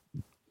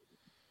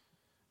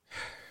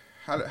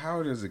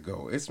how does it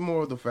go? It's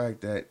more of the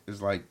fact that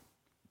it's like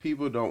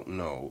people don't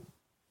know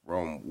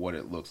from what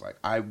it looks like.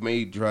 I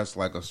may dress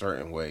like a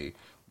certain way,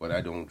 but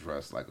I don't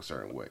dress like a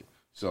certain way.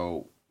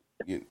 So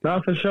you,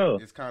 Not for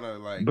sure. it's kind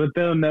of like But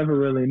they'll never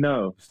really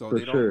know so for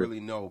they don't sure. really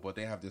know, but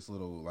they have this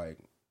little like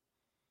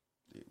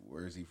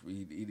where is he?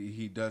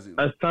 He does it.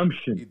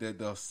 Assumption.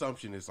 The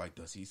assumption is like,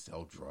 does he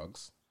sell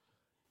drugs?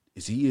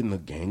 Is he in the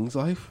gang's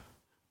life?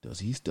 Does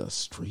he does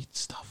street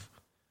stuff?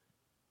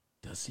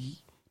 Does he?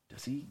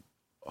 Does he?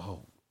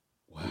 Oh,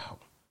 wow.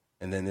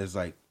 And then there's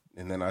like,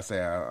 and then I say,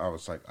 I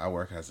was like, I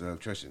work as an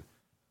electrician.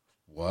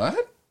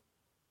 What?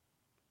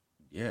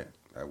 Yeah,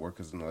 I work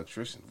as an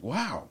electrician.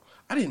 Wow.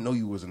 I didn't know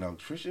you was an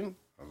electrician.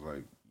 I was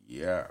like,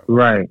 yeah.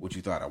 Right. What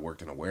you thought I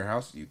worked in a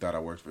warehouse? You thought I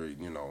worked for,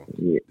 Yeah.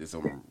 this,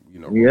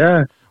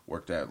 Yeah.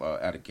 worked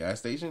at a gas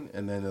station?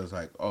 And then it was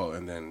like, oh,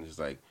 and then it's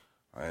like,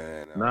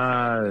 and I was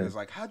Nah. like, it's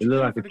like, how'd You you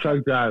look get like into a the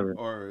truck driver.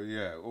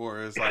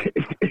 or it's like,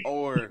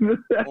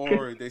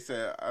 or they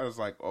said, I was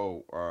like,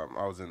 oh,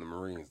 I was in the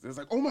Marines. It's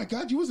like, oh my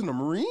God, you was in the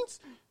Marines?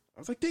 I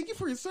was like, thank you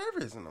for your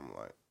service. And I'm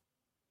like,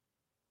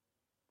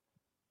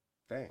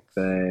 thanks.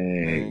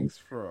 Dang. Thanks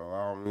for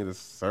allowing me to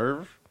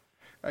serve.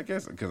 I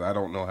guess because I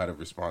don't know how to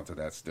respond to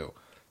that still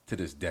to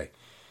this day.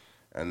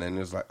 And then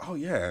it's like, oh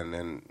yeah, and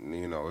then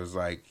it's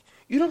like,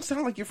 you don't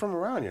sound like you're from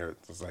around here.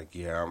 It's like,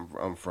 yeah,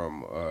 I'm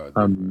from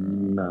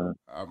No.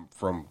 I'm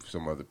from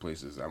some other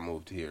places. I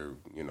moved here,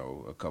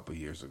 a couple of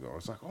years ago.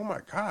 It's like, oh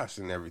my gosh,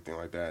 and everything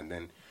like that. And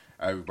then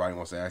everybody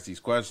wants to ask these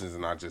questions,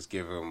 and I just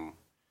give them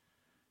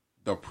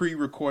the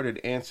pre-recorded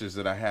answers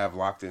that I have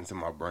locked into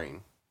my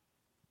brain.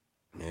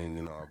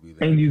 And I'll be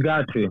there. And you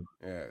got to.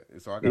 Yeah.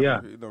 So I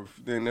got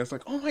then it's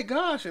like, oh my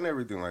gosh, and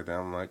everything like that.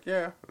 I'm like,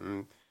 yeah.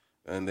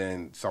 And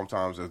then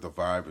sometimes if the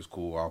vibe is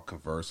cool, I'll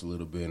converse a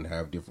little bit and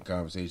have different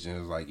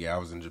conversations. Like, yeah, I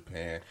was in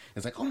Japan.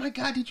 It's like, oh my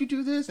God, did you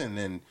do this? And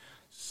then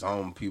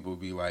some people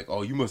be like,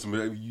 oh, you must have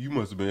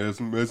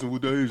been messing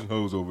with the Asian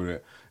hoes over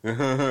there.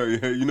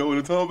 Yeah, you know what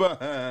I'm talking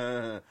about?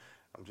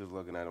 I'm just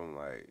looking at them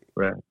like,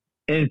 Right.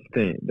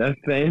 Instant. That's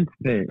the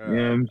instant. You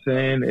know what I'm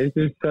saying? It's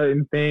just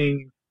certain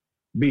things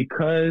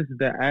because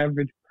the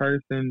average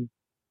person,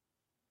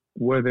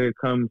 whether it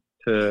comes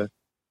to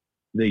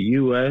the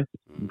U.S.,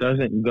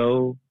 doesn't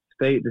go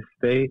state to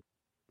state.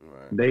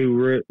 right. They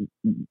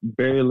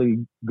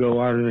barely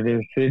go out of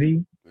their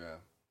city. Yeah.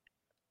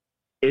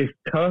 It's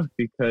tough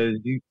because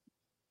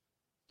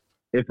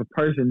if a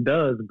person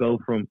does go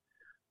from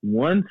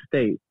one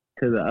state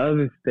to the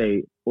other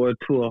state or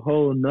to a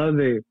whole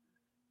nother,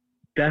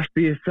 that's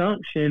the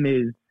assumption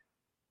is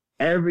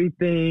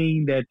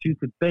everything that you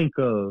could think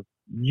of,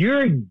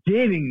 you're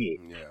getting it.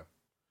 Yeah.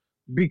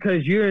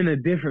 Because you're in a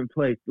different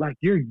place. Like,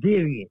 you're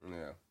getting it.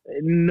 Yeah.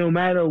 No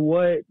matter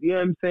what, you know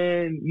what I'm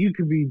saying? You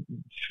could be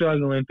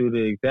struggling through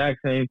the exact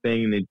same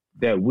thing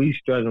that we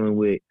struggling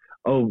with.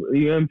 Oh,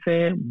 you know what I'm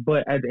saying?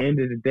 But at the end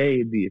of the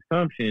day, the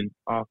assumption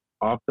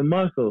off the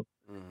muscle,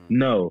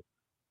 no,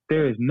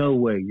 there is no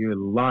way. You're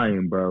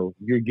lying, bro.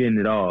 You're getting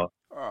it all.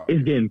 Oh,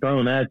 It's getting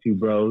thrown at you,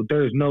 bro.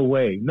 There's no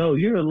way. No,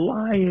 you're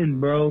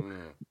lying, bro.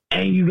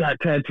 And you got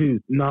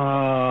tattoos.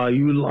 Nah,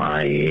 you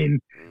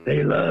lying.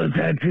 They love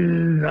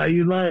tattoos. Are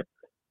you lying?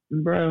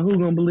 Bro, who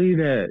gonna believe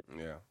that?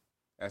 Yeah.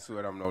 That's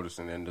what I'm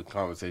noticing in the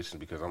conversation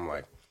because I'm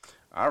like,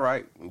 all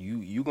right,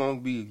 you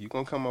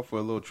gonna come up for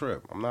a little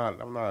trip. I'm not.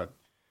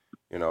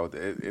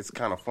 It's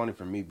kind of funny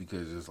for me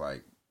because it's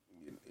like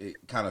it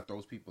kind of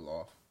throws people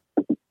off,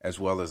 as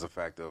well as the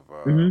fact of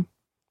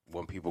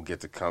when people get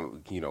to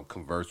come,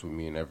 converse with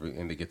me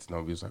and they get to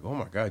know me. It's like, oh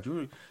my God,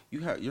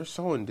 you're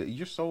so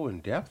in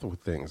depth with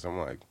things. I'm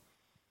like,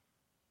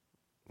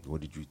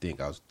 what did you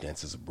think? I was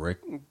dense as a brick.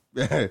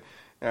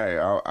 Hey,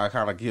 I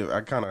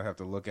kind of have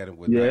to look at it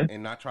with that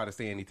and not try to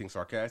say anything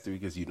sarcastic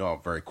because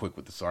I'm very quick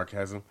with the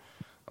sarcasm.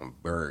 I'm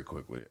very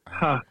quick with it.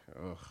 That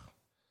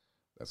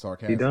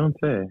sarcasm. You don't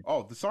say.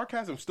 Oh, the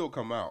sarcasm still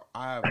come out.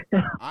 I've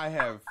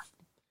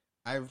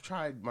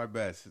tried my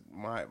best,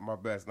 my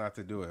best not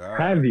to do it.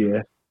 Have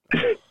you,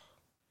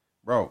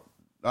 bro?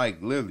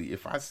 Like literally,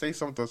 if I say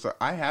something,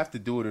 I have to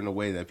do it in a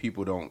way that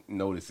people don't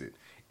notice it.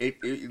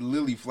 It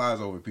literally flies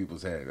over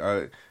people's head.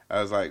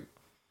 I was like.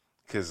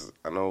 Because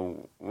I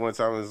know one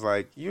time it was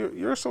like,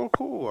 you're so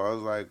cool. I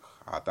was like,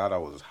 I thought I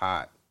was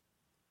hot.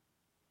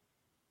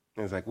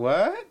 And it's like,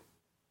 what?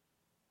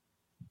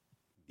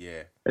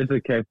 Yeah. It's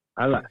okay.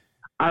 I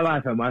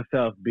laugh at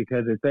myself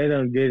because if they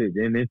don't get it,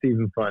 then it's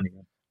even funnier.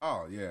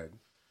 Oh, yeah.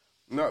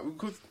 No,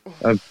 because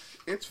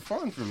it's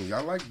fun for me. I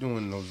like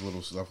doing those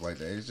little stuff like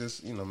that. It's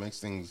just, makes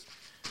things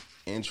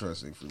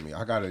interesting for me.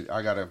 I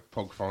gotta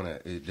poke fun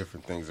at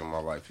different things in my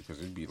life because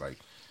it'd be like,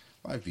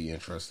 might be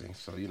interesting.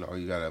 So, you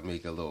got to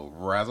make a little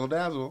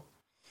razzle-dazzle.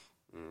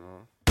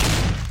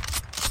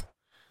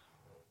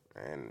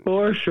 And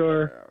for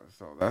sure. Yeah,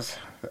 so that's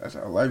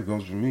how life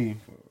goes for me.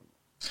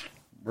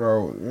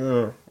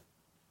 Bro,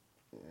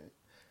 yeah.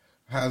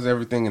 How's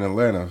everything in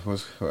Atlanta?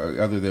 What's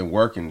other than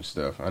working and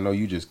stuff? I know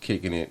you just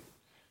kicking it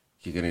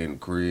in the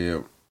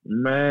crib.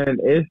 Man,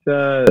 it's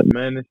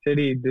the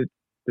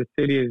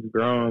city has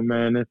grown,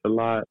 man. It's a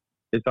lot.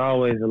 it's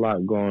always a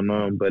lot going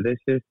on, but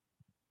it's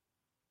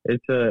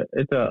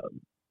a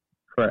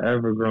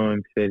forever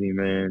growing city,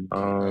 man.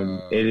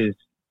 It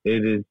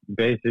is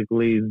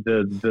basically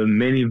the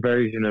mini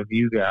version of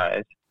you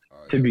guys,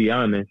 to yeah. be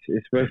honest,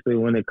 especially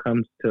when it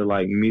comes to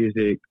like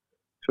music,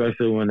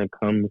 especially when it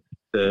comes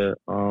to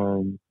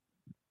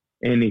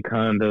any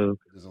kind of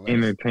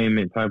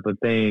entertainment type of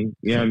thing.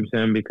 You know what I'm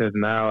saying? Because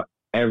now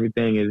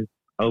everything is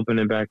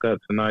opening back up.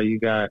 So now you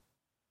got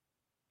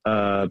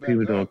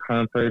people doing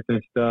concerts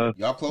and stuff.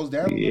 Y'all closed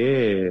down?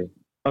 Yeah.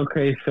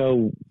 Okay,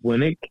 so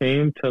when it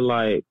came to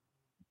like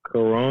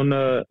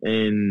Corona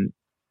and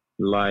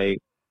like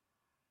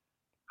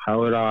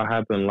how it all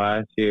happened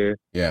last year,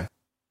 yeah,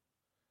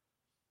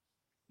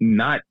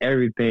 not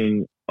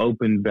everything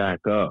opened back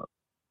up.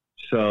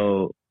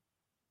 So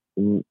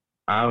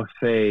I'll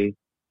say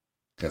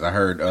because I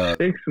heard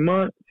 6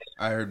 months.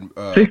 I heard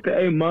 6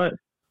 to 8 months.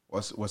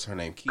 What's her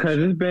name? Because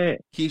it's been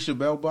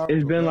Bell Bottoms.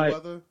 It's been like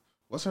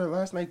what's her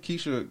last name?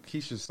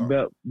 Keisha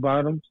Bell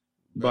Bottoms.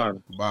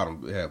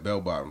 Bottoms. Yeah,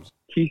 Bell Bottoms.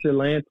 Keisha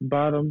Lance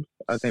Bottoms.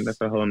 I think that's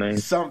her whole name.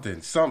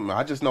 Something.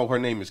 I just know her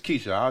name is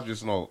Keisha. I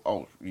just know.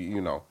 Oh,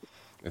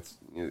 it's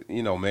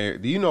Mayor.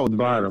 Do you know the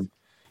Bottom?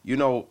 You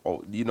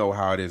know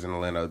how it is in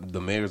Atlanta. The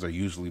mayors are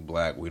usually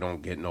black. We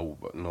don't get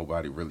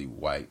nobody really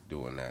white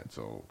doing that.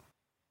 So,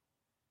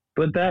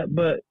 but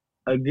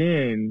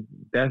again,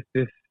 that's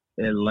just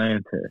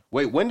Atlanta.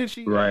 Wait, when did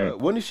she? Right.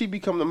 When did she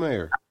become the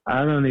mayor?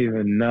 I don't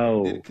even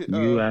know.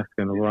 You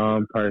asking the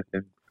wrong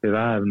person because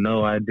I have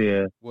no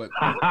idea. What?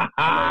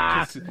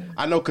 I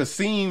know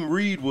Kasim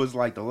Reed was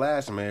like the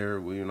last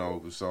mayor.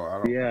 So I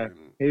don't. Yeah,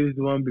 he was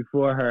the one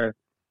before her,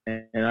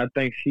 and I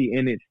think she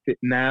in it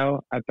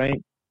now. I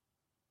think,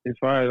 as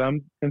far as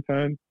I'm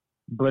concerned,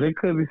 but it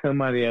could be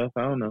somebody else.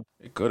 I don't know.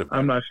 It could have been.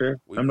 I'm not sure.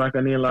 I'm not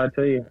gonna lie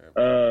to you.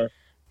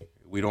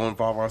 We don't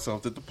involve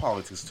ourselves in the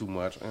politics too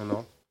much,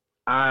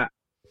 I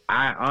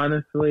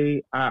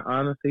honestly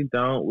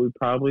don't. We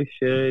probably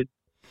should,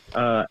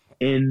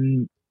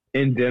 in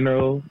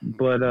general,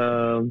 but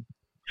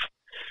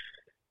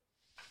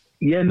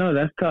yeah, no,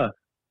 that's tough.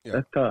 Yeah.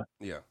 That's tough.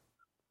 Yeah,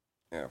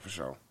 for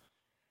sure.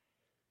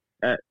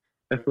 That's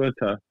real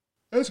tough.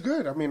 That's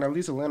good. I mean, at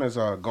least Atlanta's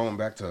going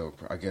back to,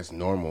 I guess,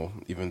 normal,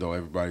 even though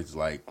everybody's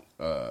like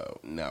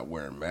not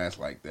wearing masks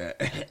like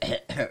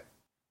that.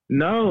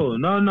 No.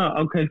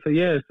 Okay, so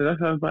that's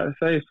what I was about to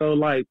say. So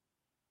like,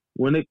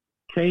 when it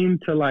came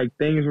to like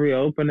things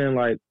reopening,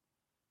 like,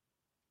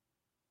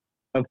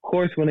 of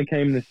course, when it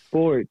came to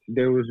sports,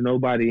 there was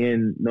nobody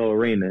in no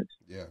arenas.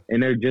 Yeah.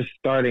 And they're just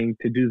starting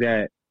to do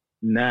that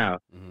now.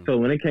 Mm-hmm. So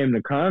when it came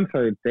to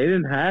concerts, they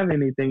didn't have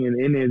anything in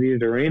any of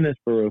these arenas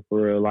for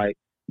real. Like,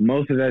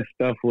 most of that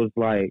stuff was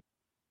like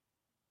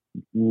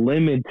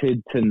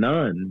limited to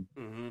none.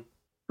 Mm-hmm.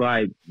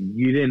 Like,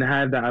 you didn't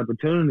have the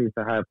opportunity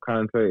to have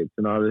concerts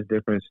and all this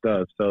different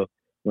stuff. So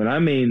when I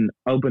mean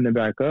opening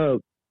back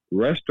up,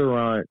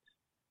 restaurants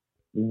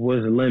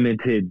was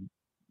limited,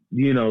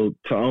 to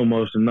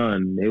almost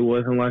none. It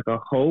wasn't like a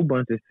whole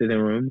bunch of sitting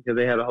rooms because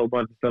they had a whole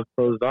bunch of stuff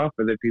closed off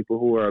for the people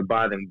who were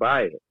abiding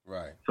by it.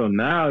 Right. So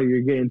now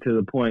you're getting to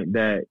the point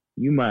that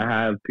you might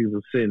have people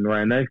sitting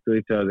right next to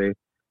each other.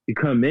 You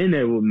come in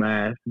there with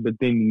masks, but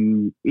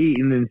then you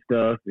eating and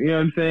stuff. You know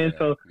what I'm saying? Yeah,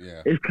 so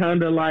yeah. It's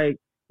kind of like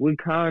we're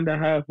kind of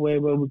halfway,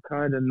 but we're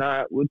kind of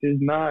not, which is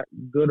not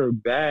good or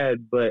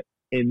bad. But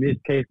in this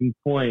case in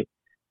point,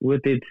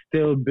 with it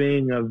still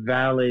being a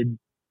valid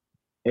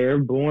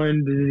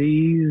airborne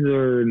disease,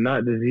 or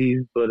not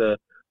disease, but a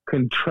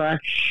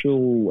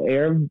contractual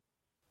air.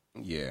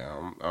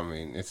 Yeah, I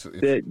mean, it's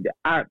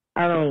I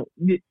don't,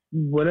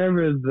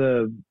 whatever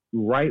the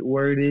right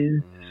word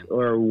is, mm-hmm.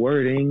 or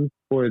wording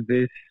for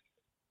this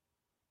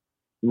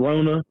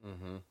Rona,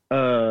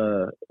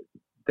 mm-hmm.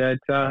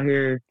 That's out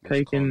here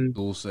taking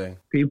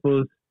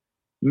people's,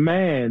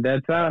 man,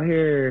 that's out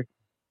here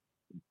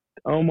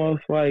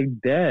almost like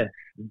death.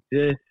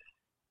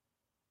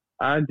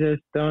 I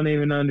just don't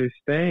even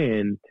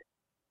understand.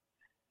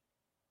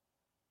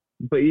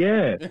 But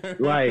yeah,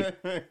 like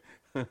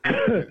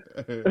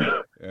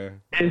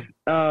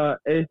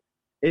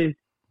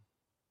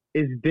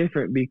it's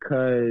different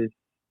because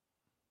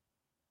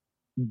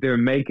they're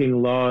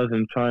making laws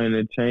and trying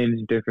to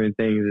change different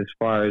things as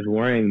far as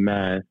wearing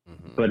masks,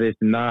 mm-hmm. but it's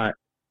not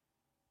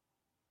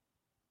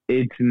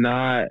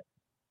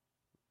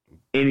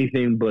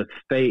anything but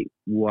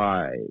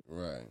statewide.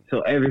 Right. So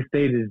every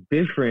state is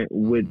different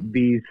with mm-hmm.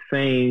 these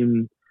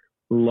same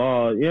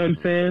laws. You know what I'm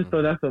saying? Mm-hmm.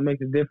 So that's what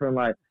makes it different.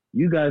 Like,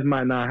 you guys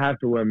might not have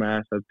to wear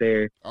masks up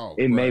there. Oh,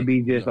 it may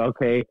be just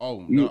okay.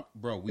 Oh, no,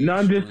 bro.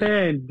 I'm just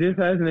saying, just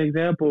as an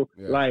example,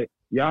 yeah. like,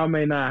 y'all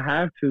may not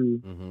have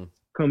to mm-hmm.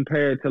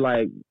 compared to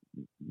like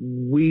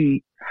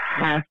we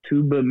have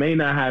to, but may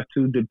not have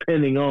to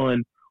depending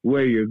on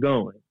where you're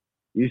going.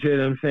 You see what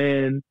I'm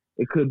saying?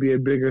 It could be a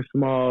bigger,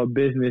 small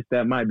business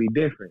that might be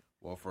different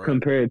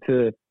compared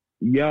to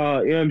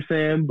y'all. You know what I'm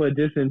saying? But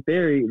just in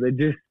theory,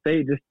 the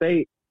state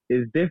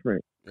is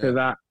different. Because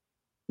as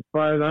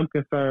far as I'm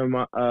concerned,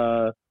 my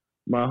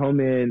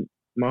homie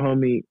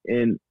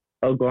in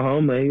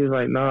Oklahoma. He was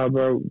like, "Nah,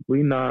 bro,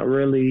 we not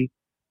really.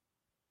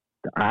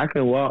 I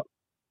can walk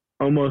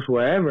almost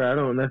wherever. I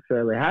don't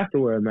necessarily have to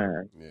wear a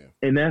mask." Yeah.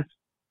 And that's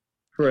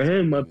for That's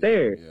him up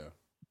there. yeah.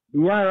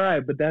 Right.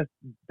 But that's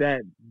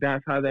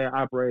how they're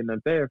operating up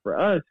there. For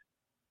us,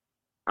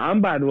 I'm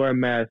about to wear a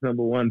mask.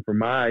 Number one, for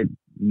my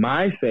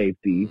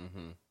safety,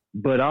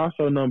 but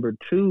also number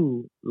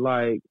two,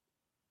 like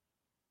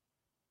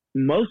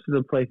most of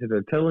the places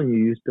are telling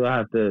you still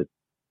have to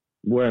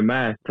wear a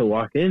mask to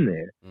walk in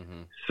there.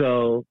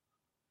 So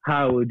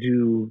how would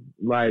you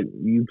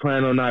you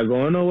plan on not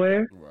going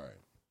nowhere? Right.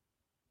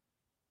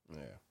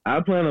 Yeah.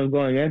 I plan on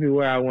going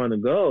everywhere I want to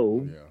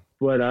go. Yeah.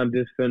 But I'm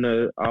just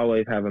gonna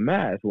always have a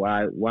mask.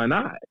 Why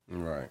not?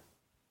 Right.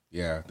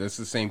 Yeah, that's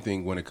the same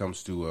thing when it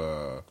comes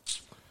to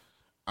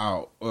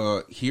out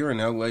here in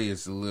LA.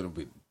 It's a little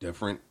bit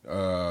different.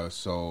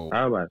 So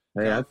I was about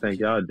to say, I think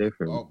y'all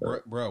different. Oh,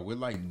 bro, we're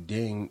like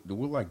damn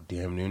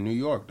near New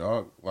York,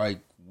 dog.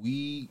 Like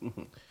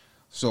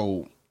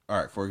so all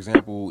right. For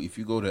example, if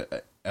you go to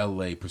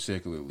LA,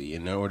 particularly,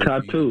 in order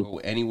for you to go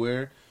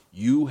anywhere,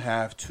 you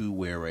have to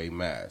wear a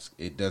mask.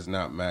 It does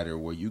not matter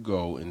where you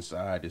go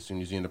inside. As soon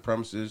as you're in the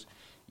premises,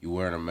 you're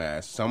wearing a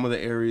mask. Some of the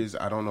areas,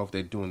 I don't know if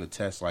they're doing the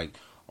test, like,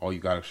 oh, you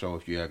got to show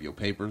if you have your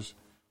papers,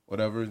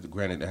 whatever.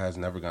 Granted, it has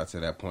never got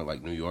to that point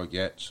like New York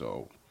yet,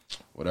 so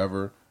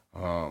whatever.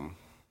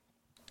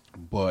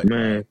 But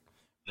man,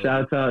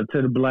 shout out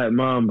to the Black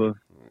Mamba.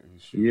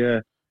 Yeah.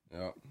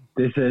 Yep.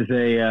 This is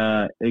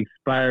a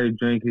expired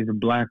drink. He's a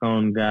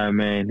black-owned guy,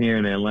 man, here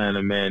in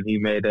Atlanta, man. He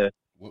made a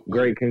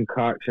great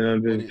concoction.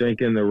 I'm just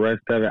drinking the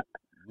rest of it.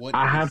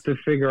 I have to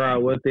figure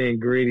out what the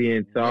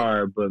ingredients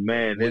are, but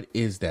man, what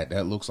is that?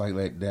 That looks like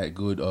that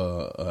good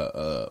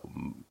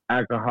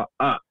alcohol.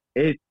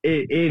 It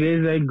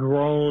is a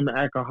grown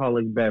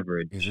alcoholic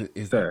beverage.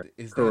 Sir.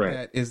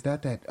 Correct. Is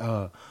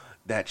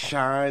that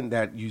shine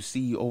that you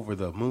see over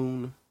the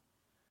moon?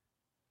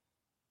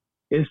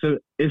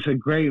 It's a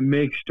great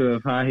mixture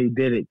of how he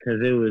did it, because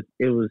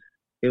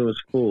it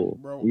was full.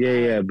 Bro,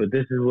 yeah. But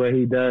this is what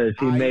he does.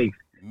 He makes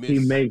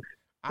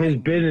his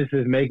business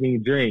is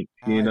making drinks.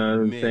 You know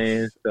what I'm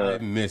saying? So I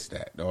miss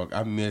that, dog.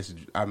 I miss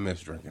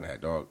drinking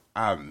that, dog.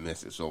 I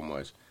miss it so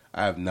much.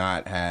 I have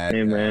not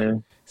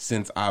had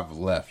since I've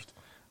left.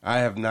 I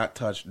have not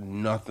touched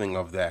nothing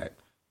of that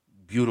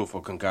beautiful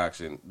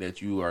concoction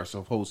that you are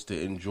supposed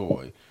to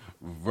enjoy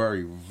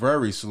very,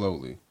 very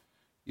slowly.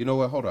 You know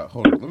what? Hold on.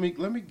 Let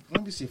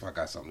me see if I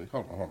got something.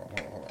 Hold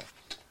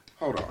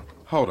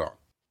on.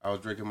 I was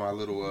drinking my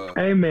little.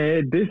 Hey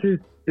man, this is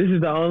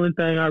the only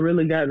thing I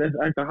really got that's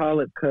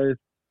alcoholic, because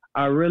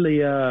I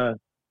really I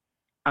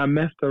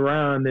messed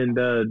around and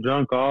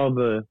drunk all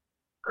the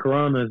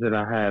Coronas that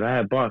I had. I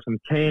had bought some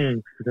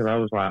cans because I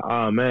was like,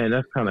 oh man,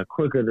 that's kind of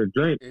quicker to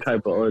drink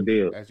type of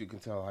ordeal. As you can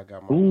tell, I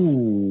got my.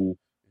 Ooh,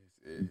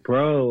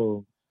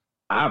 bro,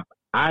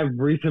 I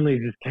recently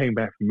just came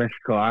back from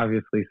Mexico,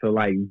 obviously. So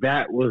like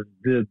that was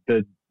the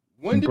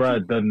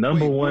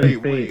number one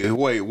thing.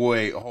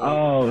 Wait.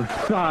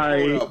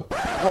 Sorry.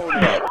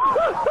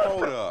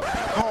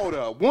 Hold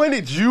up. When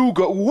did you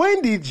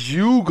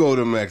go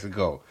to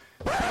Mexico?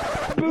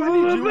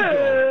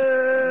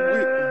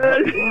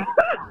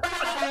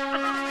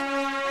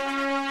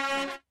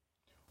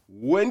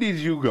 When did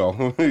you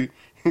go?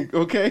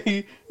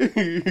 Okay.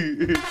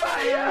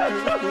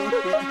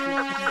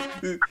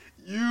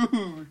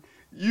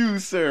 You,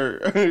 sir.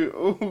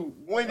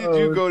 When did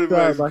you go to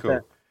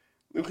Mexico?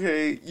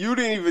 Okay, you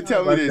didn't even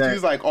tell me this. You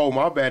was like, "Oh,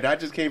 my bad. I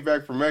just came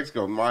back from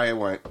Mexico." Maya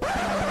went,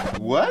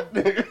 "What?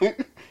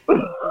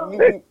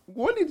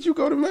 When did you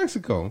go to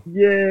Mexico?"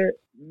 Yeah,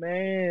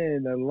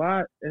 man, a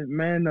lot,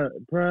 man,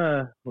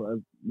 bruh.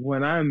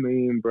 When I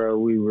mean, bro,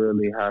 we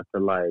really have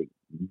to like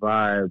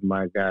vibe,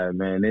 my guy,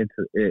 man. It's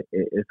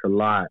a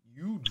lot.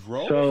 You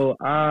drove? So,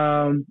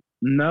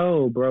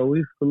 no, bro,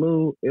 we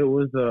flew. It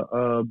was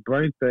a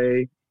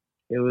birthday.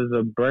 It was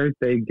a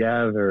birthday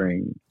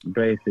gathering,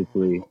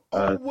 basically,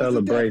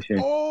 celebration.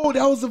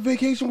 That was a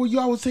vacation where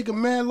y'all was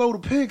taking mad load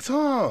of pics,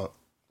 huh?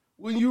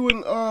 When you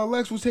and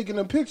Lex was taking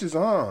the pictures,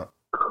 huh?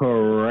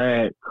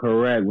 Correct.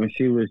 When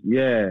she was,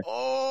 yeah.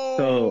 Oh.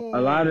 So a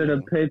lot of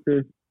the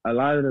pictures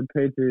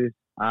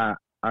I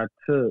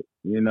took,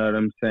 you know what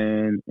I'm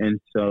saying? And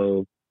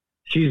so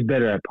she's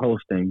better at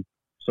posting.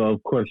 So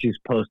of course she's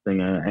posting,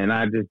 and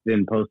I just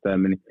didn't post that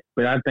many.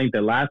 But I think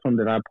the last one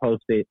that I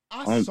posted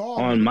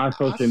on my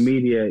social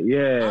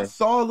media, I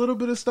saw a little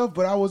bit of stuff,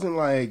 but I wasn't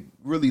like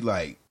really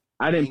like.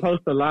 I didn't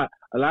post a lot.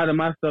 A lot of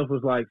my stuff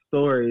was like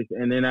stories,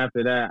 and then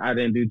after that, I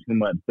didn't do too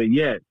much. But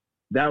yes,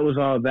 that was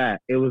all that.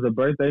 It was a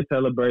birthday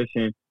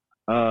celebration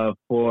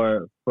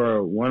for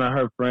one of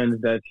her friends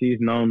that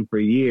she's known for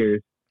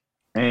years,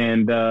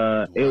 and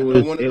it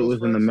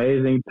was an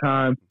amazing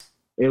time.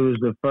 It was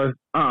the first.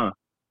 I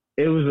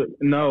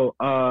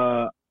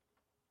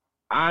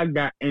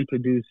got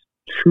introduced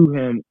to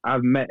him.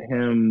 I've met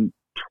him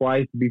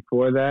twice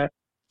before that.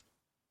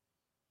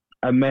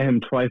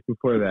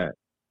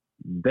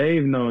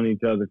 They've known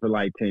each other for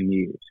like 10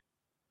 years.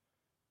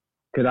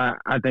 Because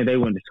I think they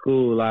went to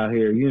school out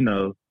here, you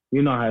know.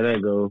 You know how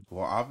that goes.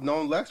 Well, I've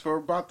known Lex for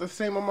about the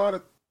same amount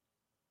of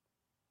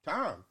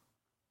time.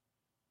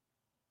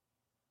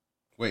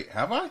 Wait,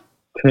 have I?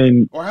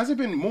 10. Or has it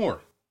been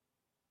more?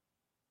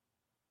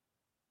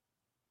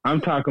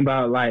 I'm talking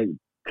about like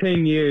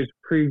 10 years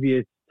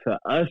previous to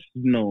us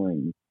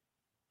knowing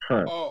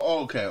her.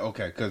 Oh,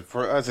 okay. Because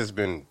for us, it's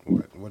been,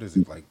 what is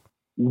it, like?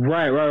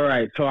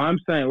 Right. So I'm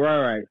saying,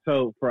 right.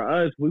 So for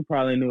us, we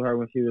probably knew her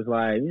when she was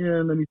like,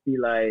 let me see,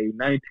 like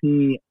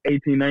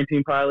 18,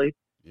 19 probably.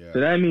 Yeah.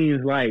 So that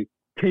means like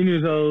 10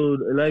 years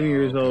old, 11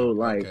 years old,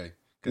 like, okay.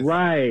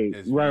 Right.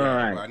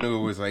 I knew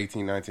it was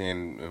 18,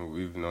 19, and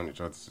we've known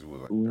each other since we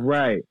was like 13.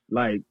 Right.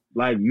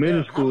 Like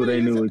middle school,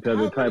 they knew each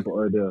other type of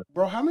ordeal.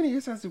 Bro, how many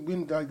years has it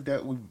been like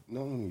that we've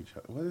known each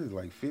other? What is it,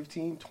 like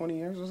 15, 20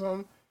 years or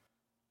something?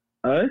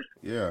 Us?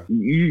 Yeah.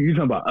 You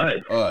talking about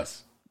us?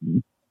 Us.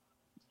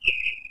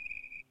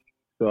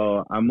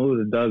 So I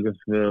moved to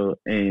Douglasville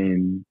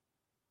in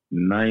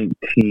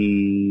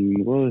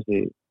 19. What was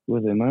it?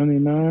 Was it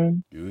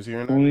 99? You was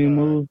here in 99. When we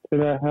moved to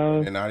that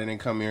house. And I didn't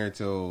come here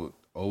until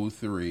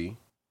 03.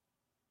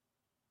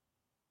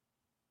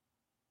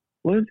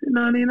 Was it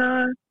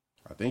 99?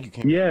 I think you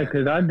came. Yeah,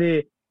 because I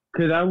did.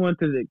 Because I went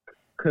to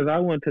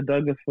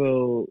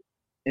Douglasville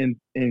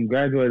and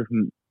graduated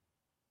from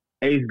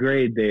 8th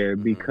grade there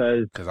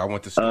because I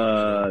went to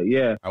Stuart Middle.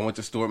 Yeah, I went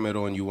to Stuart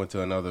Middle and you went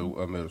to another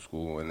middle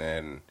school,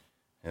 and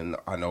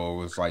I know it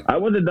was like I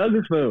went to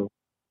Douglasville.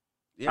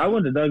 Yeah. I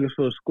went to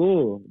Douglasville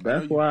school.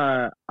 That's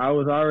why I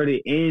was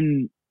already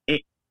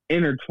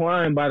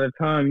intertwined by the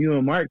time you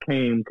and Mark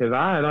came because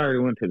I had already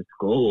went to the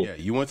school. Yeah,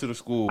 you went to the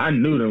school. I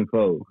knew them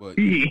folks. But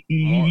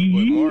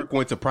Mark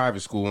went to private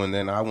school, and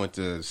then I went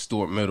to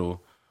Stuart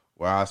Middle,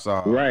 where I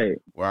saw where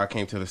I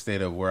came to the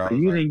state of where I was.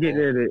 You didn't get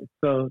there.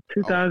 So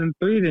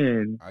 2003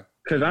 then,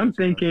 because I'm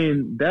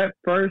thinking that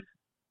first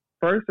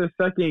or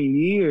second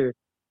year,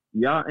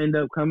 y'all end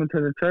up coming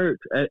to the church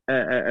at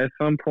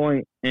some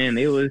point, and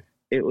it was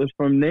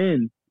from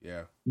then.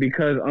 Yeah.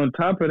 Because on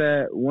top of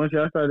that, once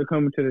y'all started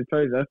coming to the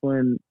church, that's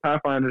when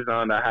Pathfinders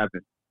on that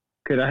happened.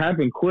 Because it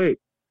happened quick.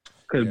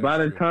 Because by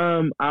the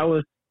time I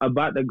was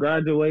about to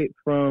graduate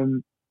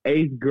from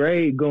 8th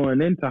grade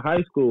going into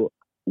high school,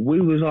 we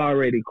was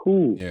already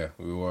cool. Yeah,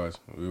 we was.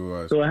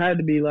 So it had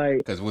to be like,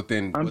 because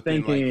within like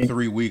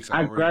 3 weeks,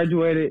 I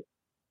graduated.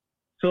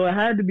 So it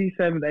had to be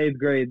 7th, 8th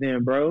grade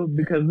then, bro,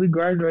 because we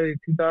graduated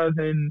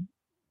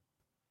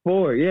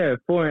 2004. Yeah,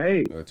 4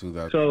 and 8.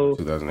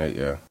 2008,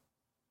 yeah.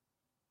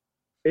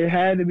 It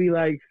had to be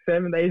like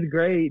 7th, 8th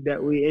grade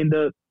that we end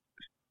up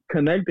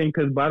connecting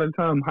because by the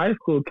time high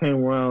school came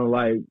around,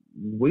 like,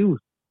 we was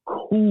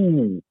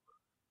cool.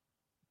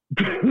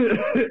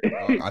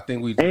 I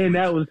think we... And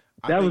that was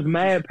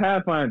Mad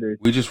Pathfinders.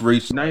 We just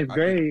reached... 9th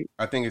grade.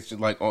 I think it's just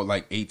like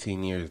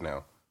 18 years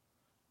now.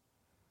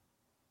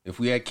 If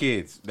we had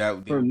kids,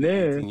 that from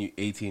there,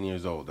 18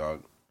 years old,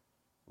 dog.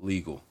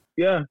 Legal.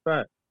 Yeah,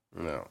 right.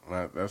 No,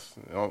 that's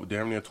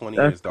damn near 20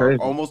 that's years, dog. Crazy.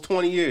 Almost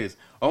 20 years.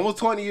 Almost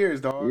 20 years,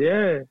 dog.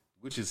 Yeah.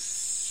 Which is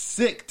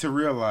sick to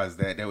realize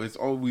that it's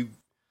all we.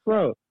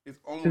 Bro, it's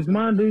almost. Does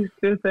Mondu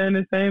still stay in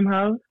the same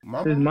house?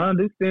 Does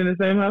Mondu stay in the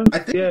same house?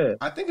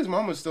 I think his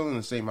mama's still in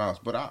the same house,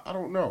 but I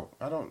don't know.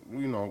 I don't,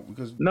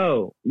 because.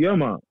 No, your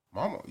mom.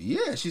 Mama,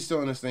 yeah, she's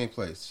still in the same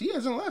place. She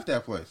hasn't left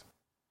that place.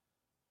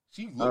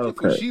 She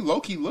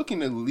low-key looking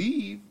to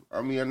leave.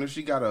 I mean, I know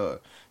she got a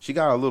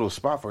little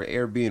spot for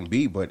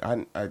Airbnb, but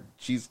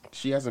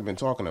she hasn't been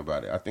talking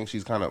about it. I think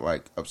she's kind of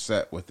like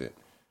upset with it.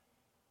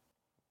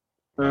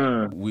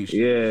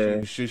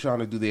 She's trying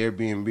to do the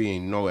Airbnb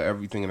and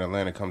everything in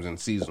Atlanta comes in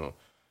seasonal,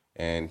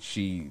 and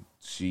she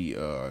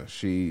I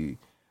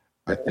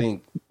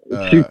think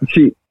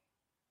she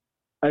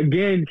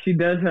again she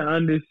doesn't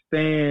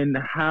understand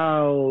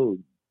how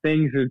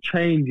things are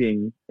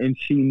changing, and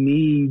she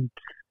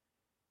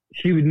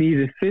would need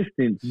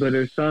assistance, but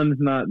her son's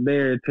not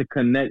there to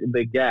connect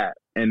the gap.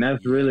 And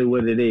that's really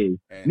what it is.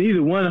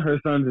 Neither one of her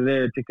sons are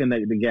there to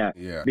connect the gap.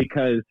 Yeah.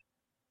 Because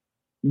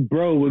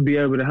bro would be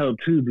able to help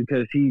too,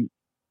 because he's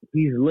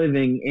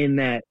living in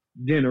that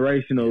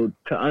generational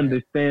to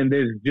understand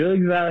there's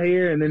jugs out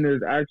here, and then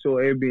there's actual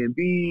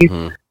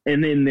Airbnbs,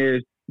 and then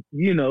there's,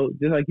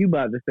 just like you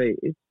about to say,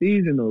 it's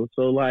seasonal.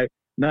 So like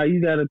now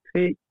you got to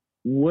pick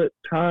what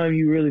time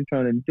you really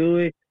trying to do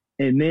it,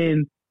 and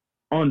then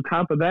on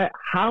top of that,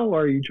 how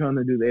are you trying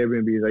to do the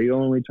Airbnbs? Are you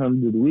only trying to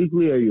do the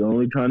weekly? Are you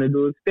only trying to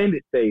do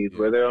extended stays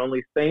where they're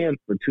only staying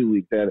for 2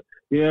 weeks at it?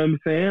 You know what I'm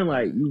saying?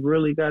 Like, you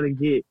really got to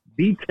get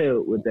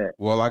detailed with that.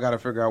 Well, I got to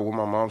figure out what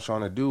my mom's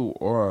trying to do,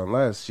 or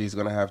unless she's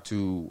going to have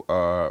to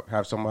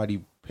have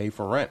somebody pay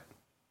for rent.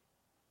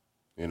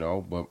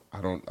 But I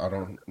don't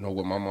know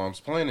what my mom's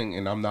planning,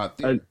 and I'm not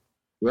there.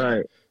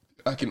 Right.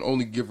 I can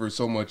only give her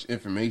so much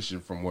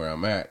information from where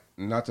I'm at.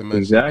 Not to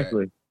mention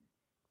that,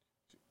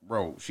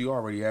 bro, she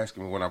already asked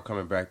me when I'm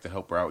coming back to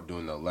help her out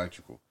doing the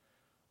electrical.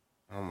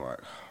 I'm like,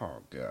 oh,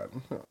 God.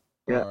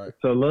 Yeah. Right.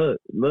 So, look,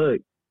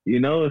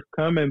 it's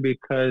coming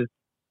because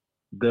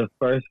the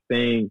first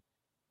thing,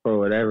 for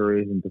whatever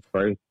reason, the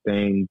first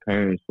thing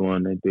parents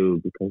want to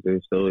do because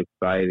they're so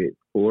excited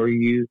for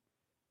you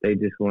They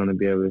just want to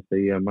be able to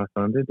say, yeah, my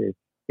son did this.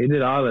 He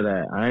did all of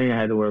that. I ain't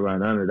had to worry about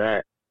none of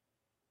that.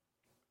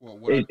 Well,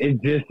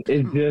 It just.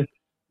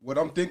 what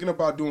I'm thinking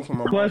about doing for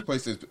my Plus, mom's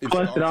place is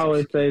plus it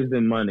always saves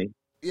them money.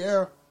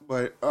 Yeah,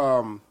 but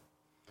I'm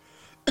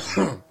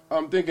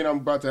thinking I'm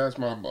about to ask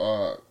my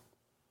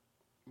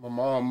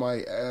mom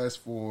might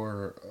ask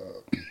for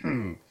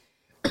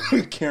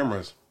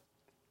cameras.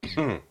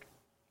 You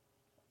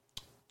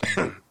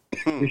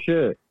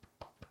should.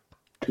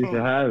 You should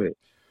have it.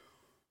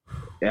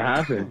 It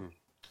happens.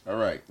 All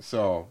right,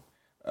 so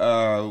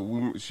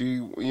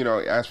she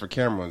asked for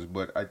cameras,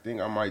 but I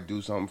think I might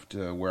do something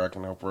to where I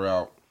can help her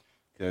out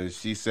because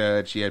she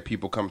said she had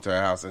people come to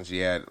her house and she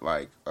had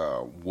like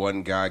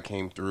one guy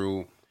came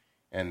through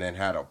and then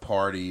had a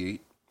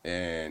party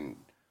and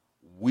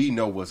we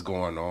know what's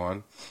going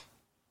on.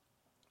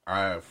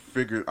 I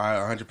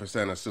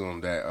 100%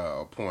 assumed that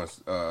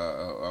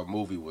a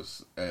movie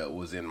was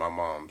in my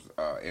mom's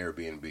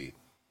Airbnb.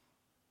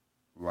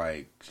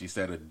 Like she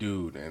said, a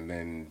dude, and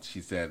then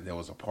she said there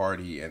was a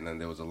party, and then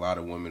there was a lot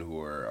of women who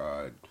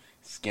were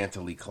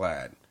scantily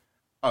clad.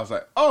 I was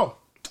like, oh,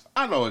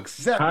 I know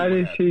exactly.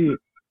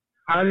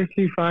 How did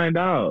she find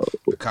out?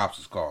 The cops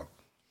was called,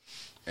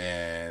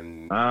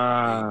 and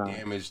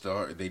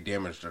they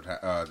damaged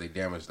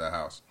the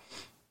house.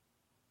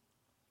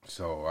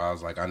 So I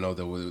was like, I know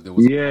there was.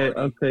 Yeah.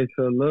 Okay.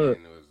 So look,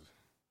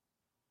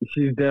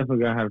 she's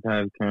definitely gonna have to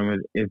have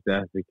cameras if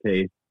that's the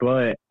case.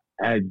 But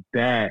at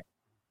that,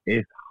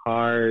 it's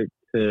hard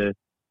to.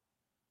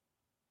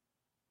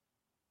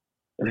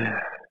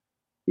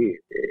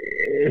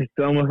 It's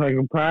almost like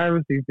a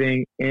privacy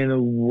thing in a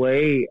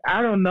way.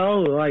 I don't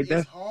know. Like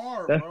it's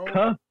hard, that's bro.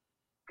 tough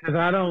because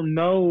I don't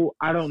know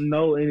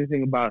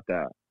anything about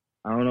that.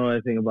 I don't know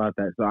anything about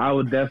that. So I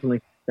would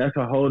definitely. That's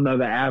a whole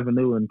nother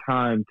avenue in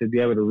time to be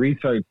able to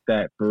research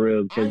that for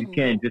real because you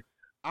can't just.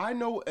 I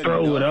know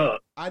throw enough. it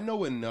up. I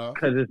know enough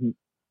because it's.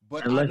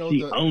 But unless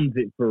she owns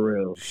it for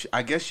real.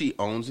 I guess she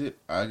owns it.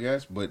 I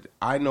guess, but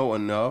I know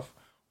enough.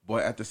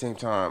 But at the same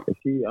time, if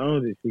she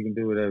owns it, she can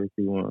do whatever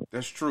she wants.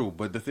 That's true.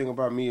 But the thing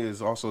about me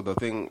is also the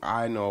thing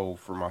I know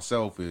for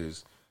myself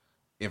is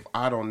if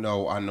I don't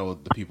know, I know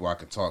the people I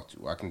can talk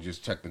to. I can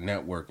just check the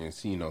network and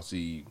see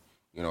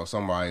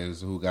somebody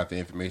who got the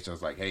information. I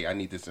was like, hey, I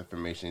need this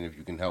information. If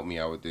you can help me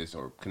out with this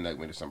or connect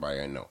me to somebody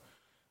I know.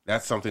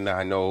 That's something that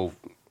I know.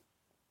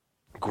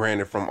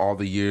 Granted, from all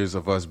the years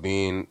of us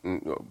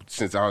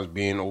since I was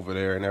being over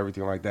there and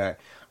everything like that,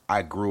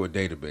 I grew a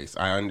database.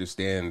 I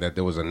understand that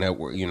there was a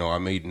network. I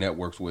made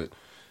networks with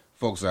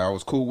folks that I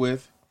was cool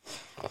with,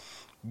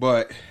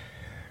 but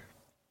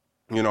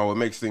it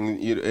makes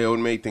things. It would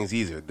make things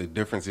easier. The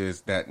difference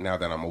is that now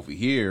that I'm over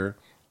here,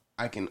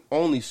 I can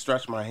only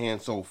stretch my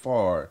hand so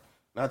far.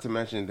 Not to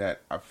mention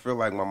that I feel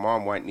like my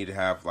mom might need to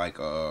have like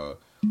a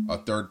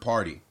third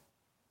party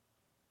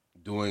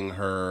doing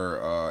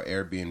her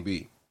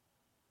Airbnb.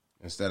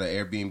 Instead of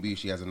Airbnb,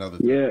 she has another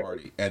third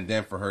party, and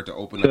then for her to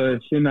open up. So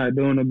she's not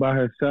doing it by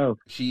herself.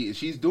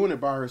 She's doing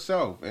it by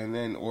herself, and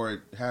then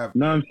or have.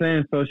 No, I'm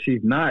saying so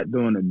she's not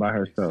doing it by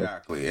herself.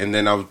 Exactly, and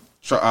then I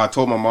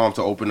told my mom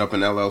to open up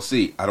an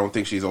LLC. I don't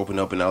think she's opened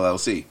up an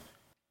LLC.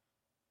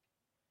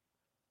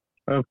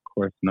 Of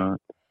course not.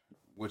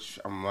 Which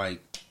I'm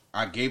like,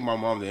 I gave my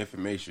mom the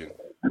information,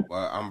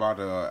 but I'm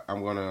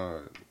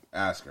gonna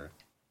ask her.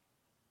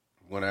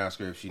 I'm gonna ask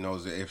her if she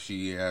knows if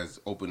she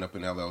has opened up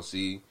an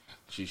LLC.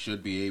 She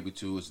should be able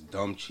to. It's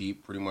dumb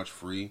cheap, pretty much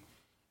free,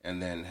 and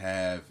then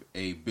have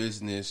a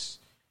business,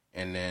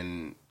 and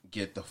then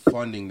get the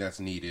funding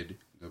that's needed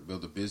to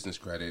build a business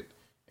credit,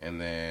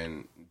 and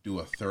then do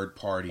a third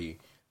party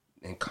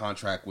and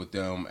contract with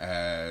them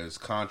as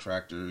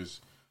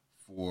contractors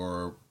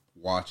for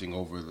watching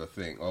over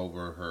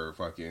her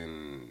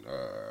fucking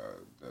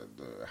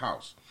the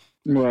house.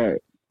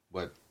 Right.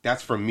 But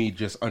that's for me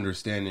just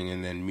understanding,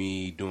 and then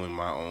me doing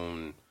my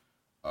own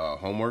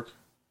homework.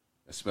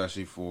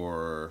 Especially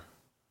for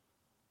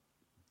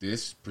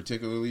this,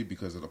 particularly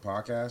because of the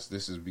podcast.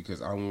 This is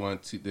because I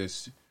want to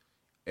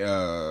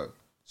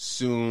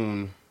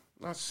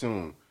not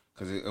soon,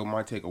 because it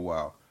might take a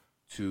while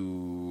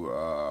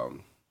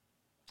to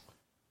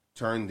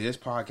turn this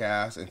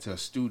podcast into a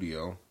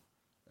studio,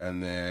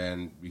 and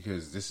then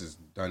because this is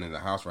done in the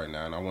house right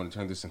now, and I want to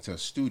turn this into a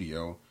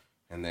studio,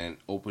 and then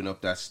open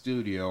up that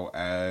studio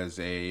as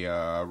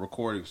a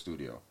recording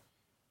studio.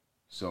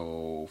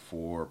 So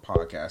for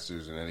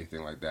podcasters and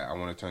anything like that, I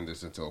want to turn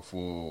this into a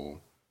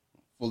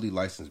fully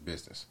licensed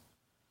business.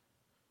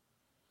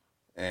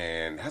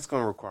 And that's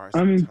going to require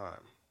some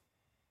time.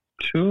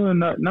 True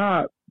enough.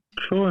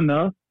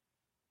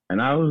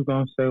 And I was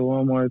going to say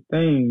one more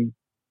thing,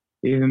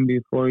 even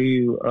before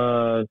you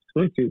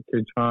switch it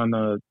to trying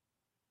to,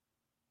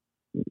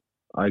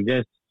 I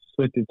guess,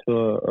 switch it to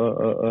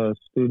a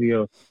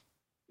studio.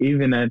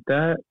 Even at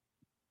that,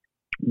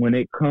 when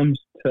it comes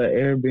to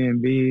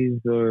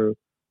Airbnbs or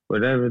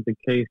whatever the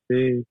case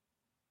is,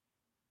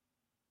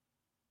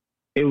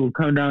 it will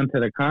come down to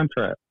the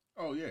contract.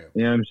 Oh, yeah.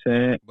 You know what I'm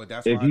saying? But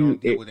that's why I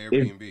don't deal with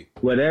Airbnb.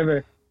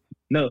 Whatever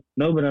no,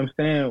 but I'm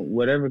saying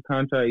whatever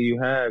contract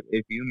you have,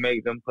 if you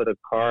make them put a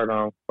card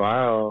on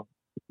file,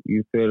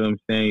 you feel what I'm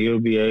saying? You'll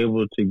be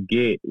able to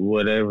get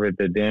whatever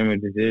the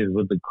damages is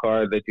with the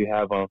card that you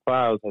have on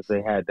file because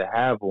they had to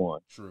have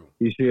one. True.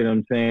 You see what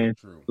I'm saying?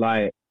 True.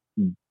 Like,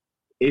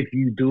 if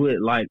you do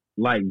it like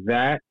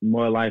that,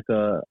 more like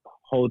a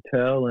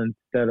hotel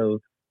instead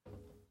of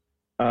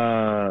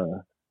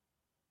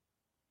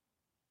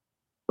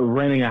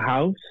renting a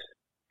house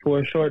for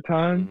a short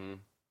time. Mm-hmm.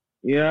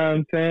 You know what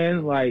I'm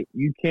saying? Like,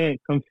 you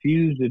can't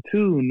confuse the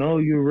two. No,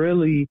 you're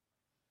really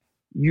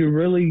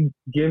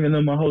giving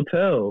them a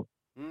hotel.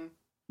 Mm-hmm.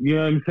 You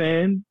know what I'm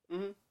saying?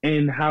 Mm-hmm.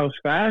 In house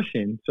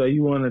fashion. So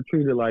you want to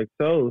treat it like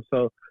so.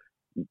 So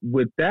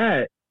with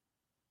that,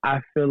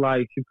 I feel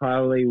like she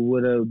probably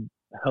would have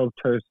helped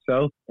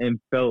herself and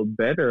felt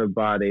better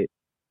about it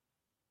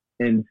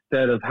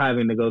instead of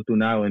having to go through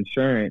now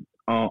insurance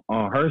on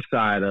her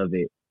side of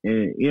it.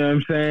 And, you know what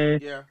I'm saying?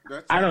 Yeah,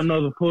 I don't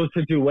know the full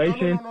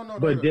situation,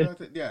 but just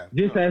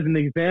as an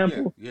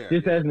example,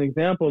 as an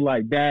example,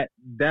 like that,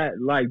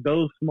 like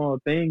those small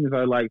things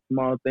are like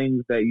small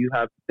things that you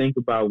have to think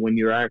about when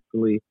you're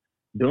actually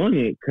doing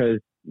it. Because,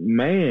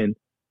 man,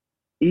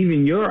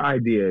 even your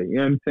idea, you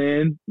know what I'm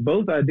saying?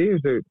 Both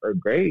ideas are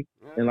great.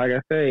 Yeah. And like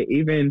I say,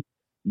 even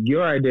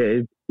your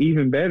idea is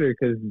even better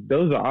because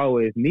those are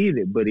always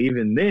needed. But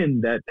even then,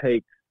 that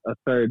takes a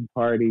third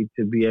party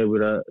to be able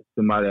to,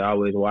 somebody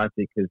always watch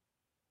it because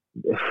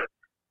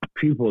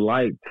people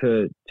like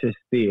to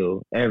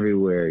steal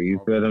everywhere. You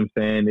feel what I'm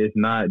saying? It's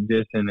not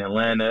just in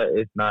Atlanta.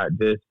 It's not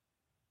just,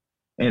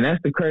 and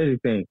that's the crazy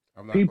thing.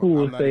 People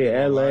will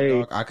say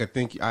LA. I could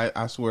think.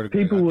 I swear to God.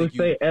 People will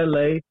say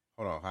LA.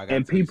 Hold on.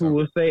 And people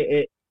will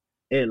say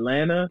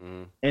Atlanta,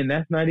 and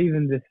that's not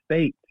even the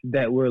states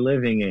that we're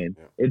living in.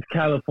 Yeah. It's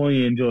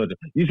California and Georgia.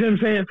 You see what I'm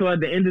saying? So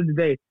at the end of the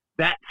day,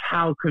 that's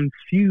how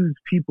confused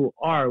people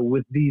are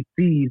with these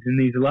thieves and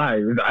these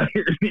liars out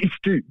here in these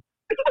streets.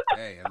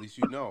 Hey, at least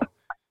you know.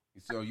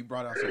 So you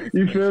brought out some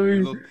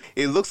information.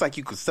 It looks like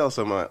you could sell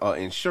some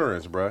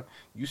insurance, bro.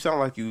 You sound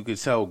like you could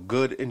sell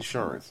good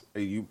insurance.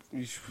 I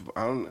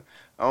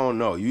don't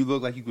know. You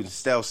look like you could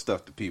sell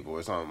stuff to people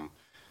or something.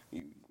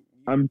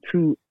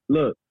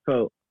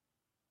 So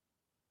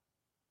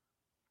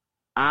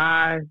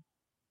I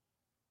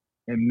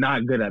am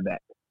not good at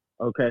that.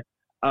 Okay.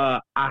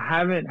 I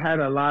haven't had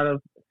a lot of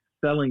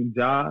selling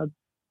jobs.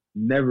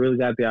 Never really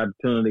got the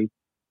opportunity,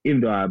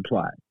 even though I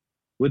applied.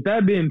 With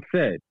that being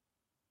said,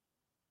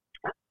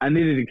 I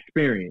needed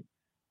experience.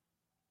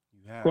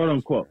 Quote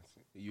unquote.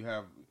 You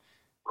have.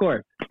 Of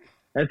course.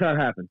 That's how it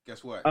happens.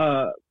 Guess what?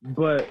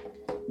 But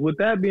with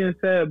that being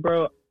said,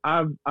 bro,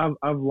 I've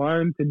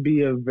learned to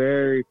be a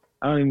very,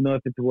 I don't even know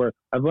if it's a word.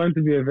 I've learned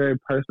to be a very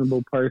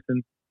personable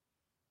person.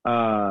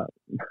 You've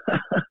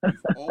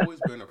always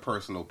been a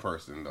personal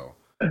person, though.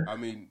 I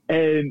mean,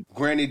 and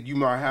granted, you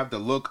might have the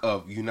look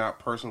of you not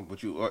personal,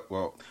 but you.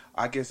 Well,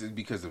 I guess it's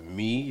because of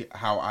me.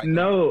 How I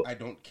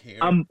don't care.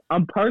 I'm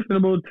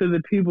personable to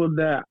the people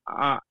that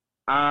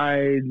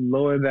I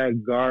lower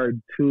that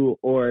guard to,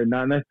 or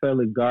not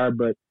necessarily guard,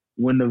 but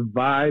when the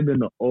vibe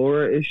and the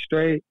aura is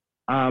straight,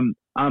 I'm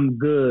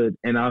good,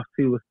 and I'll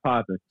see what's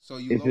popping. So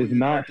if it's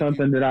not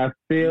something that I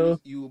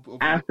feel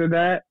after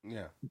that,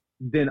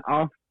 then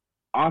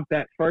off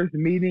that first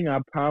meeting,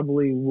 I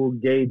probably will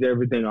gauge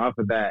everything off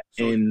of that.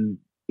 And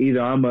either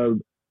I'm going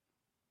to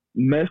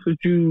mess with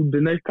you the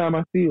next time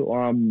I see you,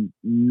 or I'm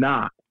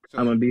not.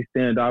 I'm going to be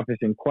standoffish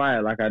and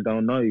quiet like I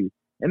don't know you.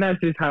 And that's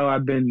just how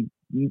I've been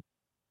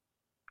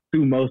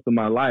through most of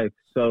my life.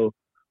 So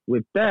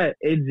with that,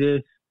 it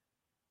just...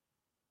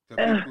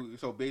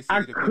 So basically,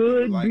 I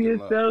could be a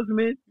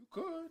salesman. You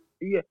could.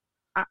 Yeah.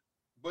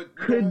 But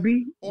could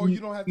be. Or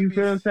you don't have to be. You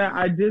feel what I'm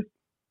saying?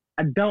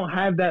 I don't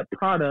have that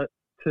product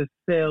to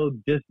sell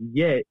just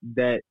yet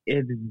that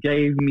it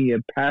gave me a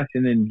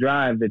passion and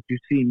drive that you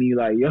see me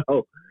like,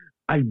 yo,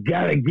 I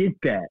gotta get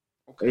that.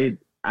 Okay.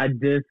 I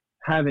just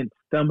haven't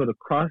stumbled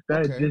across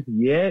that just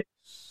yet.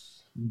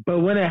 But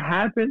when it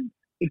happens,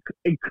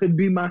 it could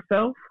be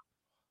myself.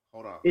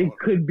 It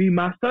could be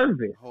my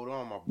service. Hold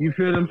on, my boy. You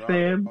feel what I'm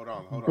saying?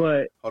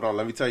 Hold on.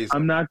 Let me tell you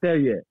something. I'm not there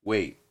yet.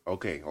 Wait.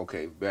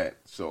 Okay. Bet.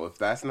 So if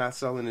that's not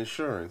selling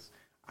insurance,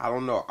 I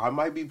don't know. I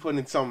might be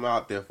putting something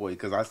out there for you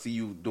because I see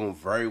you doing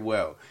very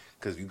well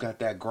because you got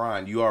that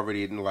grind. You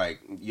already like,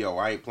 yo,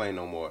 I ain't playing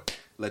no more.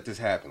 Let this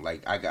happen.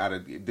 Like, gotta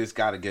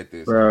get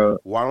this. Bro.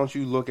 Why don't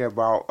you look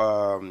about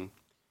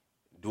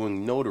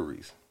doing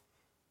notaries?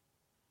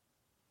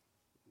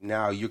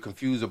 Now you're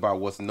confused about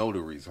what's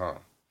notaries, huh?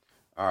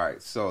 All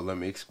right. So let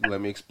me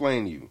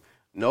explain to you.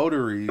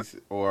 Notaries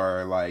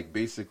are like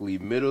basically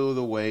middle of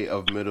the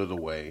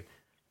way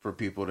for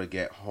people to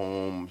get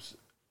homes,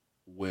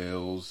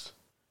 wills,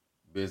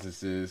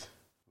 businesses.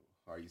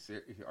 Are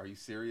you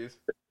serious?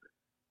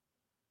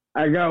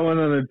 I got one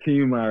on the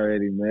team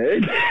already,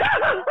 man.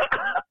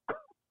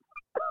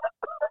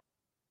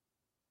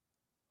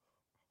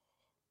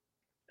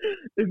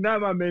 It's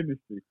not my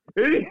ministry.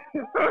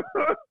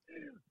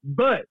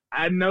 But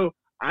I know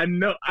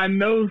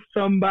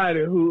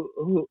somebody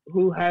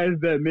who has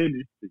that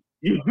ministry.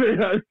 You know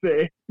what I'm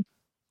saying?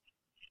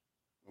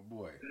 Oh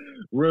boy.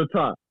 Real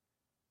talk.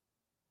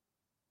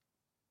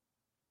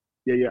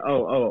 Yeah.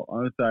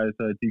 I'm sorry.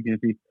 So you can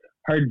see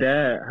her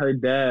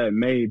dad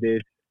made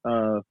this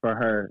for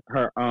her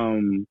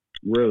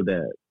real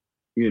dad.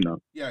 You know.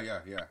 Yeah.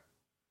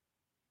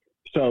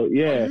 So Are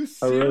yeah, you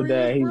her real serious,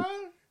 dad.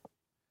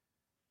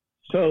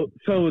 bro?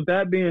 So with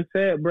that being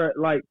said, bro,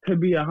 like to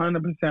be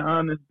 100%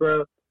 honest,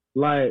 bro,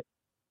 like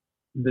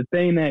the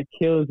thing that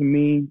kills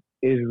me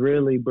is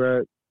really,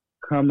 bro,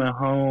 coming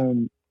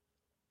home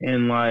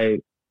and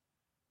like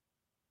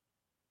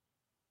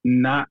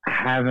not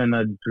having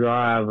a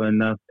drive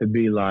enough to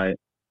be like,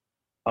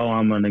 oh,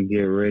 I'm gonna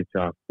get rich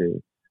off this.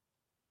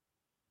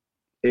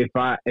 If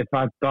I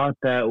thought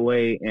that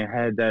way and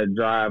had that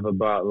drive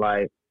about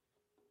like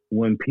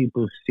when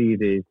people see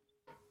this,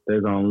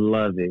 they're gonna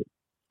love it,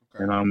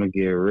 Okay. and I'm gonna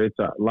get rich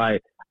off.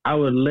 Like I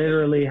would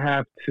literally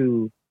have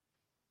to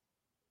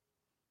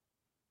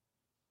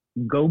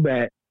go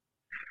back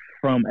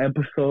from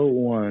episode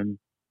 1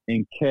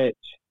 and catch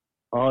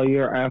all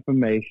your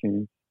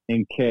affirmations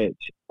and catch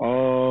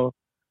all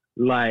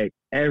like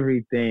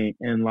everything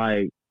and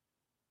like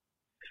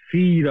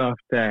feed off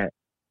that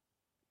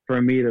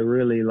for me to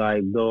really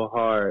like go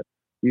hard.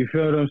 You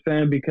feel what I'm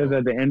saying? Because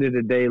at the end of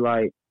the day,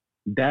 like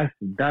that's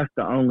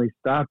the only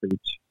stoppage.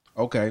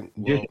 Okay.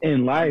 Just Well, in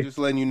I'm life. just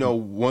letting you know.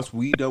 Once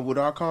we done with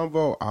our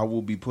convo, I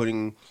will be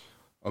putting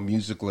a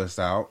music list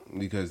out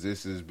because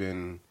this has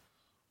been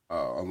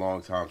a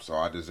long time. So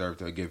I deserve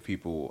to give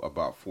people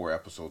about 4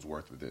 episodes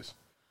worth of this.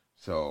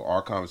 So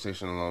our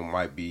conversation alone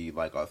might be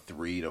like a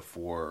 3 to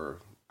 4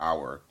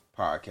 hour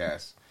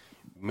podcast.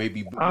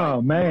 Maybe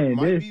Oh man,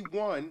 might this be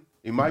one.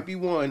 It might be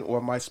one, or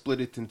I might split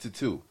it into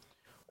 2.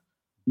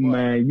 But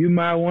man, you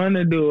might want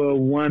to do a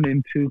 1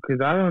 and 2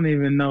 because I don't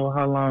even know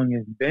how long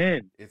it's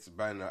been. it's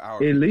about an hour. At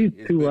 50. least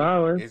 2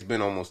 hours. It's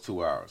been almost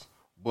 2 hours.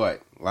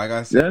 But like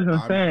I said, That's what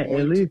I'm I'm saying. At going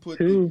to least put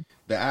 2.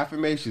 the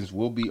affirmations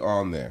will be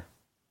on there.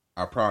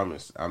 I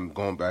promise. I'm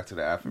going back to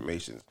the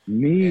affirmations.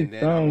 Me And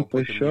then I'm some gonna for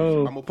put the music. sure.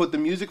 I'm gonna put the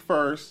music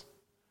first,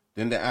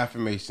 then the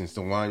affirmations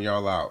to wind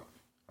y'all out.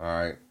 All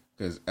right,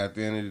 because at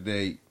the end of the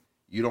day,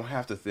 you don't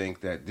have to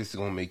think that this is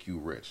gonna make you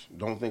rich.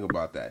 Don't think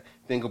about that.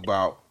 Think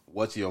about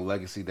what's your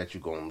legacy that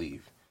you're gonna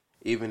leave,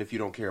 even if you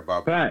don't care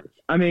about being Facts. rich.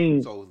 I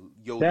mean So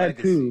your that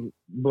legacy, too,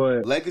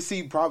 but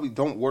probably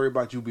don't worry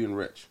about you being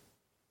rich,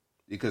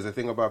 because the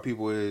thing about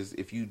people is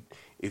if you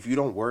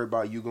don't worry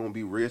about you gonna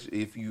be rich,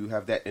 if you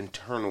have that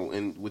internal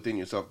in within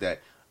yourself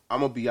that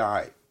I'm gonna be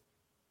alright,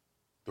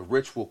 the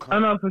rich will I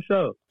come. know for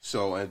sure.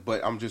 So,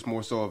 but I'm just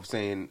more so of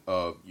saying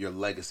your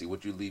legacy,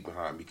 what you leave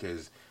behind,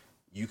 because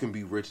you can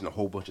be rich in a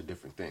whole bunch of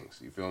different things.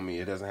 You feel me?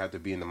 It doesn't have to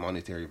be in the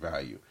monetary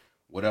value.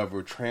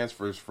 Whatever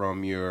transfers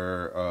from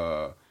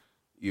your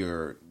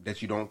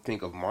that you don't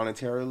think of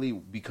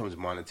monetarily becomes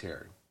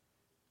monetary.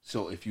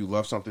 So if you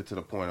love something to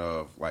the point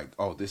of like,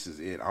 oh, this is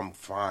it, I'm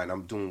fine,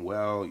 I'm doing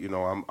well,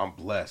 I'm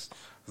blessed.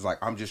 It's like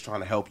I'm just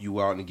trying to help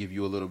you out and give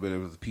you a little bit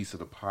of a piece of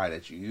the pie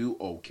that you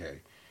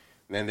okay.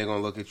 And then they're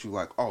gonna look at you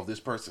like, oh, this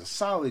person's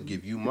solid,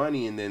 give you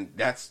money, and then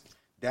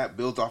that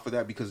builds off of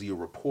that because of your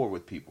rapport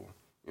with people,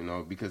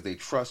 because they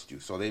trust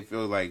you. So they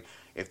feel like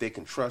if they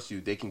can trust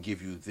you, they can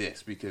give you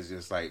this because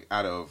it's like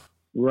out of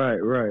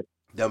Right.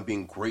 them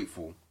being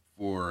grateful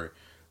for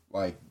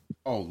like,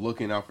 oh,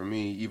 looking out for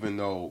me, even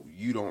though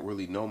you don't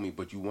really know me,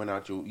 but you went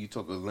out, you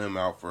took a limb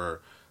out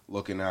for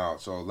looking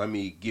out. So let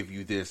me give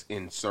you this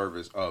in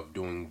service of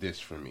doing this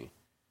for me,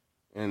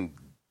 and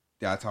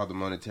that's how the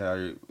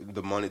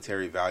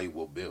monetary value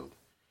will build.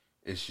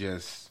 It's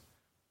just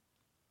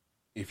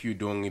if you're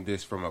doing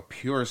this from a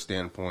pure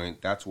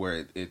standpoint, that's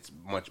where it's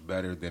much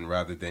better than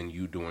rather than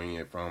you doing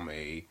it from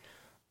a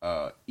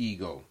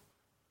ego.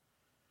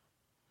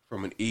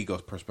 From an ego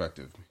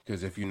perspective,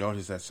 because if you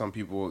notice that some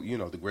people,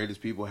 the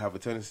greatest people have a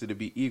tendency to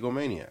be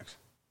egomaniacs.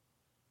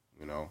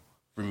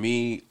 For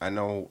me, I'm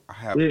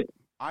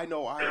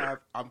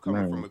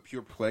coming from a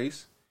pure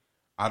place.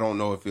 I don't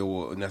know if it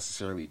will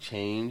necessarily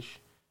change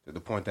to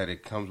the point that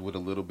it comes with a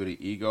little bit of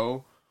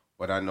ego,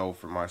 but I know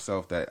for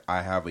myself that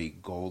I have a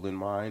goal in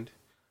mind.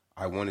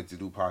 I wanted to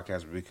do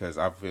podcasts because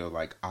I feel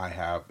like I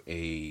have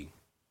a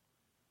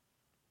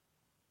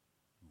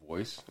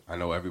voice. I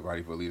know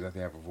everybody believes that they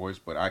have a voice,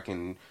 but I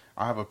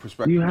have a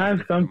perspective. You have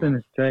something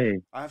to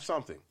say. I have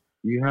something.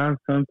 You have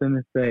something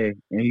to say,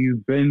 and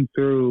you've been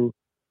through.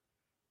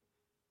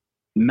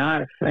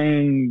 Not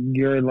saying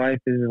your life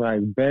is like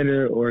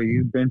better, or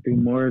you've been through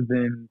more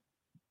than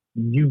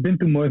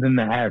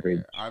the average.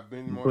 Yeah, I've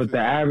been more. But the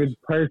average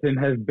person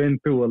has been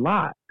through a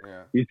lot.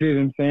 Yeah. You see what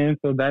I'm saying?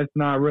 So that's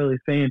not really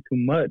saying too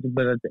much.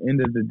 But at the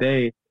end of the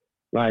day,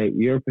 like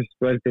your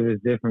perspective is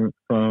different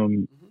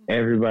from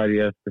everybody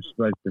else's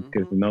perspective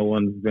because no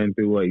one's been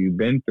through what you've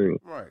been through.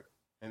 Right.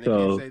 And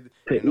so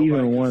to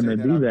even want to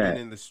do that,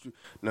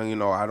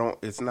 no, I don't.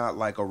 It's not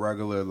like a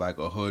regular, like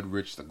a hood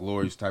rich the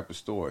glorious type of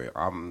story.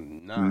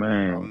 I'm not.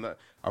 Man. I'm not.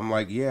 I'm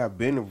like, yeah, I've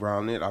been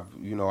around it.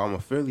 I'm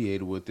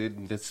affiliated with it.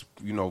 And that's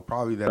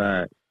probably that.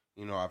 Right.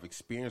 I've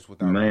experienced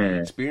without really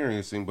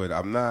experiencing, but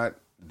I'm not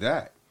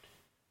that.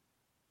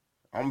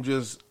 I'm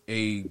just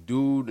a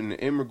dude and an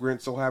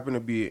immigrant. So happen to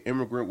be an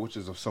immigrant, which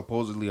is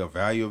supposedly a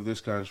value of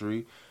this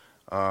country.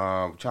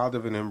 Child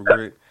of an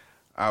immigrant.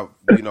 I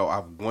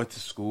went to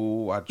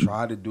school. I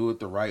tried to do it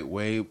the right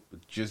way,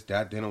 but just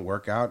that didn't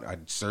work out. I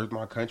served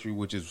my country,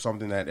 which is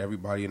something that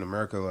everybody in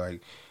America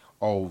like.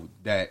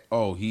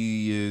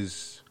 He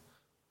is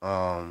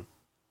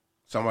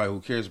somebody who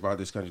cares about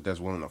this country that's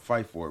willing to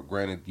fight for it.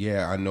 Granted,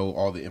 yeah, I know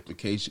all the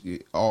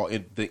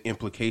the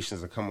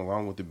implications that come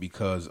along with it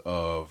because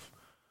of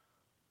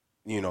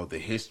the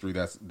history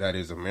that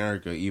is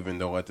America. Even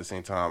though at the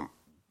same time,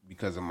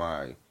 because of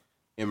my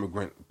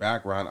immigrant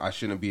background, I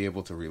shouldn't be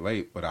able to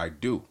relate, but I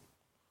do,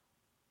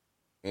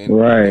 in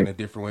a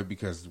different way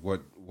because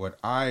what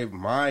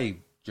my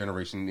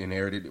generation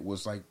inherited, it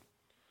was like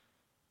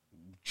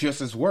just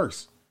as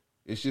worse.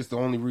 It's just the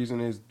only reason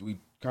is we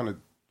kind of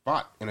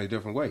fought in a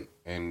different way,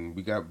 and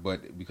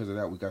but because of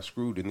that, we got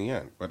screwed in the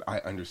end. But I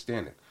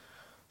understand it,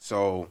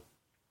 so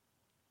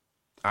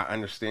I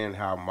understand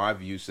how my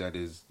view set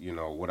is,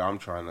 what I'm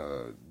trying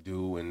to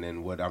do, and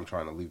then what I'm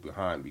trying to leave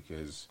behind.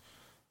 Because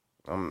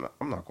I'm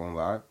not gonna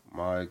lie,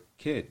 my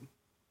kid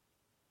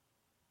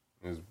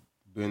has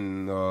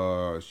been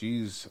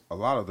she's a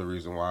lot of the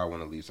reason why I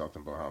want to leave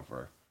something behind for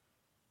her.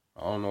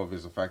 I don't know if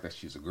it's the fact that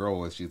she's a girl,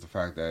 or she's the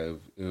fact that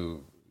if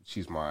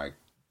she's my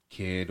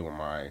kid or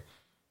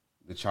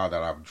the child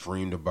that I've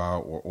dreamed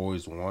about or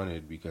always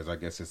wanted, because I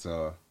guess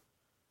I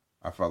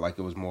felt like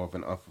it was more of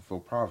an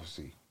unfulfilled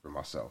prophecy for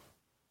myself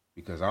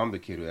because I'm the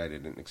kid that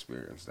didn't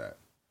experience that.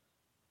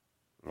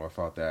 Or I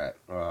felt that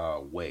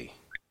way.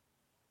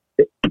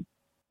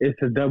 It's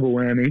a double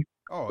whammy.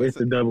 Oh, it's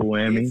a double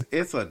whammy.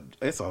 It's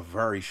a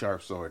very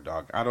sharp sword,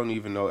 dog. I don't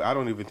even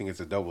think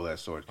it's a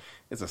double-edged sword.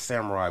 It's a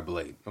samurai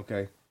blade.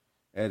 Okay.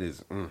 That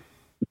is,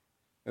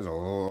 there's a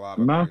lot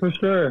of. Not for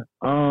sure.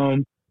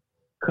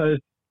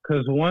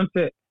 Cause once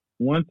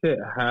it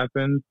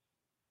happens,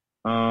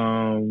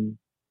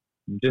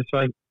 just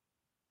like,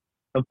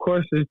 of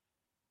course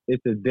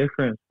it's a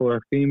difference for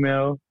a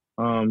female,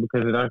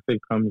 because it actually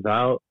comes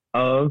out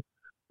of,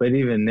 but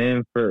even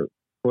then for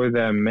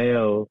that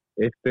male,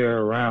 if they're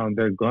around,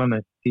 they're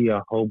gonna see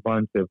a whole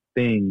bunch of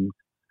things,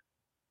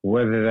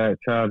 whether that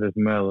child is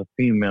male or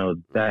female,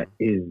 that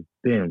is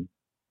them.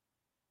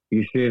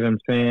 You see what I'm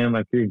saying?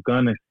 Like, you're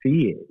gonna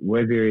see it,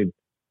 whether it's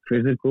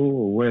physical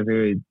or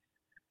whether it's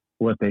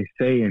what they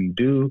say and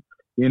do.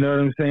 You know what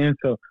I'm saying?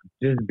 So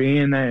just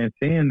being that and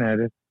seeing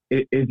that,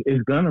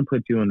 it's gonna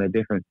put you in a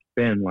different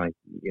spin. Like,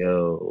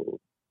 yo,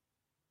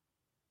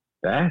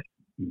 that's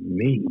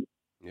me.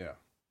 Yeah.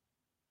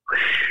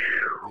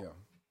 Yeah.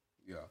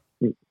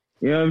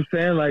 You know what I'm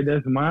saying? Like,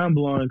 that's mind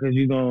blowing because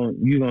you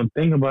gonna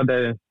think about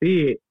that and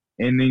see it,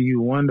 and then you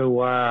wonder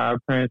why our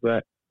parents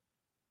like,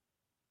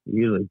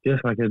 you look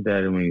just like his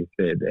daddy when you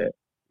said that.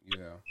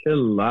 Yeah.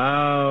 Chill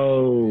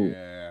out.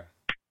 Yeah.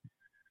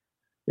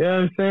 You know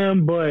what I'm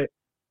saying? But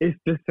it's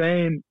the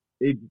same.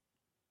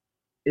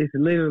 It's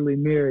literally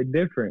mirrored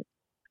different.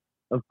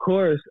 Of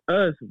course,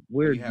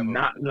 we're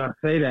not gonna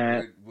say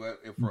that.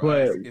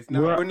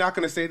 We're not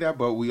gonna say that,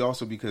 but we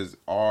also, because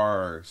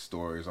our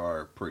stories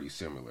are pretty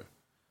similar.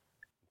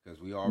 Because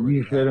we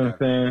already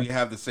we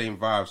have the same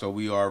vibe, so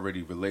we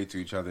already relate to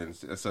each other in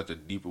such a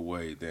deeper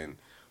way than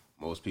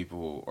most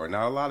people, or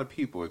not a lot of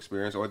people,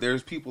 experience. Or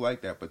there's people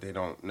like that, but they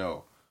don't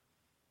know.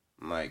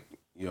 Like,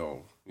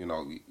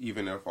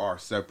 even if our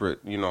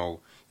separate, even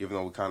though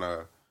we kind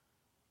of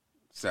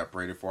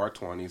separated for our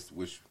 20s,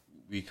 which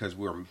because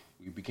we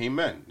became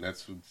men.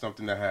 That's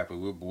something that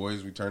happened. We're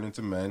boys, we turned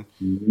into men.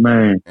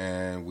 Man.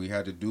 And we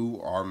had to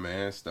do our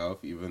man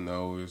stuff, even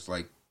though it was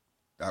like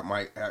that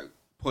might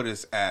put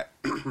us at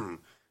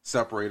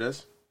separate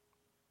us.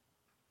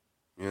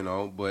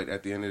 But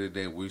at the end of the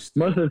day, we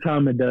still, most of the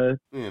time it does.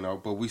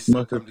 But we still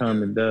most of the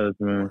time it does,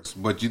 man.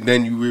 But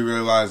then you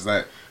realize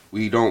that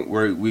we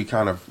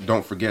kind of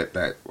don't forget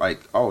that,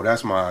 like, oh,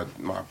 that's my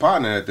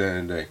partner at the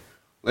end of the day.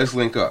 Let's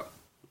link up.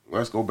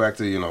 Let's go back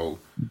to,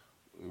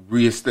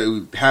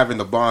 having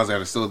the bonds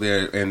that are still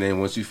there. And then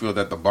once you feel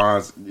that the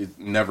bonds, it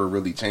never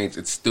really changed,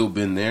 it's still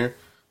been there.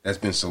 That's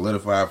been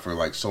solidified for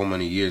like so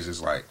many years.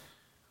 It's like,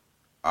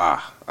 all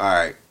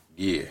right,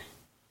 yeah.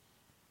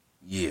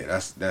 Yeah,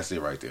 that's it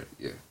right there.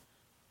 Yeah.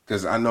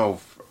 Because I know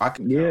I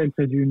can count. Yeah,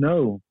 because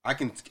I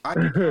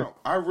can count.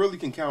 I really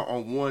can count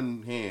on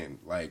one hand,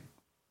 like,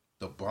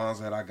 the bonds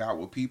that I got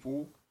with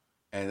people,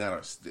 and that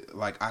are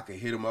like, I can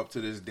hit them up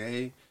to this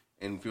day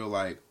and feel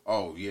like,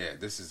 oh yeah,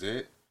 this is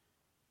it.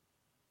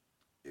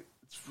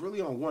 It's really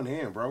on one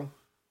hand, bro.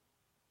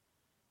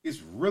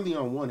 It's really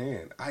on one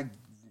hand.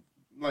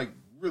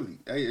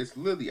 It's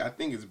literally, I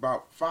think it's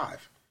about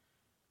 5.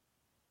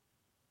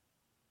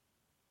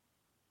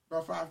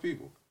 About 5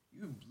 people.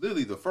 You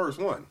literally the first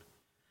one.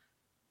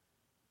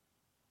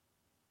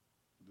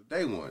 The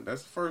day one.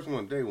 That's the first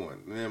one, day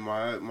one. And then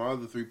my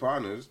other 3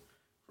 partners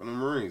from the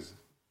Marines.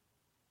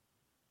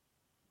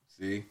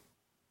 See?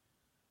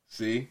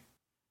 You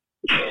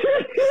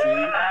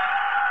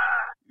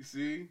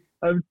see?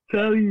 I'm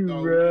telling you,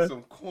 dog, bro. We were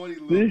some corny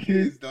little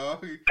kids,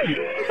 dog.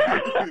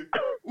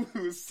 We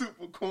were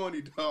super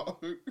corny,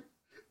 dog.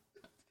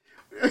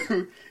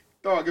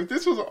 Dog, if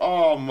this was,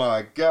 oh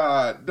my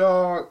God,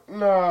 dog,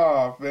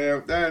 nah,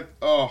 fam, that's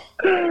Oh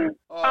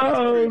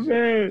cringy.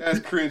 man, That's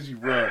cringy,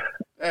 bro.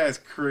 That's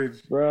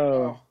cringy.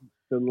 bro, Oh,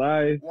 the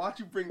life, why'd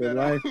you bring the that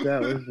life out?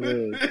 that was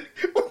lived,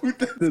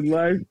 That's- the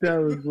life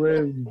that was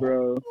lived,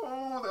 bro,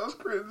 Oh, that was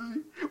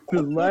cringy.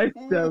 the life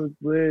that was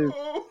lived.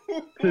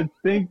 To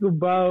think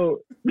about,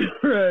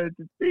 bro,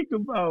 to think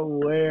about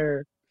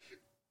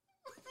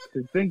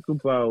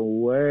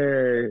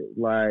where,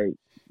 like,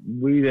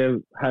 we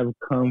have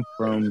come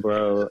from,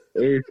 bro.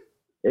 It's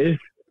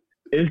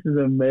an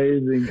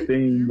amazing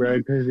thing, bro,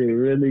 because it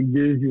really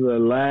gives you a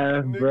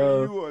laugh, Nigga,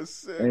 bro. you are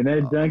sick. And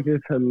that junk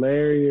is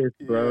hilarious,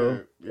 bro.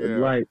 Yeah.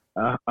 Like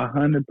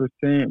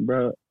 100%,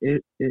 bro.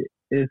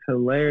 It's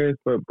hilarious,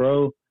 but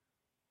bro,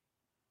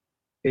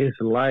 it's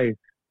life.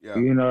 Yeah.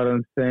 You know what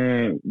I'm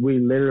saying? We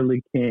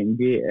literally can't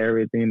get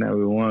everything that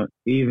we want,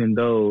 even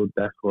though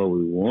that's what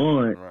we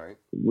want. Right.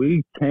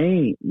 We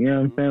can't. You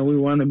know what I'm saying? We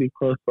want to be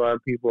close to our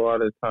people all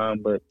the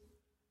time, but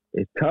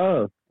it's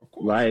tough. Of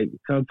course. Like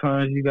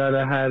sometimes you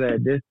gotta have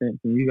that distance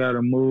and you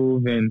gotta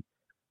move, and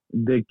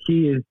the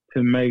key is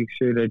to make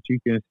sure that you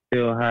can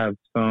still have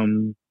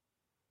some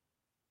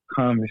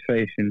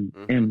conversation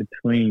in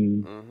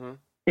between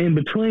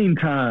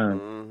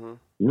time.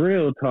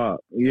 Real talk.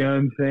 You know what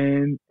I'm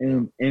saying?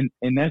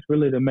 And that's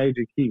really the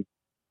major key.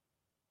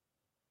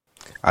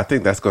 I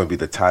think that's going to be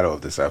the title of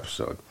this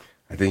episode.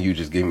 I think you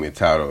just gave me a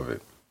title of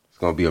it. It's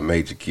going to be a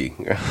major key.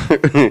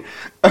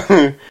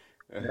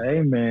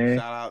 Hey man!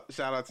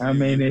 Shout out to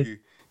you.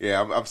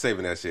 Yeah, I'm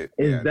saving that shit.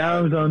 It's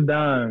dimes on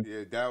dimes.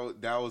 Yeah,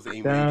 that was a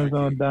major dimes key.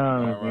 On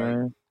dimes, all right.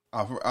 Man.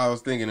 I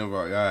was thinking about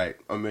all right,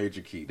 a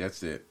major key.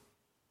 That's it.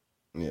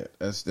 Yeah,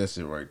 that's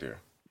it right there.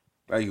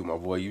 Thank you, my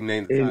boy. You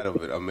named the title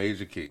of it, a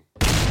major key.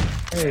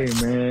 Hey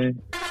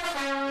man,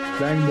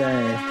 bang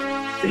bang.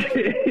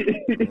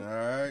 All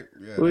right,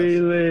 yeah. We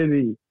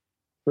ready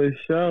for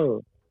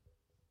sure.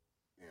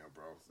 Yeah,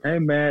 bro. So. Hey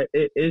man,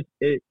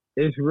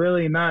 it's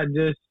really not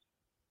just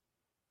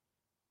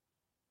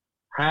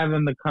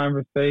having the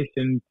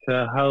conversation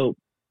to help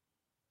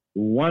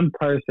one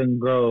person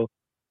grow,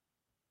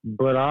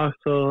 but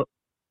also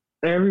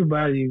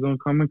everybody you're gonna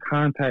come in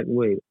contact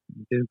with.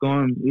 Just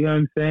going, you know what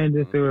I'm saying?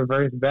 Just to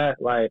reverse back,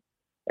 like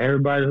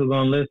everybody who's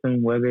gonna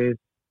listen, whether it's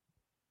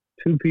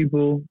 2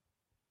 people,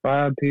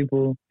 5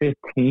 people, 15,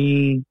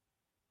 you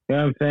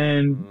know what I'm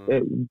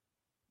saying?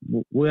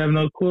 We have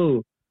no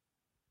clue.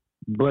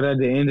 But at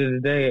the end of the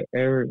day,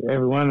 every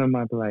one of them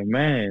might be like,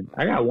 man,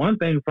 I got one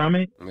thing from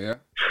it. Yeah.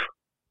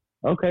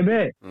 Okay,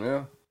 bet.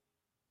 Yeah.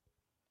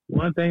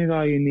 One thing is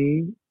all you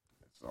need.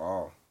 That's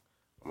all.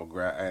 I'm gonna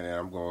grab, and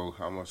I'm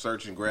gonna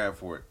search and grab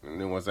for it,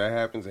 and then once that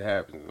happens, it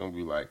happens. I'm gonna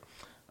be like,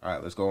 all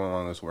right, let's go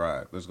on this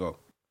ride. Let's go.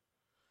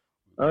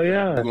 Oh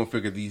yeah. We're gonna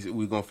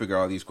figure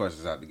all these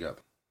questions out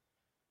together.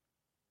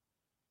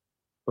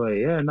 But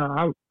yeah,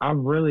 no, I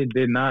really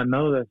did not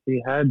know that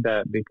she had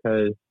that,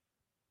 because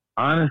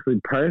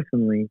honestly,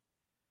 personally,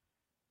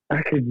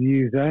 I could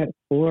use that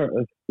for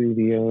a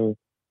studio,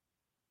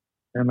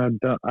 and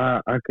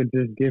I could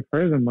just give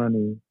her the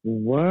money.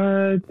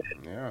 What?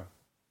 Yeah.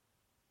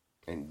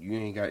 And you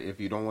ain't got, if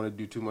you don't want to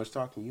do too much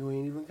talking, you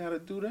ain't even gotta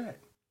do that.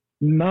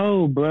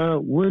 No, bro.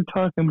 We're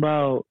talking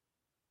about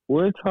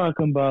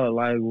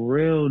like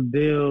real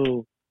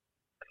deal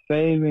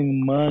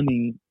saving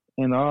money,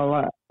 and all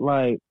I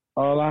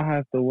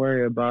have to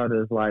worry about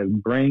is like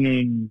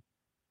bringing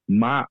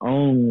my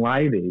own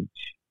lightage,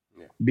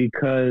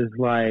 because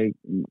like,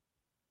 you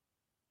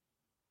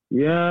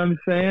know what I'm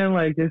saying?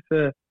 Like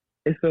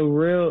it's a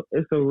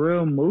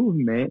real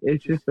movement.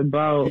 It's just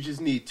about, you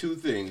just need 2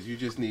 things. You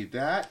just need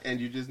that,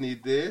 and you just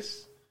need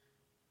this.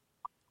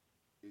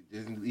 You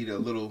just need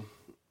a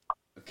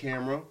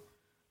camera.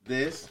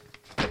 This.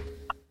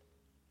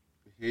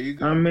 Here you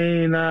go. I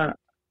mean,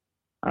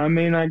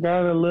 I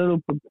got a little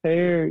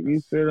prepared.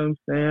 You feel what I'm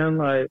saying?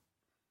 Like,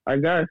 I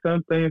got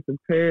some things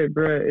prepared,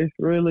 bro. It's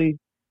really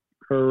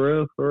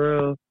for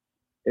real.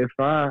 If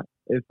I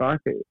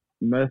could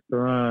mess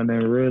around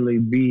and really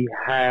be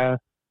half,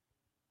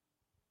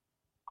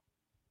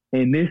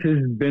 and this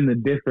has been the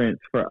difference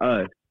for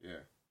us.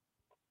 Yeah.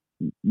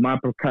 My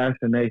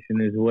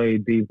procrastination is way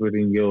deeper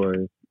than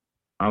yours.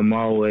 I'm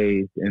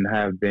always and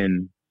have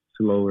been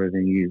slower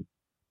than you.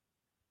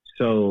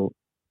 So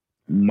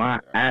my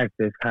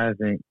active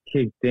hasn't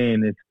kicked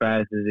in as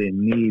fast as it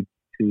needs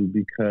to,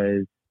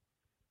 because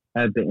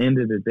at the end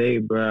of the day,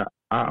 bro,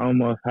 I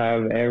almost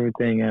have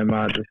everything at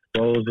my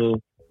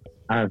disposal.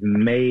 I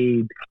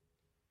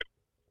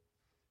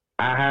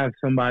have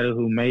somebody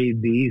who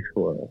made these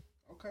for us.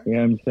 Okay. You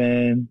know what I'm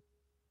saying?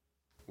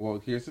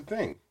 Well, here's the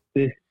thing.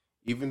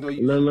 Even though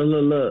you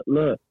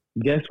look.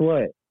 Guess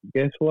what?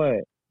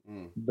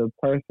 The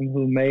person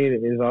who made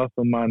it is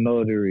also my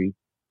notary.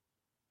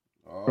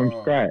 From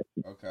scratch.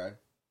 Okay.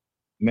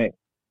 Made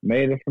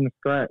it from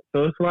scratch.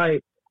 So it's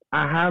like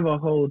I have a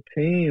whole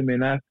team,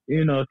 and that's,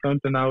 you know,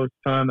 something I was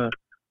trying to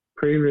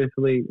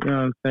previously, you know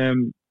what I'm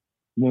saying,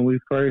 when we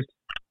first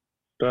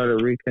started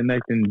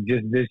reconnecting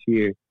just this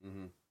year.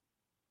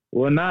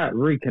 well, not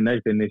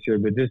reconnecting this year,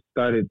 but just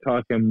started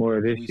talking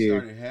more this We year.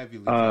 started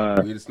heavily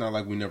talking. It's not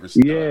like we never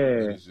stopped.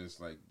 Yeah, It's just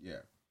like,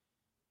 yeah.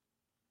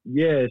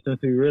 yeah. Since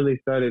we really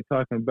started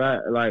talking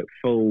back, like,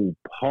 for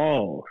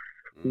pause.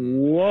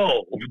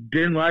 Whoa,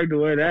 didn't like the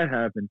way that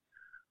happened.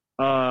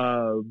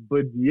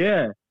 But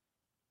yeah,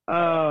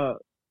 uh,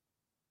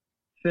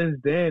 since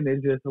then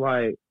it's just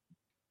like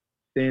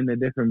seeing a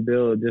different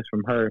build just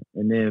from her,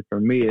 and then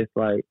for me, it's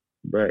like,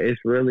 bro, it's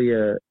really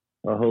a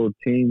whole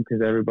team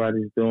because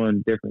everybody's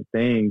doing different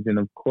things, and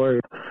of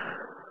course,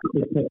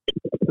 to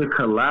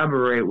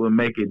collaborate will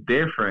make it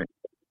different.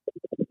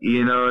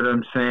 You know what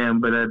I'm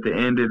saying? But at the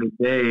end of the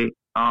day,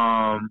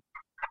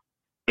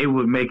 it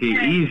would make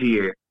it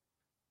easier.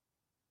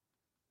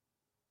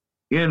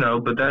 You know,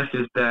 but that's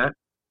just that.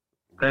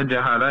 That's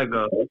just how that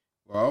goes.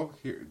 Well,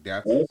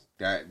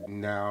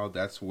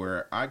 that's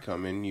where I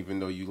come in. Even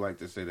though you like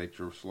to say that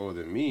you're slower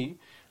than me,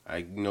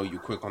 I know you're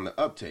quick on the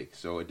uptake,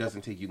 so it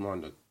doesn't take you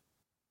long to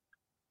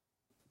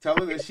tell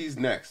her that she's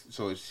next.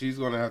 So she's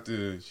gonna have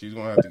to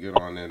get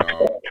on, and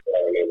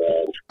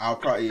I'll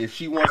probably, if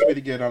she wants me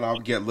to get on, I'll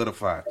get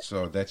litified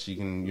so that she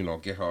can,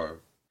 get her.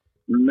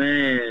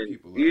 Man,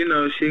 you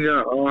know, she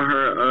got all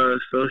her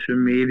social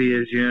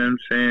medias, you know what I'm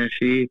saying?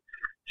 She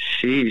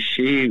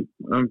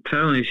I'm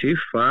telling you, she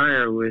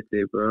fire with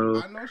it,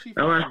 bro. I know she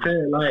fire.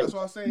 That's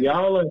what I said.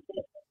 Y'all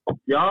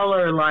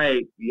are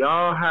like,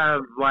 y'all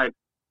have like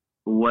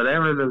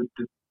whatever the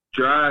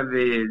drive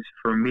is.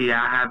 For me,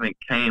 I haven't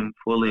came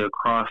fully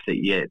across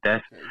it yet.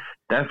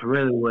 That's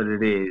really what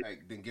it is.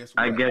 Like, then guess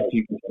what? I guess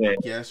you can say.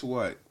 Guess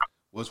what?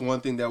 What's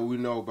one thing that we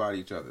know about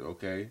each other,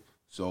 okay?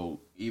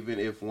 So even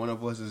if one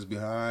of us is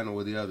behind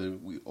or the other,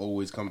 we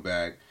always come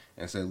back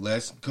and say,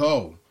 let's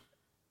go.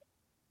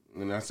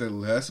 And I said,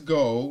 let's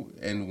go.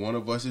 And one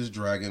of us is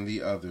dragging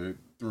the other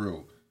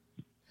through.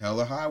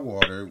 Hella high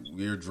water,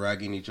 we're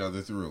dragging each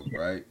other through,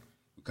 right?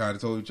 We kind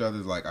of told each other,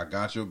 like, I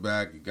got your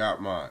back, you got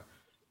mine.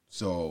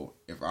 So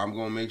if I'm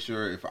going to make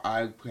sure, if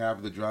I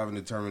have the drive and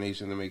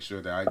determination to make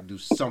sure that I do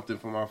something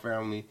for my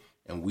family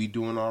and we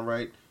doing all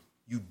right,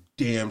 you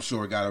damn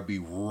sure got to be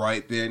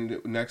right there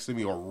next to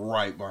me or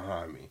right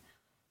behind me.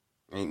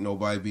 Ain't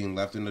nobody being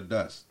left in the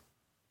dust.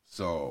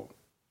 So,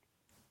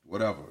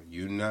 whatever.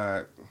 You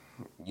know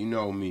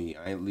me.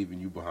 I ain't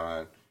leaving you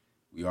behind.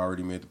 We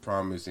already made the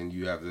promise, and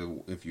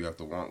if you have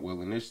to want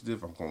Will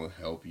Initiative, I'm going to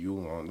help you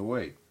along the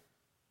way.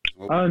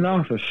 Oh,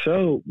 no, for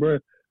sure, bro.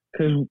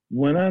 Because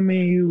when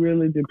you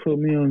really did put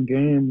me on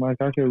game,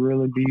 like, I could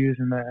really be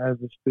using that as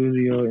a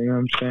studio, you know what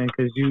I'm saying?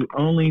 Because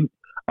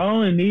I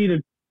only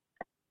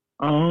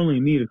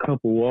need a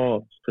couple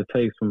walls to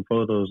take some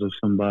photos of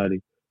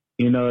somebody.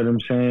 You know what I'm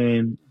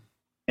saying?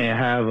 And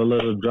have a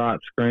little drop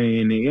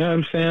screen. You know what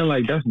I'm saying?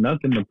 Like, that's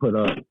nothing to put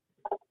up.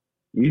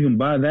 You can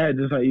buy that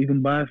just like you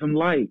can buy some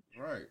lights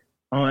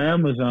on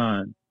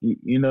Amazon.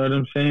 You know what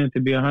I'm saying?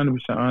 To be 100%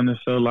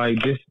 honest. So, like,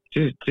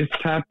 just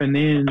tapping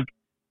in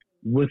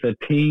with a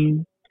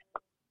team,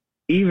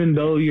 even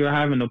though you're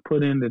having to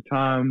put in the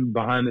time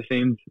behind the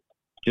scenes,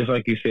 just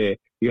like you said,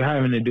 you're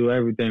having to do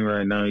everything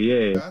right now.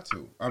 Yeah, got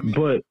to. I mean,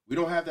 but we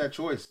don't have that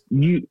choice.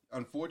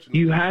 Unfortunately,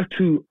 you have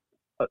to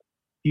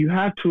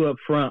up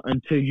front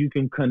until you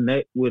can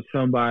connect with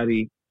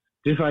somebody.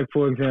 Just like,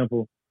 for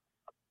example,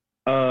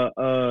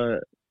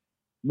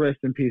 rest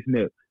in peace,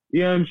 Nip.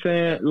 You know what I'm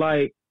saying?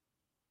 Like,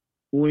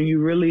 when you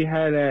really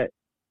had that,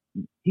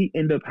 he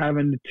ended up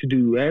having to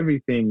do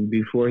everything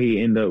before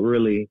he ended up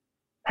really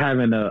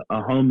having a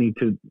homie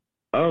to,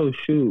 oh,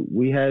 shoot,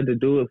 we had to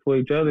do it for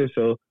each other.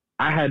 So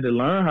I had to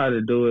learn how to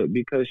do it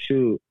because,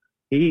 shoot,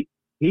 he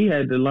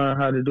had to learn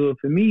how to do it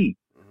for me.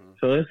 Mm-hmm.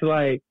 So it's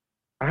like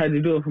I had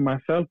to do it for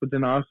myself, but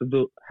then I also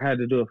had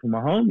to do it for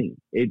my homie.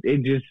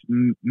 It just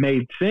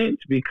made sense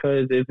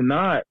because if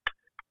not,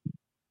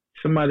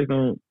 somebody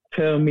gonna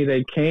tell me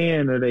they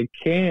can or they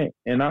can't,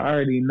 and I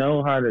already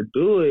know how to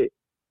do it.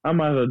 I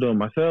might as well do it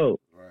myself.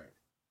 Right.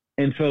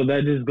 And so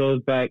that just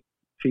goes back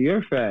to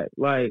your fact.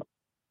 Like,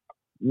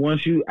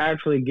 once you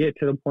actually get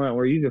to the point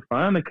where you can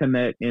find a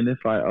connect and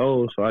it's like,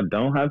 oh, so I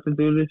don't have to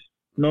do this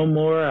no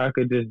more. I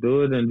could just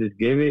do it and just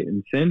give it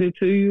and send it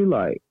to you.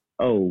 Like,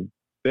 oh,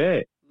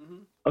 bet.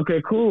 Mm-hmm.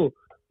 Okay, cool.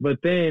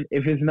 But then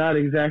if it's not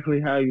exactly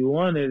how you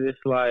want it, it's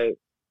like,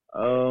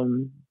 I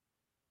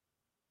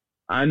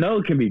know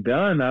it can be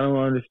done. I don't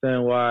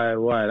understand why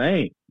it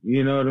ain't.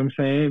 You know what I'm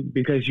saying?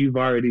 Because you've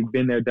already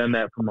been there, done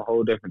that from a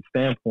whole different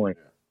standpoint.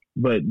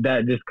 But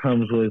that just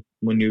comes with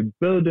when you're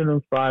building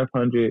a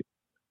 500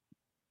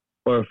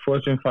 or a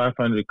Fortune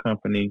 500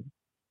 company,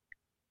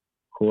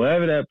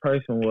 whoever that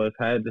person was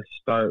had to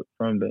start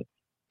from the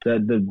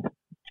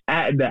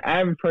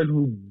average person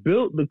who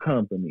built the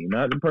company,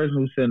 not the person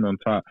who's sitting on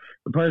top.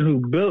 The person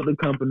who built the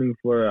company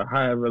for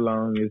however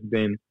long it's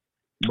been.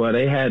 But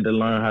they had to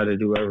learn how to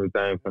do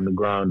everything from the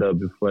ground up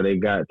before they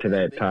got to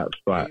that top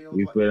spot.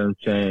 You feel what I'm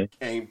saying?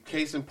 And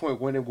case in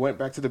point, when it went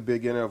back to the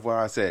beginning of what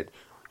I said,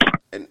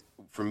 and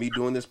for me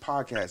doing this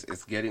podcast,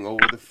 it's getting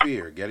over the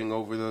fear, getting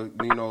over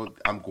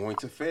I'm going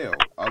to fail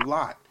a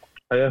lot.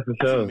 Yeah, for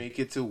sure. To make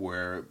it to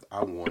where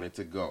I want it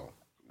to go.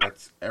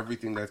 That's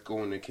everything that's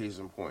going to case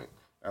in point.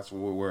 That's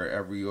where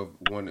every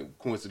one,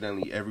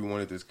 coincidentally, every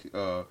one of this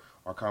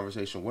our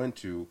conversation went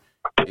to.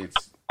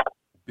 It's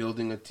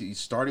building a team,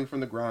 starting from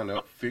the ground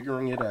up,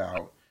 figuring it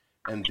out,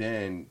 and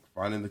then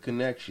finding the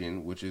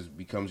connection, which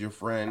becomes your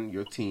friend,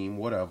 your team,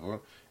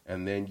 whatever,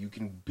 and then you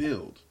can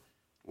build.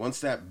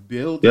 Once that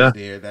build is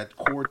there, that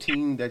core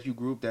team that you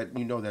group that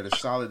that is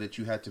solid, that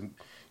you had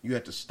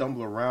to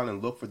stumble around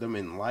and look for them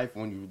in life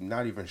when you're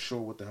not even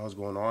sure what the hell's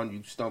going on.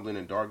 You stumbling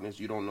in darkness,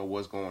 you don't know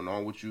what's going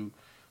on with you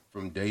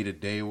from day to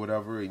day or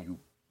whatever, and you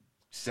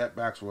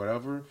setbacks or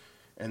whatever,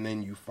 and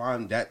then you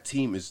find that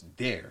team is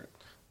there.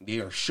 They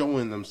are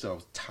showing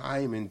themselves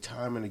time and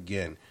time and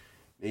again.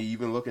 They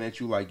even looking at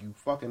you like, you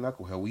fucking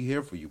knucklehead, we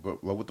here for you,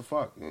 but what the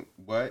fuck?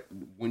 But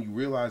when you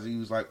realize he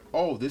was like,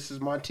 oh, this is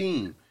my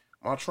team,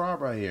 my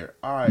tribe right here.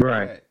 All right.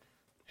 Right.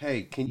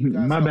 Hey, can you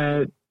guys? My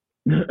bad.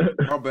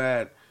 My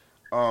bad.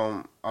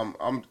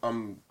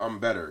 I'm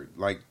better.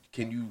 Like,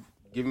 can you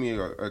give me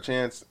a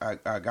chance?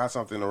 I got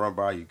something to run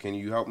by you. Can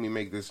you help me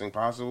make this thing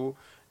possible?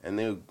 And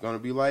they're gonna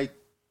be like,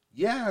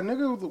 yeah,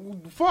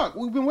 nigga, fuck,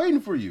 we've been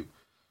waiting for you.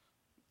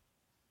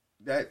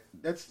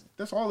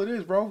 That's all it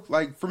is, bro.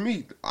 Like, for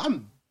me,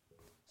 I'm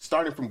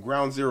starting from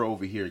ground zero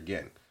over here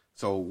again.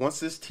 So once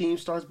this team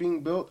starts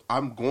being built,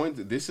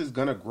 this is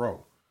gonna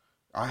grow.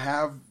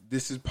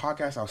 This is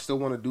podcast. I still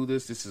want to do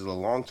this. This is a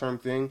long-term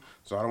thing,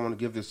 so I don't want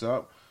to give this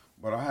up.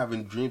 But I have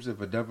dreams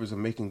of endeavors of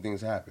making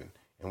things happen.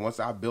 And once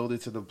I build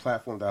it to the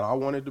platform that I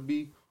want it to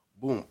be,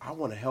 boom, I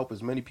want to help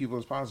as many people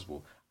as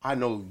possible. I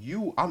know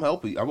I'm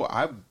helping.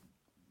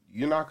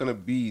 You're not going to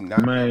be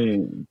not.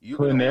 Man,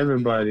 putting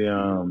everybody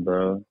on,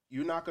 bro.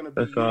 You're not going to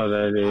be. That's all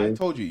that is. I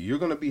told you, you're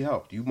going to be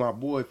helped. You my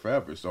boy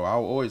forever, so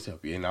I'll always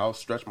help you. And I'll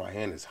stretch my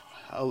hand as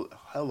hella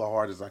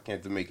hard as I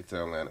can to make it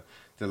to Atlanta.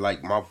 To,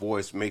 like, my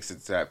voice makes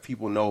it so that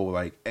people know,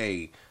 like,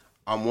 hey,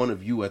 I'm one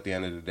of you at the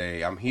end of the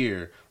day. I'm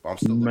here, but I'm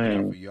still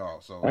looking out for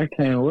y'all. So I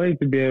can't wait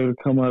to be able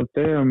to come up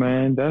there,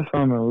 man. That's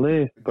on the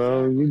list,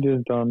 bro. Exactly. You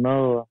just don't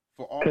know.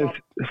 Because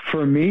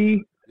for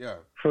me,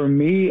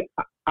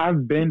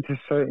 I've been to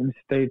certain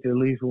states at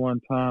least one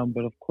time,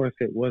 but of course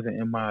it wasn't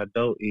in my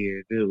adult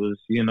years. It was,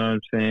 you know what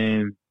I'm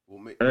saying,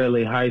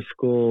 early high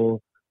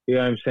school, you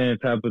know what I'm saying,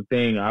 type of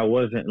thing. I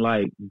wasn't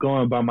like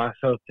going by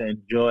myself to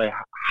enjoy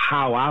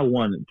how I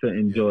wanted to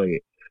enjoy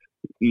it.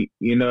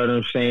 You know what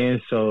I'm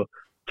saying? So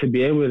to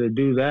be able to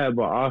do that,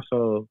 but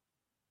also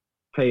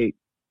take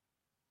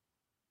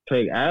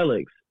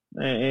Alex,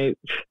 man,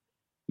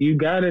 you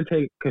gotta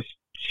take, because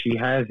she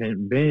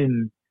hasn't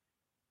been.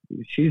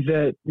 She's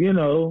that,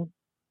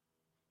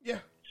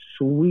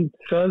 sweet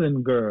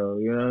Southern girl.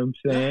 You know what I'm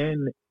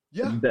saying?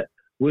 Yeah.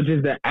 Which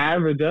is the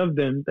average of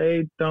them.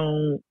 They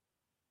don't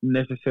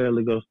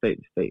necessarily go state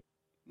to state,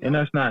 and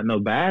that's not no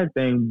bad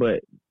thing,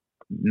 but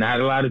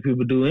not a lot of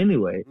people do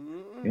anyway.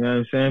 You know what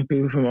I'm saying?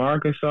 People from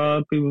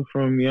Arkansas, people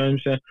from, you know what I'm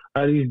saying,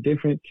 all these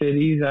different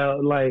cities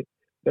out, like,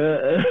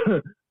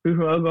 people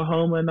from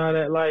Oklahoma and all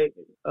that. Like,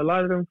 a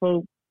lot of them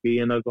folk be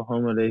in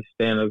Oklahoma, they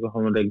stay in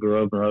Oklahoma, they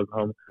grew up in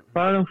Oklahoma. A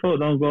lot of them folk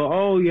don't go,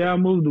 oh, yeah, I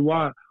moved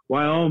to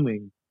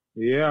Wyoming.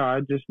 Yeah,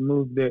 I just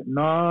moved there.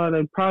 No,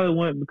 they probably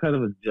went because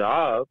of a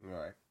job.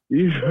 Right.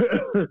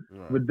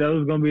 But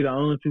those going to be the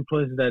only two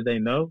places that they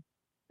know.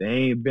 They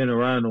ain't been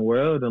around the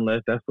world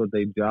unless that's what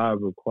their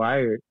job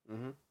required.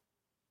 Mm-hmm.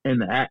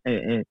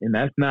 And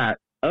that's not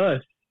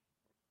us.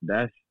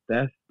 That's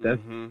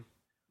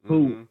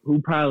who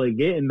probably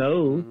getting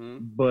those,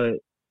 but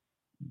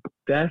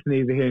that's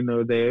neither here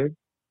nor there.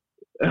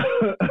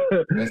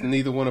 That's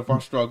neither one of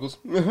our struggles.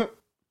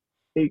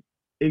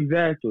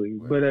 Exactly.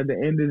 But at the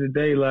end of the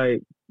day,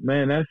 like,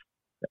 man,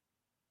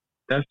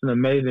 that's an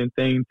amazing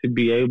thing to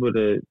be able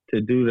to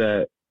do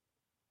that.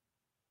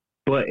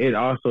 But it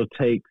also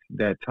takes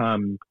that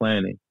time and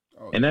planning.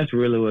 And that's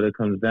really what it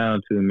comes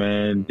down to,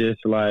 man.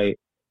 Just like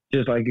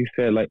you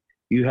said, like,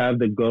 you have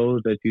the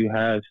goals that you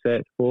have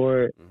set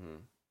for it.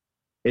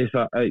 It's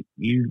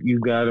you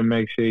got to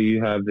make sure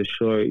you have the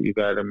short. You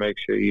got to make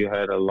sure you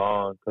have the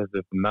long, because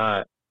if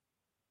not,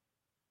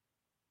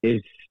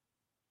 it's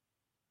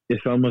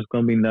almost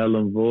gonna be null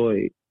and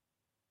void,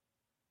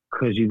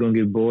 because you're gonna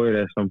get bored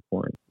at some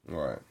point.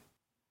 Right.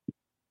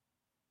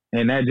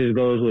 And that just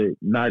goes with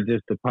not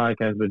just the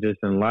podcast, but just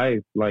in life.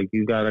 Like,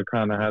 you got to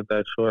kind of have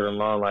that short and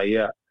long. Like,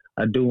 yeah,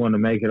 I do want to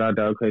make it out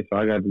there. Okay, so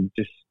I got to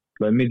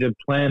let me just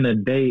plan a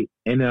date,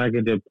 and then I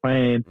can just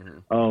plan,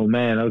 oh,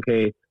 man,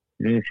 okay,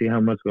 let me see how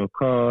much it's going to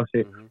cost.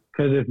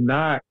 Because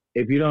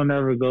if you don't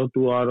ever go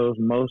through all those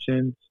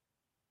motions,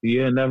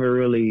 you'll never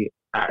really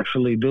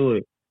actually do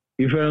it.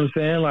 You feel what I'm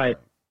saying? Like,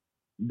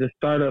 the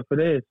startup for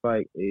this,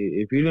 like,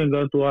 if you didn't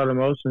go through all the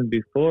motions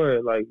before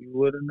it, like, you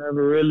would have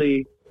never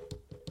really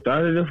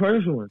started the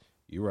first one.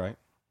 You're right.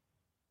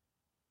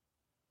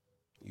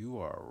 You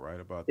are right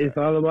about that. It's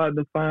all about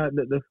the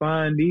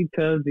fine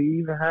details to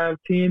even have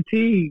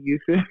TNT. You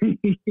feel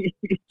me?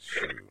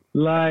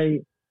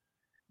 Like,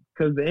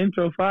 because the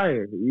intro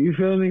fire. You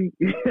feel me?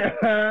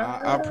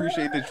 I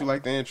appreciate that you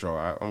like the intro.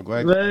 I'm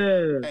glad.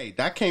 Hey,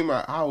 that came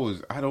out.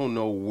 I don't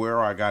know where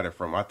I got it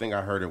from. I think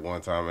I heard it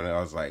one time, and I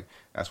was like,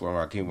 that's where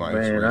I came my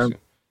inspiration.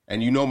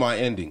 And you know my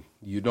ending.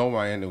 You know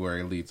my ending where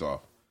it leads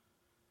off.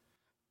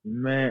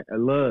 Man,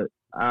 look,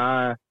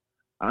 I'm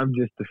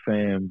just a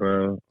fan,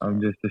 bro. I'm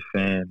just a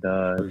fan,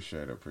 dog.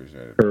 Appreciate it.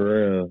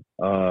 For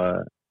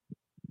real.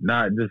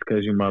 Not just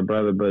because you're my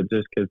brother, but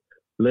just because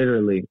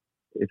literally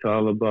it's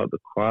all about the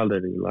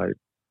quality. Like,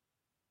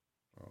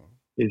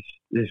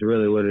 it's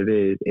really what it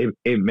is.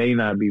 It may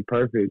not be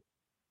perfect,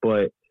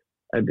 but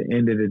at the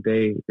end of the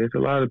day, there's a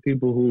lot of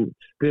people who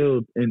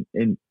still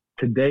in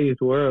today's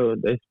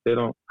world, they still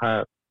don't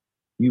have.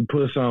 You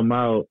put something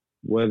out,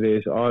 whether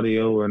it's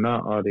audio or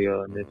not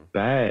audio, and it's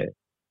bad.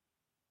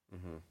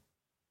 You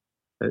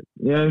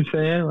know what I'm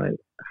saying? Like,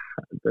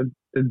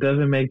 that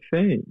doesn't make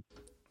sense.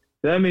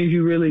 That means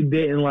you really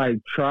didn't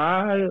like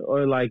try,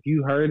 or like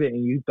you heard it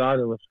and you thought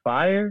it was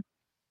fire.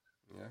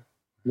 Yeah.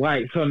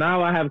 Right. So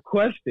now I have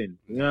questions.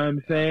 You know what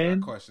I'm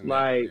saying?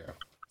 Like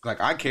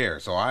I care,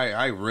 so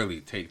I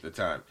really take the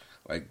time.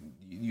 Like,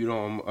 you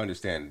don't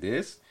understand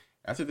this.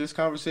 After this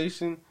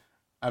conversation,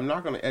 I'm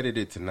not gonna edit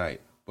it tonight,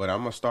 but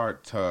I'm gonna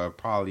start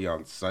probably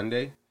on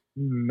Sunday.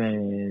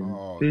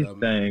 Man, this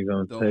thing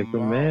gonna take a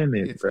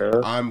minute, bro.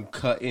 I'm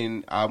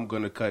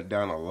gonna cut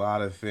down a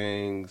lot of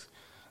things.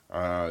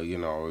 You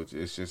know,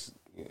 it's just,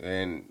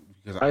 and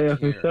because I care,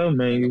 for sure,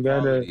 man. You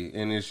gotta,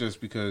 and it's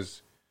just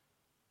because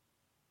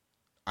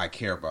I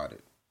care about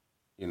it.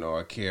 You know,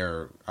 I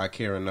care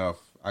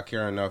enough. I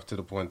care enough to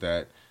the point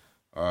that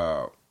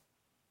to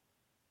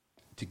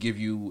give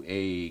you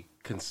a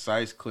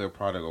concise, clear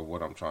product of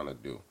what I'm trying to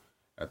do.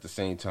 At the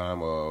same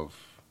time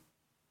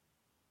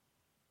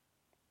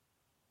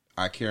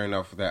I care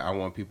enough that I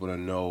want people to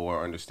know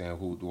or understand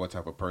what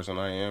type of person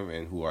I am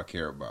and who I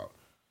care about.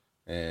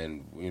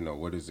 And, you know,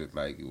 what is it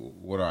like?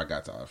 What do I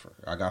got to offer?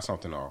 I got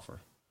something to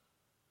offer.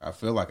 I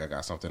feel like I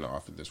got something to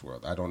offer this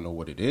world. I don't know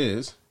what it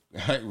is.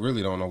 I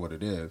really don't know what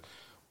it is.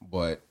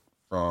 But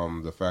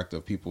from the fact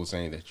of people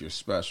saying that you're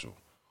special,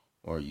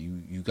 or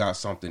you got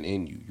something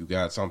in you. You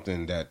got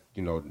something that,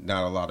 you know,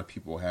 not a lot of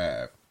people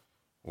have.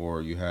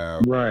 Or you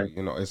have, right.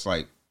 You know, it's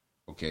like,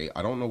 okay,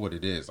 I don't know what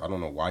it is. I don't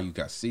know why you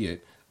guys see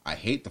it. I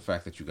hate the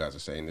fact that you guys are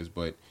saying this,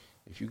 but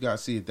if you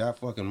guys see it that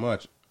fucking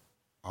much,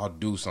 I'll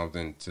do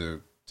something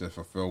to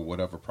fulfill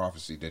whatever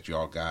prophecy that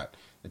y'all got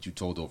that you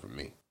told over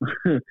me.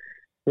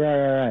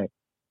 Right.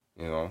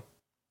 You know?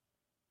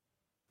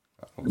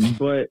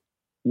 But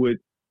with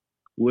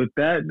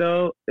that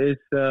though,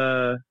 it's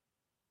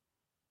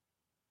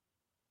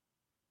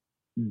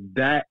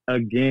that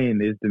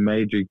again is the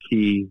major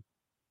key,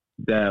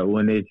 that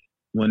when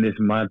it's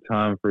my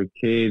time for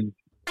kids,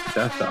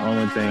 that's the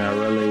only thing I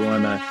really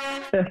wanna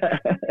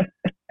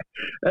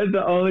that's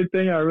the only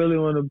thing I really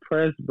wanna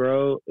press,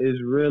 bro,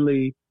 is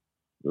really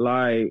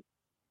like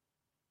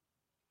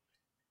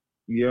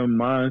your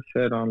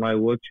mindset on like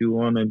what you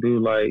wanna do.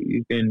 Like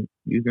you can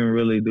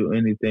really do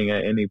anything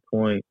at any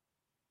point.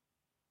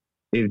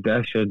 If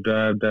that's your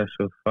drive, that's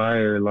your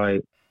fire,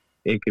 like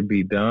it could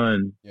be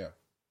done. Yeah.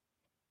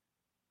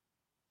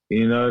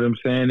 You know what I'm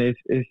saying?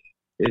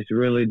 It's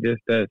really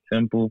just that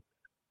simple.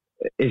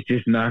 It's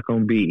just not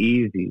gonna be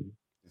easy.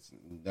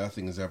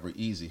 Nothing is ever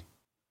easy.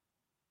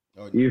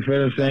 You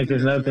feel what I'm saying?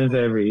 Because nothing's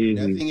ever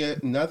easy.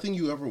 Nothing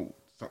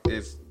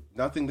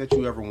that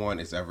you ever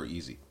want is ever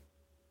easy.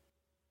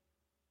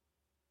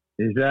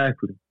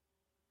 Exactly.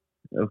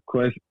 Of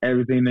course,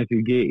 everything that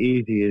you get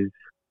easy is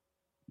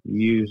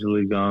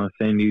usually gonna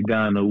send you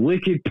down a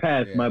wicked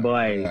path, my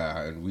boy.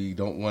 Yeah, and we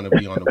don't want to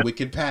be on the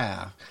wicked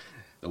path.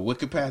 The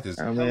wicked path is.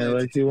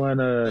 Unless you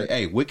wanna.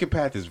 Hey, wicked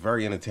path is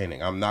very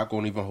entertaining. I'm not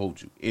going to even hold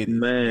you.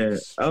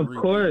 Of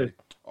course.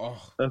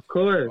 Of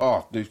course.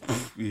 Oh,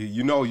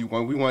 you know,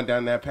 when we went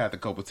down that path a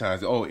couple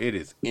times. Oh, it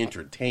is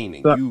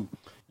entertaining. You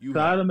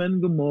Sodom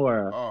and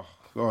Gomorrah.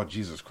 Oh,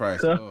 Jesus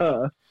Christ.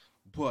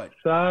 But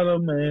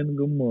Sodom and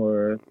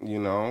Gomorrah. You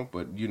know,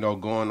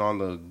 going on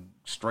the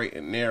straight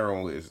and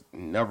narrow is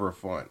never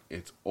fun.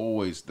 It's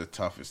always the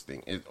toughest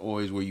thing. It's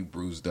always where you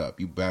bruised up,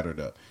 you battered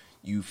up.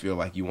 You feel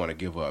like you want to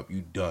give up.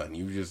 You done.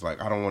 You just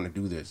like, I don't want to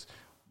do this.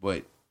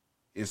 But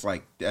it's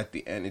like at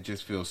the end, it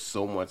just feels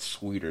so much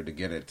sweeter to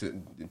get it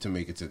to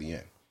make it to the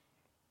end.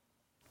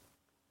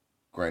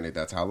 Granted,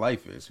 that's how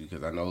life is,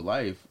 because I know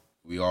life,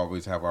 we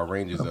always have our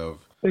ranges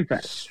of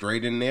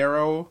straight and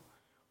narrow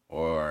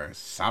or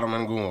Sodom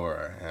and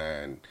Gomorrah.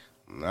 And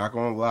I'm not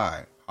going to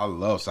lie, I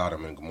love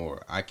Sodom and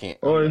Gomorrah. I can't.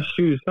 Or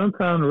shoot,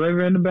 sometimes the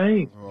river in the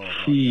bank.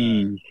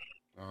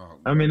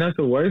 I mean, that's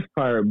the worst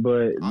part,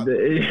 but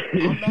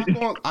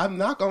I'm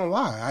not gonna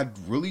lie. I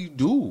really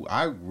do.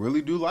 I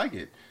really do like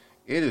it.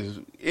 It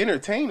is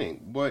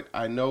entertaining, but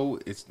I know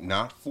it's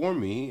not for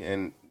me.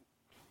 And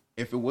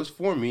if it was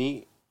for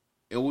me,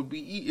 it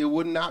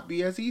would not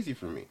be as easy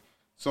for me.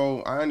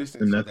 So I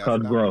understand. And that's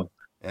called growth.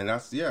 And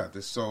that's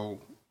so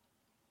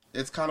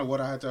it's kind of what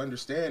I had to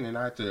understand, and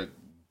I had to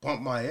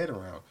bump my head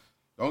around.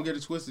 Don't get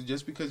it twisted.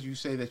 Just because you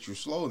say that you're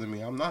slower than me,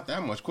 I'm not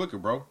that much quicker,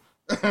 bro.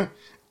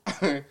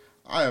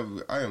 I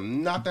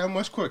am not that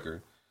much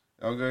quicker.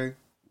 Okay,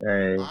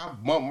 Hey, I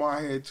bump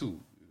my head too.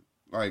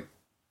 Like,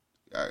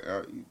 I,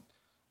 I,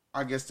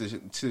 I guess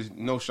to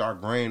no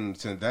chagrin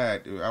to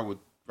that, I would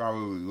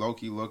probably low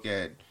key look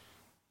at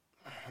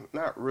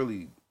not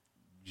really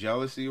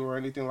jealousy or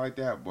anything like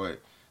that,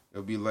 but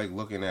it'll be like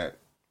looking at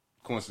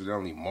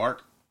coincidentally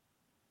Mark,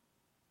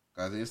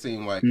 because it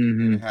seemed like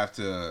mm-hmm.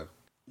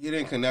 he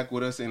didn't connect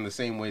with us in the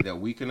same way that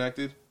we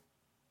connected.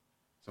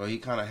 So he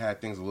kind of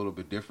had things a little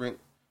bit different.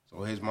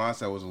 So his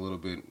mindset was a little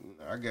bit,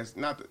 I guess,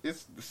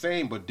 it's the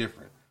same but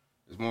different.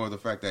 It's more of the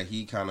fact that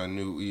he kind of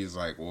knew, he's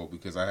like, well,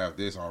 because I have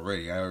this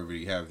already, I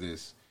already have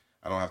this,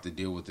 I don't have to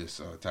deal with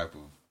this type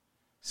of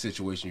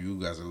situation you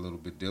guys are a little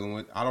bit dealing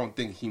with. I don't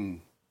think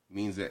he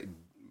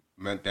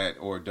meant that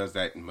or does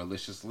that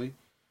maliciously,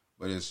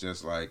 but it's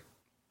just like,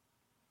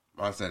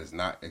 mindset is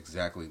not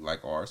exactly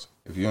like ours,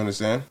 if you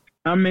understand.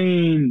 I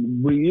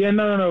mean,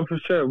 no, for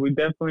sure. We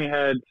definitely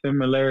had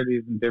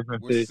similarities and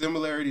differences. We're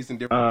similarities in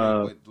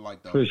different ways, but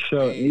like for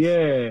sure,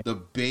 yeah.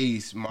 The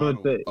base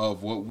model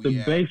of what we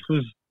have. The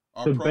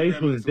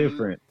base was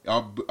different.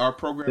 Our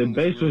program. The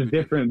base was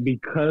different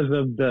because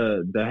of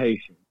the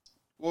Haitian.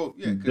 Well,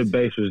 yeah, the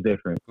base was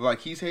different. Like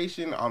he's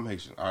Haitian, I'm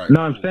Haitian. All right.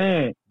 No, I'm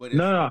saying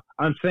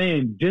I'm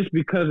saying just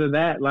because of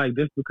that, like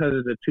just because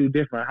of the two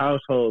different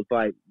households,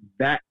 like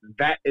that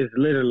is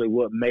literally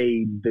what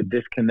made the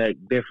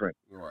disconnect different.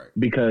 Right.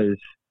 Because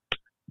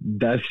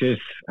that's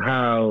just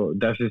how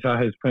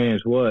his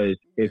parents was.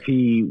 If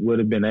he would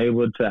have been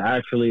able to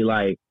actually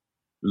like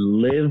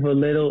live a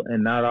little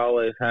and not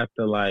always have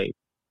to like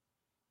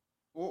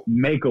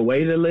make a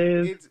way to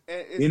live,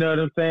 you know what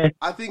I'm saying?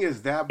 I think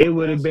it's that. It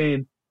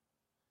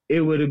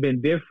would have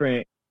been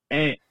different,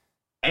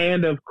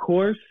 and of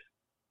course,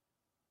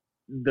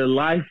 the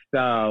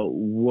lifestyle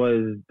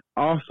was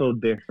also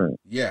different.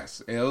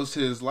 Yes, it was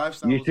his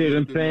lifestyle. You see what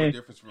I'm saying?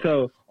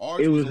 So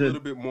ours was a little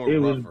bit more. It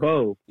rougher. Was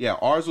both. Yeah,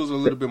 ours was a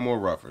little bit more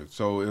rougher.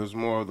 So it was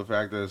more of the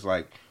fact that it's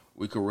like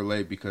we could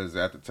relate because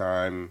at the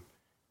time,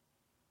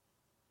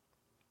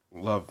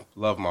 love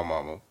my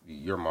mama.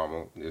 Your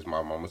mama is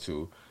my mama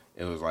too.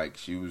 It was like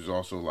she was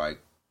also like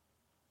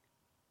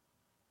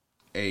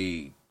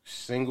a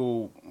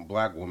single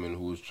black woman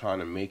who was trying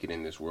to make it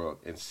in this world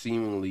and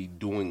seemingly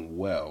doing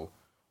well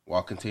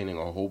while containing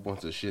a whole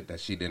bunch of shit that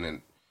she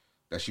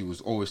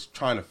was always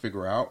trying to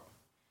figure out,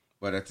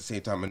 but at the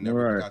same time it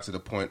never got to the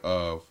point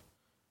of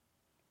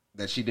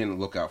that she didn't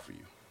look out for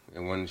you.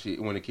 And when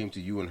it came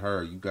to you and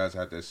her, you guys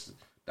had this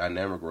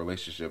dynamic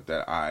relationship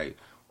that I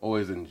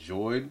always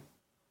enjoyed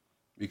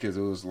because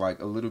it was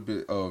like a little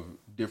bit of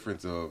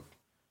difference of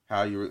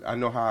how I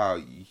know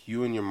how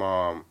you and your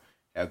mom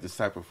have this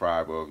type of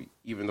vibe of,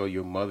 even though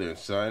you're mother and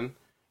son,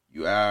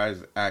 you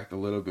guys act a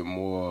little bit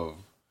more of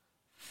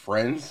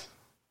friends.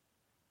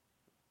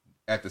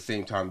 At the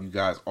same time, you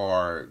guys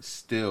are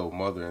still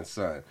mother and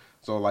son.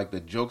 So like the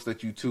jokes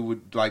that you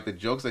would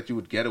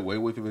get away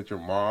with your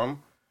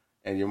mom,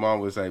 and your mom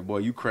would say, "Boy,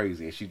 you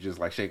crazy," and she just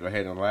like shake her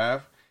head and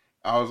laugh.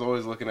 I was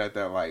always looking at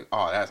that like,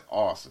 "Oh, that's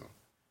awesome."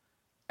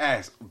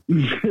 Ass,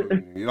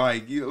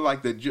 like you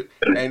like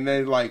and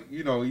then like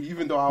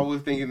even though I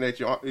was thinking that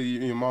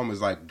your mom is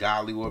like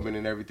godly woman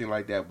and everything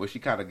like that, but she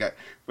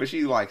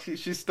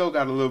still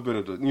got a little bit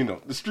of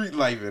the street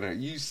life in her.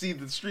 You see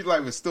the street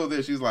life is still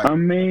there. She's like, I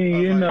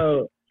mean,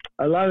 a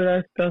lot of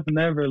that stuff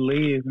never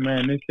leaves,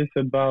 man. It's just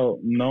about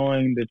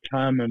knowing the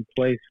time and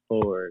place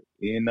for it.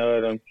 You know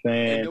what I'm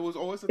saying? And there was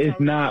always a time it's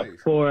not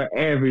place. For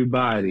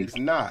everybody. It's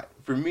not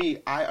for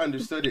me. I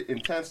understood it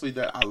intensely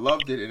that I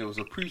loved it and it was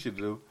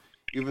appreciative.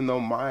 Even though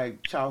my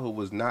childhood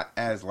was not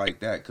as like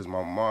that, because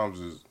my mom's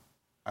is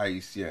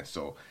Haitian,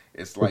 so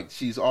it's like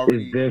she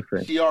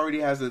already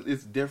has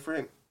it's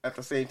different. At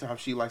the same time,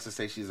 she likes to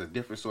say she's a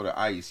different sort of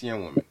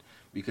Haitian woman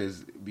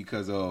because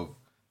of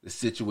the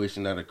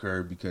situation that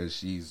occurred, because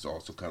she's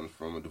also comes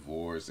from a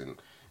divorce and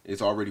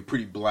it's already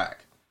pretty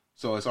black.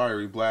 So it's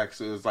already black,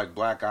 so it's like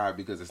black eye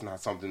because it's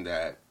not something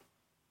that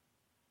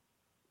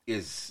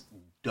is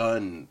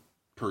done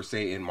per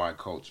se in my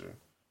culture.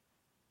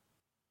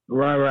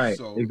 Right,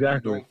 so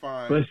exactly.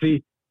 But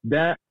see,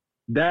 that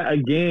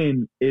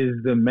again is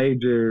the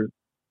major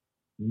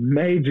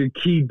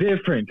key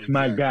difference, exactly.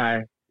 My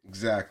guy.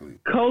 Exactly.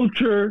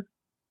 Culture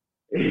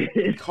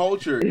is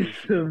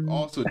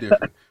also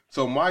different.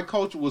 So my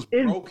culture was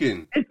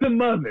broken. It's the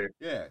mother.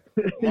 Yeah.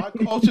 My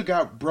culture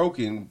got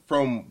broken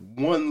from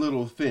one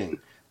little thing.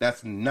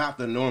 That's not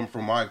the norm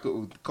for my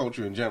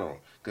culture in general,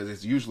 because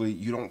it's usually,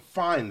 you don't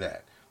find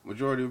that.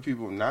 Majority of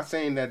people, not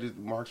saying that it's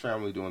Mark's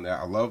family doing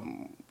that.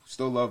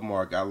 Still love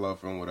Mark. I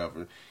love him,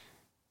 whatever.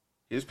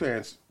 His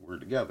parents were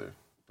together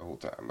the whole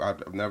time.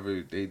 I've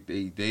never,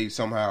 they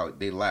somehow,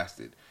 they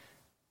lasted.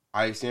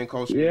 Haitian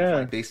culture,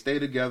 like they stay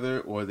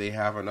together or they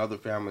have another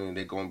family and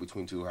they go in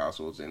between two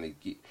households and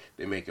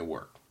they make it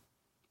work.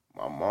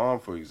 My mom,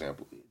 for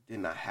example, did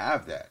not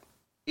have that.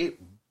 It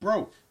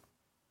broke.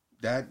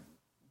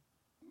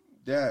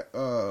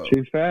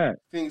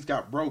 Things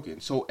got broken.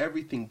 So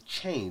everything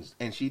changed.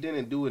 And she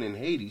didn't do it in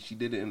Haiti. She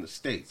did it in the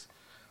States.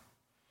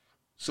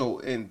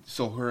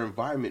 So her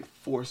environment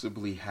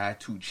forcibly had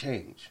to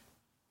change.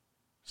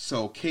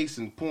 So case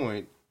in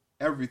point,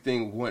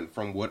 everything went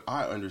from what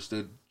I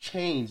understood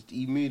changed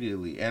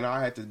immediately, and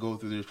I had to go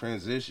through the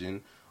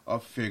transition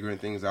of figuring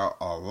things out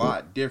a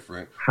lot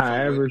different.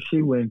 However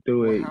she went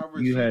through it,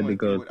 you had to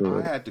go through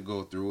it. I had to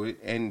go through it,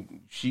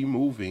 and she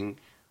moving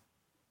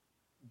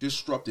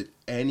disrupted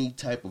any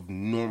type of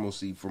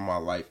normalcy for my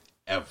life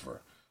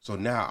ever. So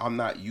now I'm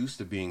not used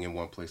to being in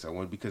one place I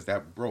went because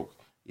that broke.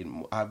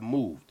 I've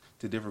moved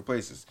to different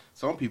places.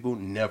 Some people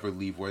never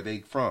leave where they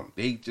from.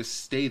 They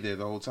just stay there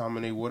the whole time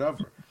and they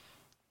whatever.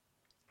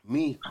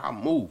 Me, I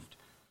moved.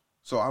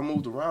 So I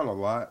moved around a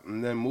lot,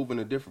 and then moving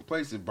to different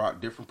places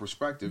brought different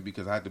perspective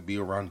because I had to be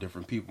around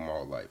different people my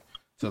whole life.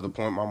 To the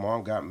point my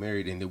mom got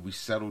married and then we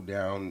settled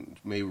down,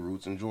 made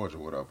roots in Georgia,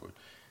 whatever.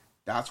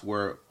 That's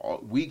where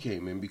we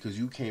came in because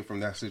you came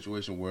from that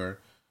situation where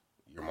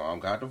your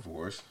mom got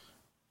divorced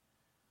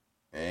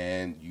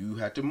and you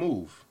had to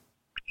move.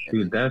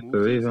 Shoot, that's the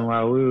reason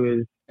why we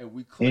was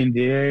in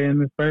jail in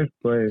the first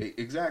place.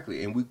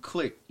 Exactly, and we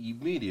clicked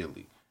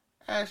immediately.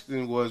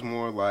 Ashton was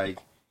more like,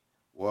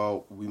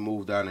 well, we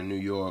moved down to New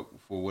York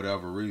for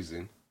whatever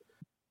reason.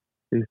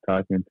 He's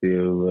talking to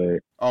you,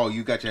 but... Oh,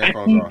 you got your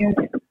headphones on?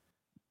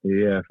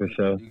 Yeah, for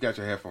sure. You got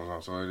your headphones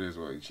on, so it is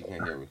what she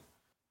can't hear me.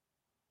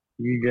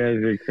 You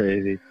guys are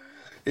crazy.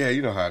 Yeah,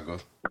 you know how it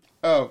goes.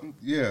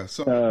 Yeah,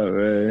 so... Oh,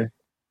 man.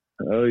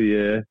 Oh,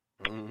 yeah.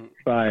 Mm-hmm.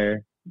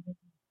 Fire.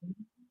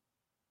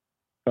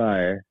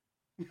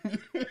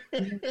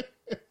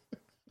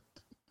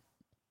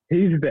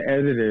 He's the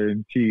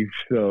editor-in-chief,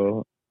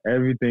 so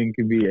everything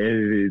can be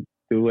edited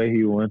the way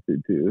he wants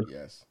it to.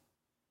 Yes.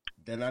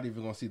 They're not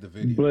even going to see the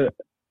video. But,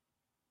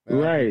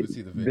 right.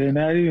 They're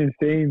not even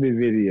seeing the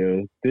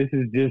video. This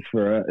is just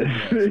for us.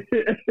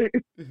 Yes.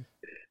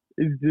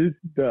 It's just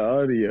the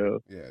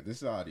audio. Yeah, this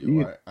is audio.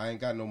 Yeah. I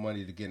ain't got no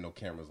money to get no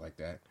cameras like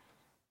that.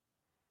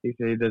 He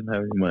said he doesn't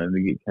have any money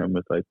to get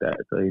cameras like that,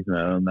 so he's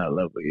not on that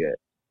level yet.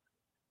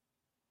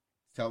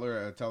 Tell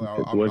her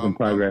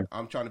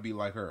I'm trying to be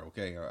like her,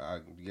 okay? I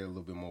get a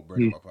little bit more bread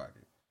in my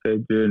pocket.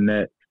 Said you're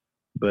next,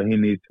 but he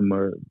needs some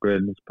more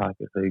bread in his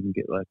pocket so he can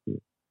get like you.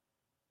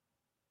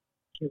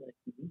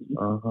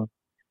 Uh-huh.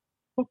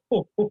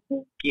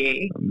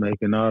 Okay. I'm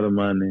making all the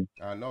money.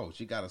 I know.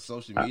 She got a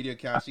social media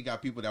account. She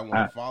got people that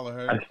want to follow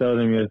her. I showed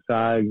him your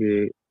side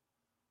gig.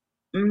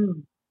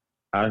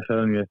 I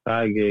showed him your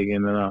side gig,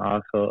 and then I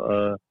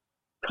also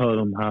told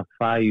him how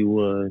fire you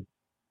was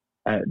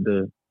at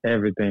the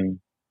everything.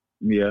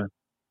 Yeah.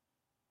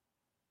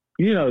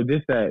 You know,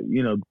 just that,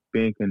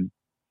 being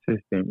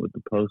consistent with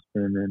the posting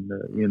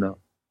and,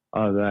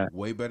 all that.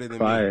 Way better than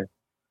fire. Me.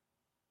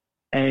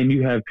 And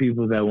you have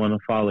people that want to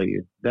follow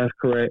you. That's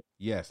correct?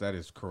 Yes, that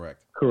is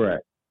correct.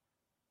 Correct.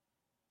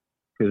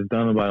 Because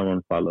don't nobody want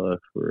to follow us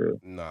for real.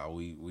 Nah,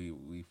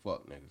 we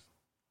fuck niggas.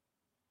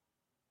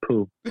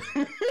 Cool.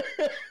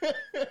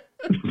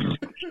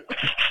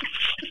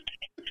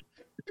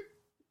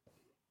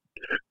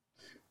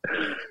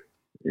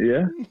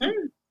 Yeah?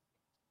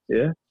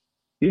 Yeah?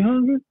 You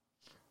hungry?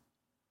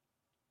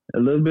 A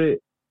little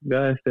bit? Go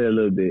ahead and say a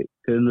little bit.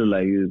 Because it looked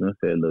like you was going to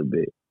say a little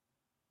bit.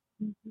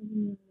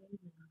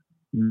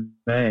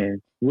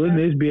 Man, wouldn't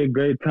this be a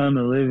great time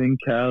to live in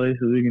Cali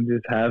so we can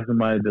just have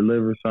somebody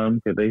deliver something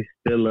because they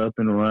still up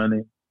and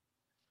running?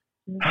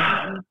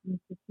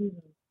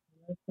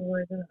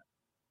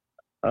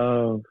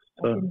 Oh,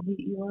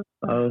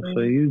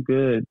 so you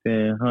good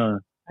then, huh?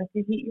 I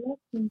can heat you up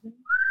something.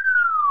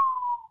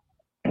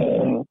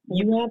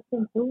 You have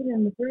some food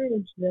in the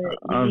fridge that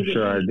I'm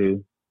sure I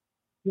do.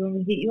 You want me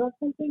to heat you up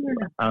something or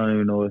not? I don't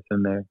even know what's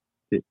in there.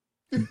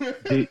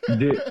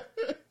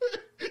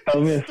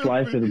 Tell me a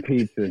slice of the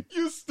pizza.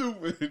 You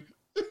stupid.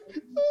 Is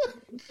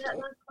that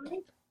not funny?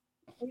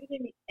 Or you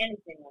didn't eat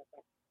anything like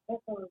that?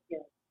 That's all I'm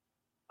feeling.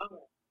 All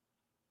right.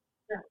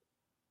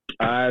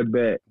 I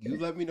bet. You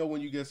let me know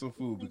when you get some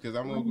food because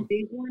I'm one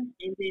big one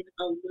and then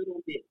a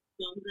little bit.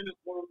 So I'm gonna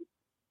order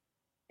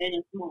and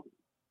a small one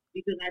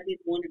because I did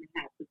 1.5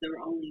 because there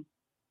were only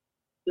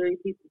 30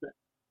 pieces left.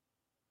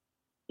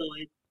 So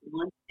it's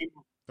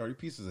 1.5. 30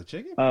 pieces of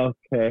chicken?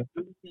 Okay.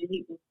 I'm just gonna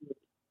heat one food.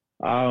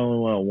 I only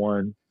want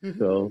one,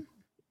 so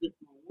the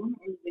small one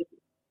or the big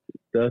one?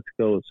 Let's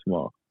go with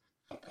small.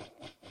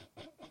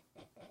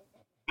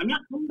 I'm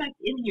not coming back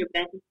in here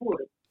back and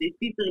forth. This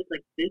pizza is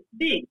like this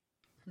big.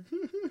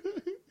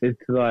 It's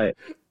like,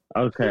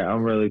 okay,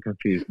 I'm really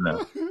confused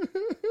now.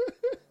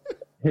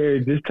 Here,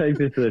 just take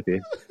this with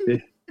you.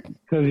 Just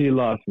because you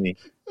lost me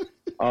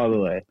all the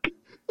way.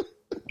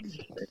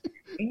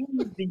 And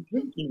you've been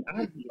drinking,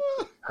 obviously.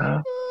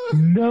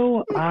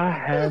 No, I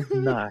have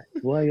not.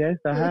 Well, yes,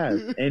 I have.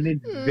 And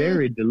it's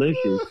very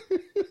delicious.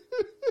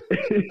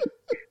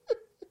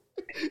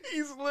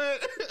 He's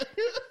lit.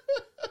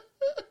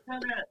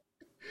 Cut up.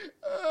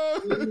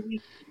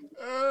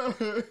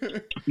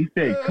 He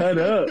said, cut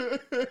up.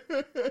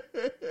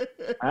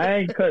 I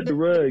ain't cut the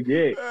rug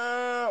yet.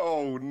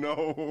 Oh,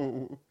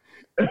 no.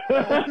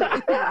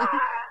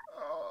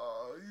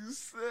 Oh, you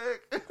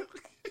sick.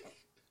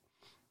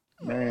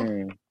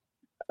 Man.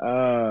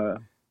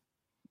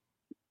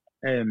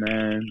 Hey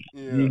man,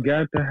 Yeah. you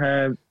got to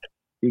have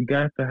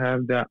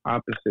that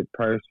opposite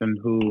person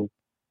who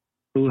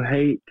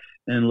hates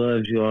and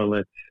loves you all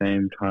at the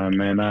same time,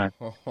 man. I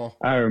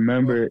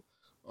remember it.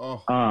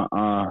 Oh.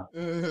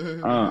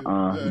 You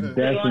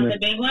want the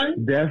big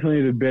one?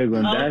 Definitely the big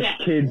one. Okay.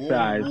 That's kid Whoa,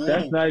 size. whoa.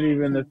 That's not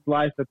even a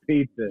slice of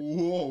pizza.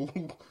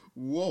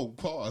 Whoa,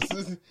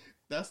 pause.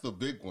 That's the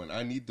big one.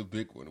 I need the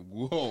big one.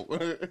 Whoa.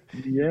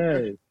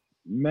 Yes.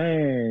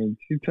 Man,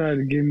 she tried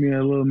to give me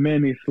a little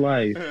mini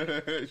slice.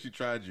 She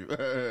tried you.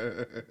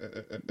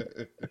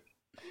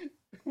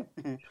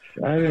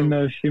 I didn't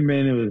know she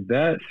meant it was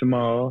that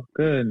small.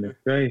 Goodness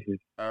gracious.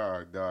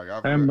 Oh, dog.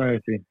 Have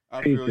mercy.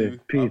 I feel you.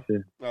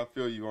 Pizza. I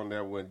feel you on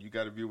that one. You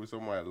got to be with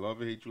someone that love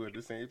and hate you at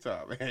the same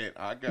time.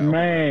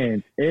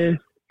 Man,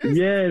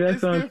 Man,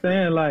 that's what I'm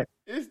saying. Like,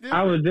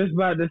 I was just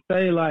about to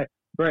say, like,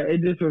 bro,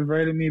 it just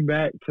reverted me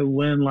back to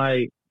when,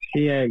 like,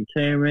 she had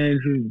came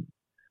in.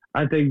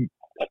 I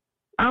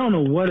don't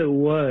know what it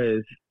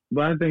was,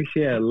 but I think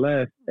she had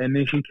left, and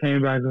then she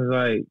came back and was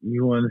like,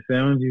 "You want a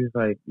sandwich?" He was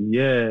like,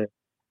 "Yeah."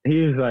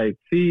 He was like,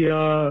 "See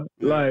y'all."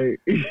 Yeah. Like,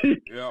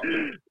 Yeah.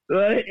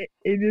 like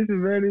it just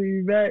reverted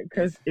me back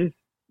because it's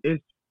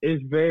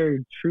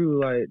very true.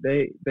 Like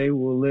they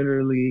will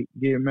literally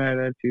get mad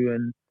at you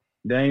and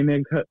they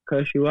ain't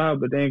cuss you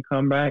out, but then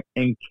come back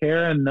and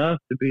care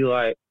enough to be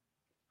like,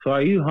 "So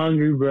are you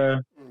hungry, bro?"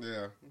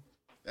 Yeah.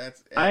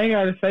 I ain't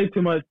gotta say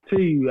too much to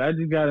you. I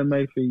just gotta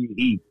make sure you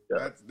eat.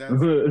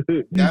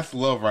 That's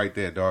love right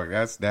there, dog.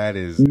 That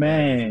is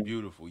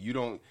beautiful. You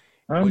don't.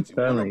 When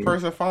a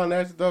person find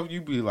that stuff,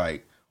 you be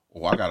like,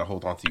 "Oh, I gotta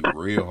hold on to you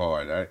real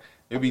hard."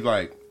 It'd be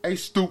like, "Hey,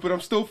 stupid, I'm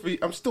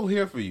still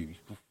here for you,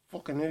 you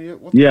fucking idiot."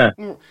 Yeah.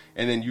 And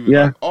then you be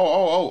like,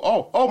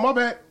 "Oh, my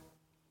bad.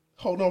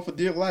 Hold on for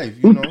dear life,"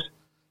 you know.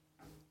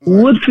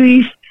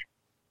 Whoopsies.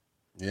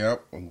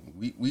 Yep,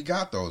 we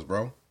got those,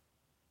 bro.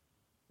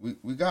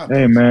 We got those.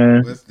 Hey,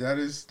 man. That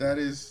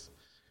is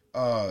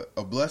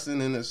a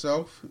blessing in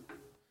itself.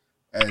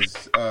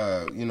 As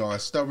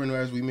as stubborn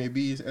as we may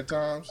be at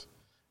times,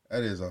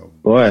 that is a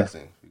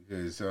blessing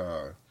because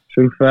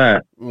true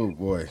fact. Oh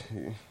boy,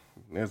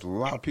 there's a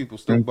lot of people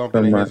still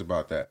bumping their heads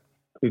about that.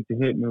 Could you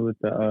hit me with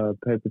the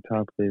paper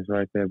top please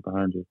right there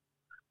behind you?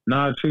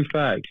 No, true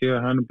fact. You're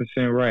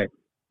 100% right.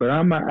 But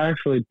I'm gonna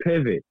actually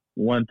pivot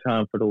one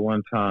time,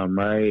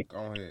 right?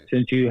 Go ahead.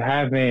 Since you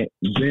haven't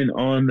been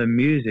on the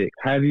music,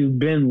 have you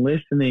been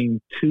listening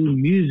to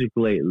music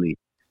lately?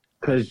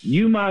 Because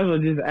you might as well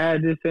just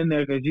add this in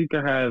there because you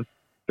could have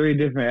 3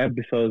 different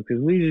episodes.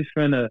 Because we just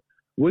finna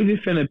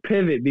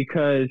pivot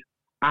because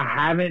I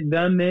haven't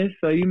done this,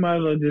 so you might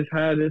as well just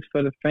have this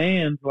for the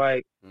fans.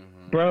 Like,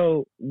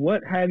 bro,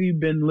 what have you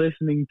been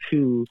listening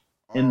to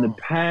in the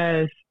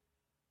past?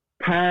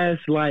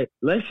 Like,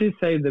 let's just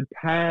say the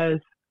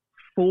past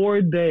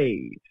 4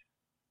 days.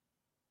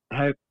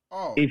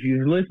 If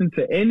you've listened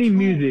to any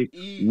music,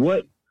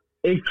 what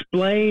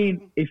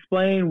explain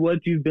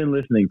what you've been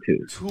listening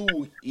to.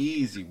 Too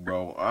easy,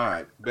 bro. All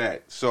right,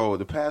 bet. So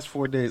the past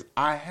 4 days,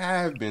 I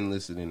have been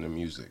listening to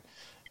music.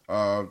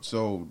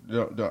 So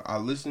I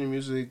listen to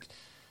music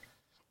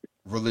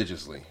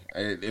religiously.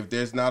 If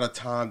there's not a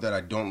time that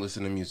I don't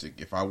listen to music,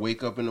 if I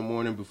wake up in the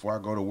morning before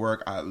I go to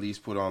work, I at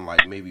least put on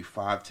like maybe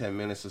 5-10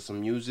 minutes of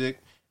some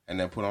music. And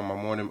then put on my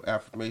morning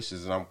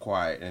affirmations and I'm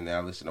quiet. And then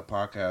I listen to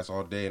podcasts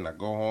all day and I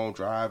go home,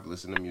 drive,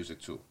 listen to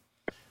music too.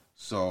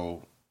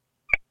 So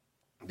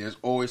there's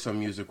always some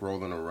music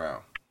rolling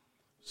around.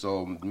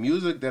 So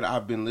music that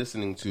I've been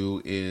listening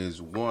to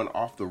is one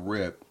off the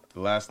rip.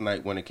 The last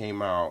night when it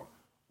came out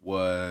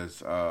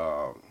was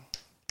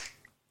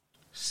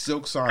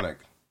Silk Sonic.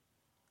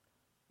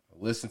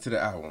 Listen to the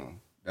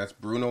album. That's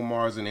Bruno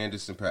Mars and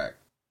Anderson .Paak.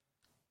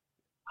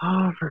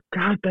 Oh, I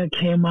forgot that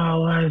came out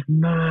last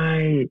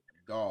night.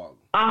 Dog.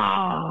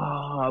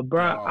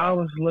 Bro, I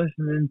was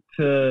listening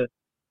to.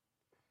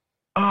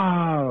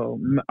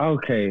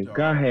 Okay. Dog.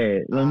 Go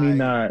ahead. Let me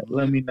not.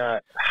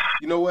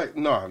 You know what?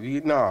 No.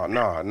 Here's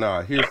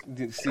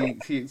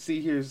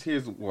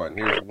one.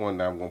 Here's one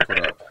that I'm gonna put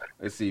up.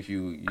 Let's see if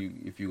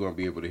you're gonna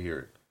be able to hear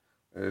it.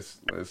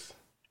 Let's.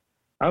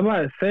 I'm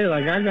about to say,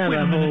 like, I got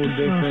a whole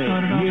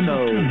different. You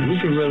know, we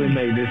can really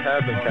make this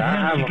happen. I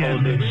have a whole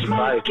different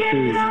life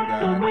too.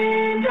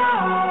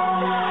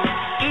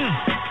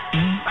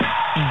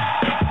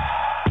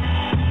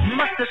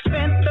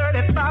 Spent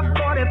 35,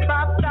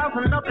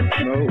 45,000 up in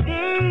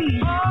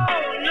Tennessee.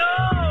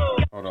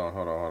 Oh no!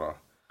 Hold on.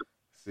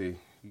 See,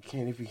 you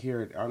can't even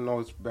hear it. I know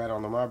it's bad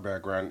on my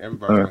background.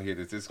 Everybody's gonna hear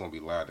this. It's gonna be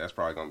loud. That's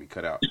probably gonna be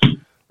cut out.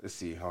 Let's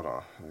see. Hold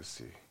on. Let's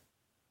see.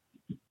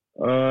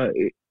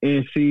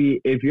 And see,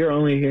 if you're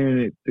only hearing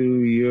it through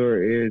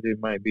your ears, it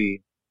might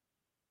be.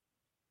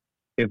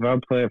 If I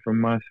play it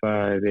from my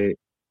side,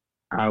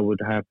 I would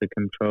have to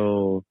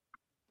control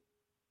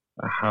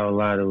how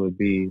loud it would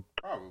be.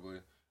 Probably.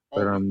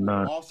 But I'm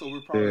not. Also,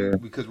 we're probably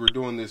because we're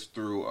doing this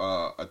through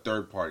a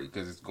third party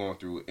because it's going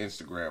through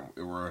Instagram.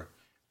 We're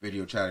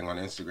video chatting on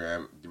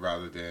Instagram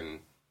rather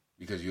than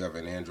because you have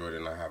an Android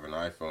and I have an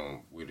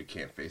iPhone. We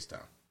can't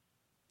FaceTime.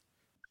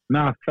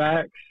 Nah,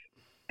 facts.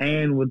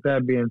 And with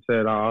that being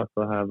said, I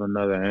also have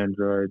another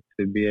Android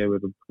to be able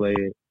to play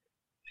it.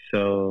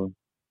 So,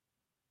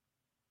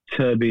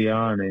 to be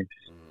honest,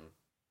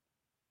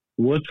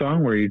 what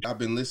song were you? I've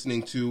been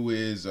listening to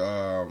is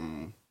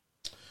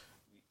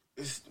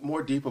it's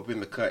more deep up in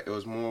the cut. It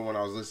was more when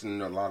I was listening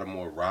to a lot of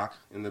more rock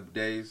in the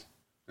days.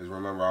 Because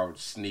remember, I would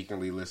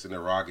sneakily listen to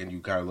rock, and you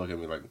kind of look at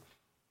me like,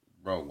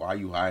 "Bro, why are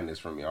you hiding this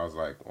from me?" I was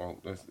like, "Well,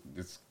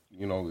 it's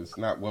you know, it's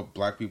not what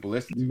black people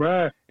listen to."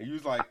 Bruh, and you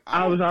was like,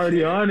 I was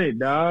already on it,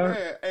 dog.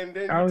 Yeah, and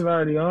then I was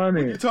already on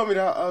when you it. told me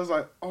that, I was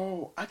like,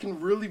 "Oh, I can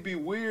really be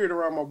weird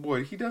around my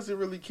boy. He doesn't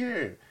really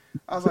care."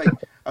 I was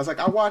like,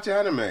 I watch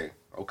anime.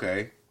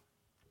 Okay,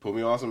 put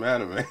me on some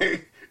anime.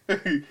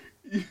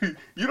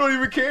 you don't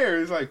even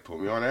care. It's like, put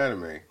me on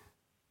anime.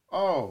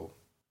 Oh,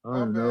 I my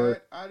don't know bad.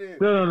 it. I didn't.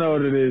 Still don't know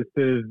what it is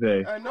to this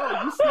day. I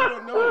know you still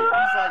don't know it.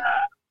 It's like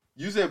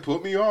you said,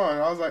 put me on.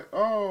 I was like,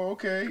 oh,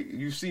 okay.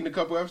 You've seen a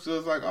couple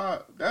episodes. Like,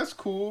 that's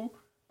cool.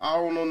 I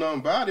don't know nothing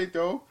about it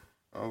though.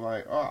 I'm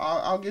like, oh,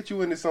 I'll get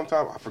you into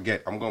sometime. I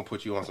forget. I'm gonna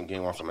put you on some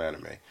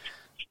anime.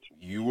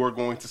 You are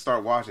going to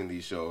start watching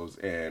these shows,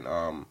 and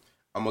I'm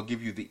gonna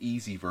give you the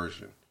easy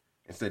version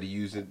instead of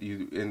using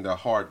you in the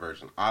hard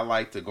version. I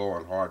like to go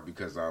on hard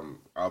because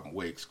I'm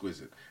way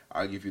exquisite.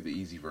 I'll give you the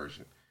easy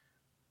version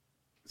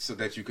so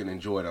that you can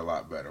enjoy it a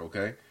lot better.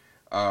 Okay.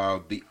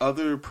 The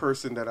other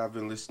person that I've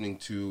been listening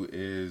to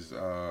is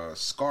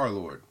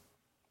Scarlord.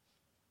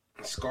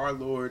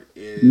 Scarlord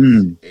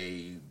is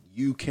a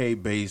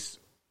UK-based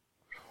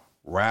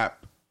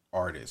rap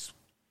artist,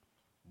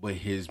 but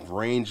his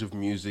range of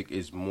music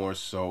is more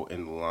so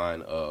in the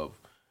line of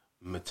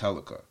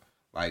Metallica,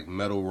 like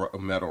metal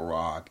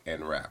rock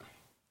and rap.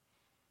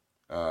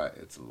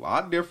 It's a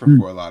lot different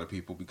for a lot of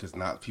people because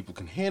not people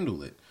can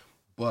handle it.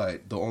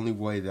 But the only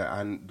way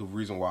the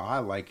reason why I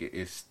like it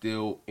is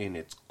still in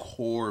its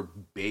core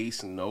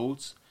bass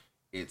notes.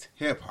 It's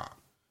hip hop,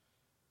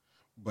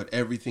 but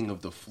everything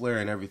of the flair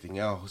and everything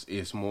else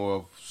is more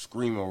of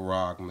screamo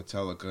rock,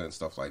 Metallica, and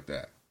stuff like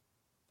that.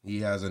 He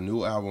has a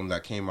new album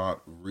that came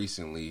out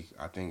recently.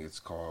 I think it's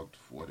called,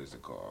 what is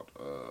it called?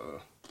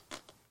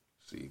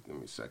 See, give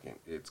me a second.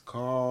 It's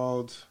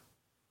called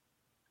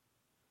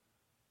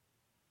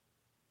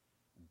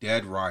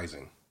Dead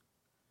Rising.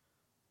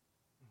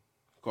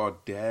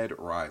 Called Dead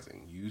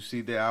Rising. You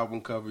see the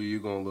album cover, you're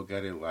gonna look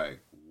at it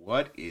like,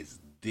 what is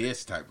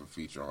this type of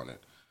feature on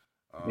it?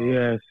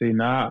 Yeah, see,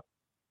 now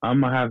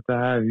I'm gonna have to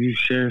have you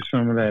share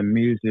some of that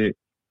music.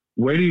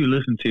 Where do you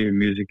listen to your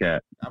music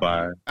at?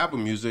 Apple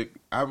Music,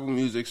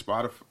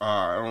 Spotify.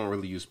 I don't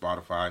really use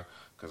Spotify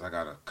because I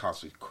gotta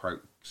constantly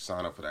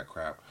sign up for that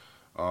crap.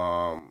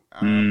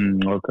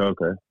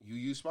 Okay. You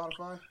use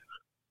Spotify?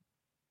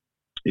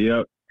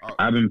 Yep.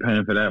 I've been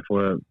paying for that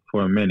for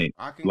a minute,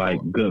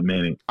 good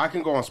minute. I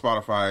can go on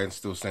Spotify and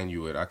still send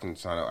you it. I can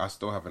sign up. I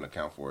still have an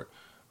account for it.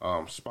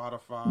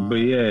 Spotify. But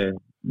yeah,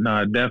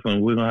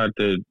 definitely. We're gonna have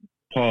to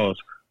pause.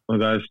 We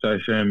gotta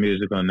start sharing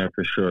music on there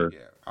for sure.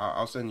 Yeah,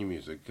 I'll send you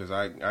music because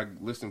I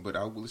listen, but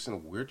I listen to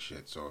weird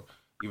shit. So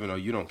even though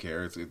you don't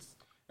care, it's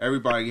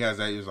everybody has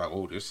that. It's like,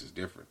 oh, this is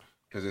different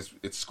because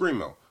it's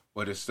screamo,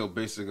 but it's still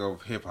basic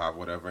of hip hop,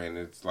 whatever. And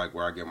it's like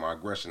where I get my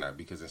aggression at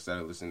because instead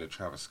of listening to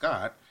Travis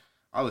Scott,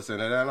 I listen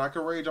to that and I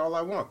can rage all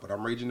I want, but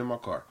I'm raging in my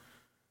car.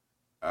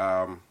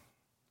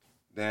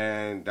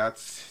 Then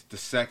that's the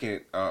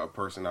second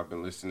person I've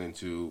been listening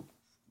to,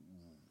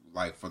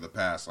 like for the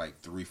past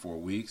 3-4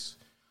 weeks.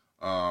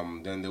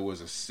 Then there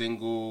was a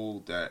single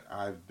that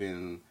I've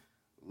been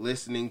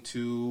listening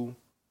to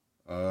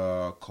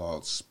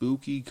called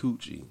Spooky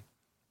Coochie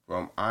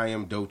from I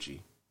Am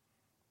Doechii.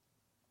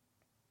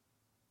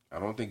 I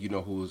don't think you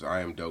know who is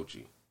I Am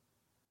Doechii.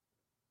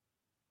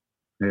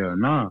 Hell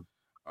no.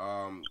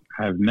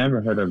 I've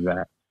never heard of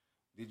that.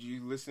 Did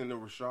you listen to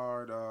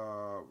Rashard?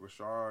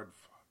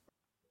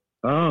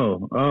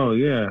 Oh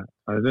yeah,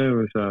 Isaiah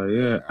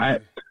Rashad. Yeah,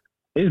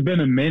 it's been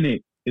a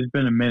minute. I've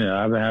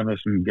been having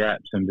some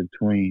gaps in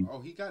between. Oh,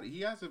 he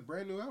has a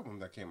brand new album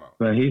that came out.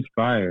 But he's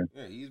fire.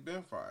 Yeah, he's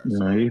been fire.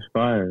 So, he's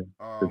fire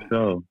for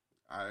sure.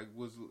 I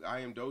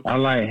Am Doechii. I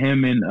like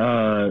him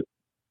and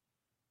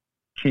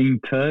King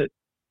Tut.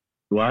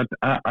 Well,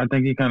 I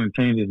think he kind of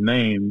changed his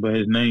name, but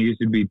his name used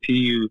to be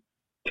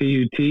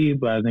TUT,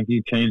 but I think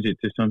he changed it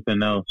to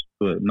something else.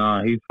 But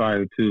he's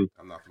fire too.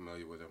 I'm not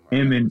familiar with him.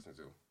 Him and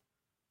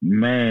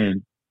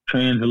man,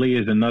 Trans Lee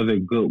is another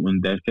good one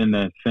that's in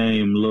that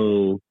same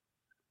little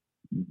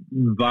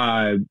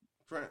vibe.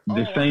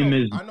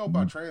 I know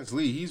about Trans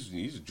Lee.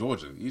 He's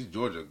Georgia. He's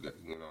Georgia.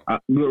 You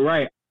know.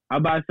 Right. I'm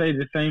about to say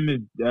the same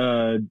as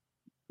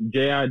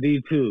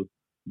JID too.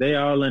 They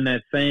all in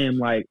that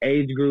same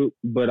age group,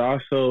 but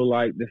also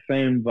the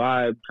same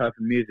vibe type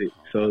of music.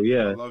 So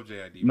yeah, I love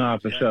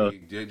JID. For sure.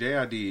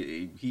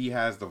 JID, he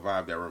has the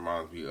vibe that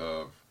reminds me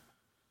of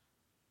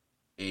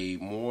a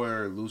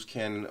more loose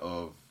cannon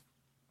of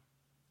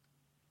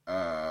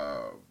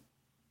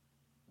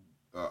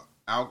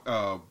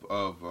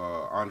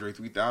Andre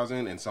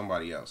 3000 and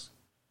somebody else.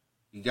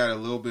 He got a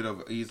little bit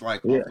of. He's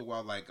off the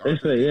wild Andre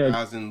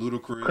 3000,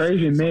 Ludacris,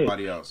 crazy and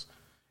somebody else.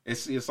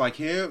 It's like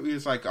him.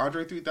 It's like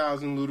Andre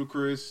 3000,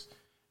 Ludacris,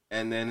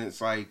 and then it's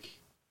like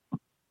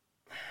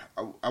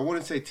I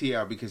wouldn't say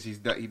T.I. because he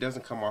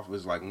doesn't come off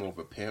as like more of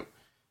a pimp.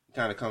 He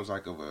kind of comes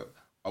like of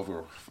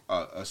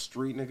a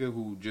street nigga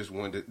who just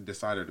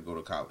decided to go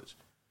to college,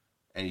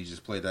 and he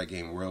just played that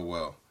game real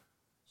well.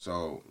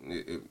 So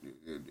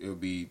it'll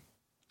be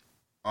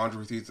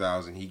Andre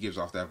 3000. He gives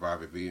off that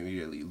vibe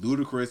immediately.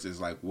 Ludacris is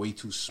like way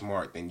too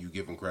smart than you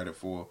give him credit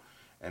for.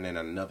 And then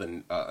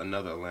another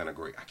Atlanta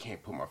great. I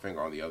can't put my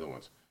finger on the other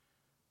ones.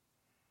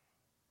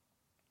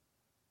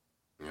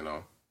 You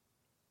know.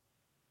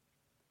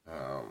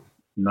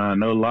 Nah,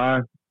 no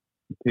lie.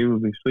 People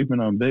be sleeping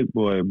on Big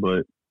Boy,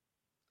 but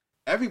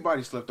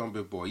everybody slept on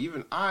Big Boy.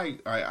 Even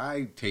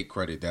I take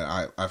credit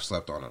that I've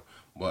slept on him.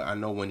 But I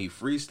know when he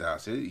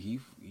freestyles,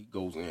 he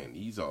goes in.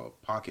 He's a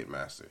pocket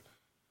master.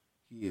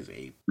 He is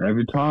a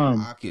every time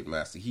pocket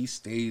master. He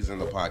stays in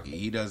the pocket.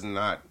 He does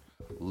not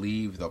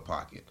leave the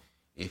pocket.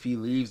 If he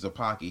leaves the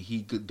pocket,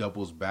 he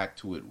doubles back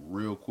to it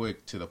real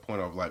quick to the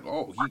point of like,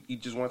 oh, he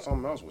just wants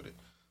something else with it.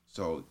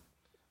 So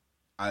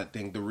I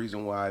think the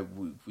reason why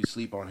we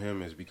sleep on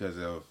him is because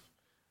of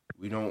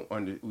he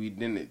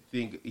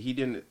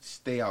didn't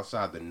stay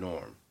outside the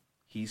norm.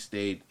 He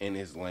stayed in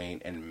his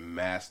lane and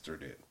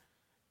mastered it.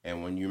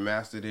 And when you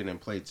mastered it and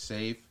played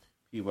safe,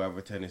 people have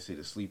a tendency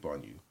to sleep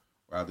on you.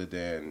 Rather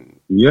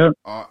than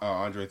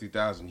Andre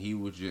 3000,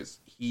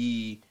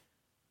 he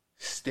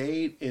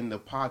stayed in the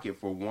pocket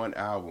for one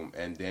album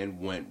and then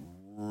went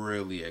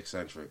really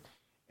eccentric.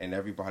 And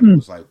everybody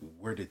was like,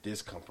 where did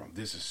this come from?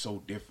 This is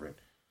so different.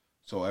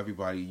 So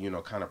everybody,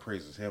 kind of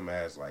praises him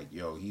as like,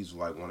 yo, he's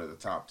like one of the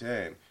top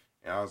 10.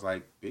 And I was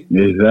like, Big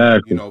Boy,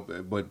 exactly.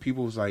 But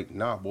people was like,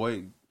 nah,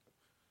 boy,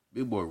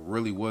 Big Boy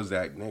really was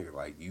that nigga.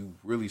 Like, you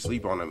really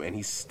sleep on him, and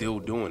he's still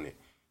doing it.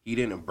 He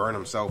didn't burn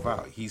himself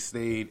out. He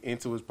stayed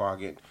into his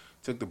pocket,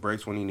 took the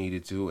breaks when he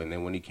needed to, and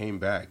then when he came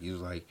back, he was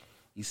like,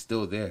 he's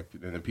still there.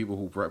 And the people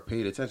who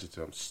paid attention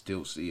to him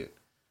still see it.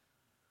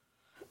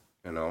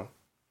 You know?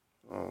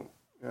 Oh,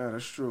 yeah,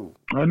 that's true.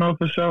 I know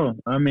for sure.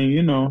 I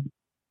mean,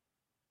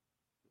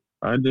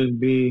 I just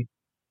be,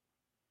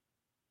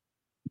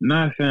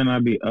 not saying I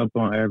be up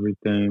on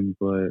everything,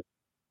 but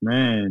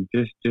man,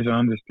 just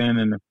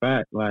understanding the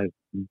fact, like,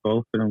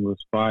 both of them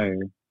was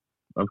fire.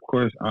 Of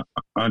course,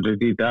 Andre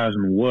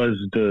 3000 was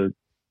the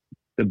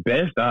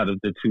best out of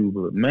the two,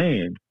 but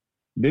man,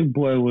 Big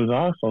Boy was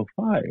also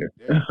fire.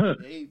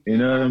 You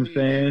know what I'm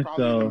saying?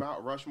 So the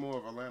Mount Rushmore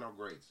of Atlanta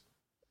greats.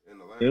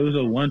 It was a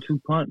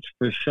 1-2 punch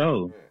for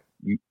sure.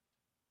 Yeah.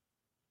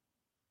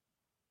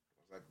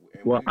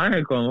 Well, I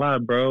ain't gonna lie,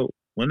 bro.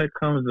 When it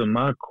comes to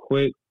my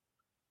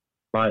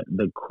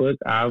the quick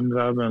albums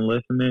I've been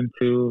listening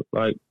to,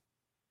 like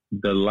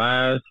the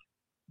last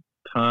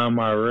time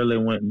I really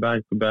went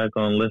back to back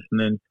on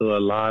listening to a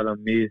lot of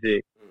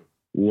music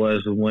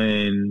was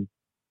when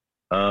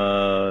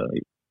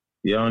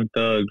Young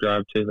Thug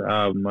dropped his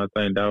album. I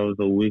think that was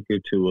a week or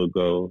two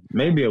ago,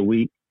 maybe a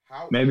week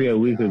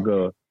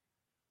ago.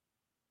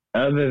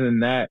 Other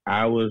than that,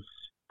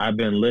 I've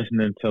been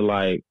listening to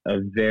like a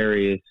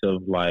various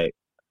of like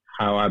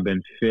how I've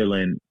been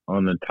feeling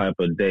on the type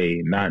of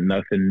day, not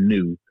nothing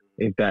new,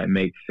 if that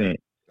makes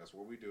sense. That's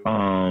what we do.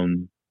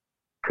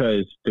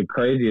 Because the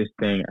craziest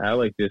thing,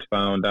 Alex just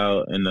found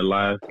out in the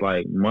last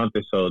like month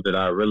or so that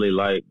I really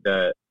like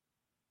that.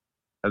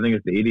 I think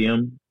it's the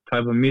EDM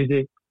type of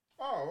music.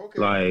 Oh, okay.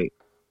 Like,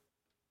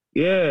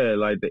 yeah,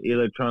 like the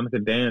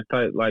electronica dance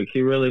type. Like,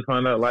 she really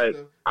found out like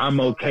I'm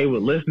okay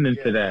with listening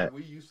to that.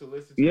 We used to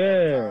listen to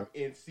it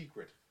in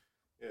secret.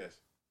 Yes.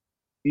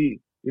 You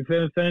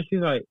feel what I'm saying? She's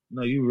like,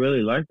 no, you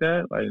really like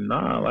that? Like,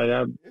 nah, like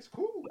it's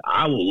cool.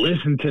 I will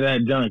listen to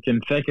that junk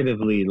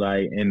consecutively,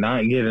 like, and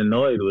not get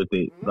annoyed with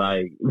it,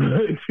 like,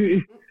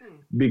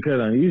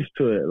 because I'm used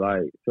to it,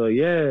 like, so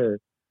yeah.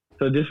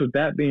 So just with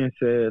that being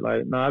said,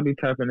 like, no, I'll be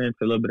tapping into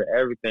a little bit of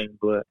everything,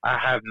 but I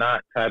have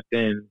not tapped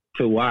in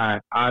to why.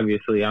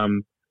 Obviously,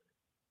 I'm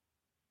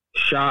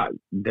shocked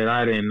that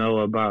I didn't know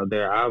about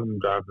their album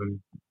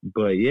dropping,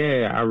 but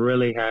yeah, I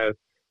really have.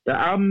 The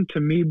album to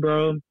me,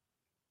 bro,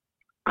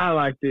 I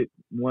liked it,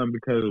 one,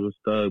 because it was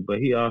Thug, but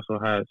he also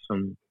had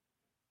some,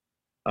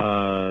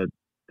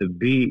 the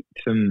beats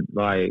and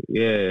like,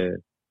 yeah,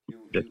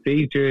 the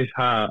features,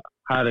 how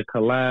the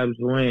collabs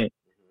went.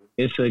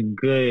 It's a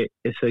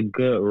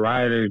good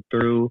rider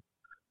through.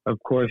 Of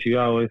course, you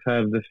always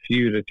have the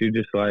few that you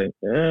just like,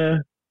 I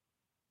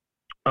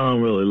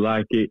don't really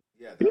like it.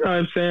 Yeah, you know what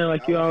I'm saying?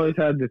 Like, you always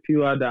have the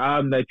few out the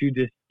album that you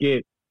just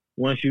skip.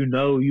 Once you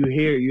know, you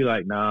hear it, you're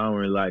like, nah, I don't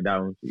really like that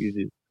one.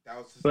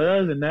 But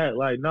other than that,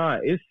 like, nah,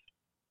 it's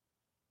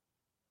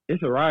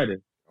a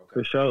rider,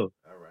 for sure.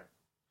 All right.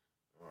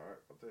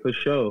 For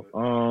sure.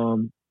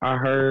 I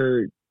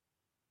heard,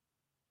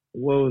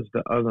 what was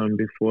the other one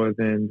before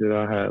then that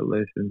I had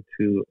listened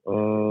to?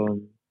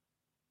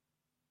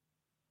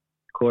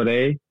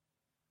 Cordae.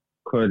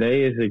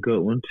 Cordae is a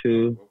good one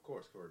too. Of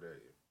course, Cordae.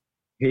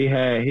 He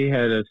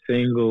had a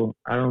single.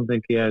 I don't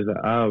think he has an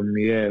album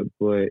yet,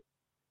 but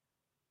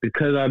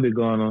because I've been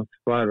going on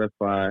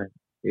Spotify,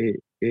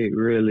 it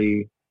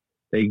really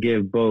they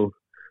give both.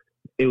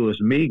 It was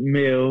Meek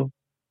Mill,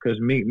 because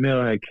Meek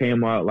Mill had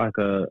came out like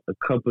a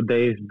couple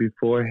days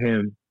before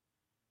him.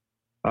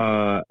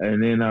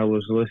 And then I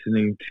was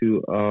listening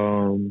to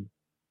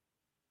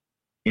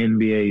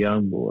NBA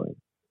YoungBoy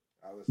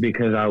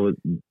because I was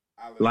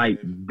like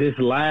this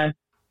last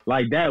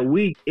like that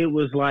week. It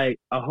was like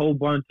a whole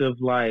bunch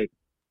of like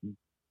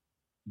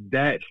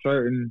that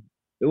certain.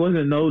 It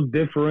wasn't no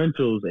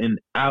differentials in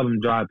album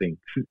dropping.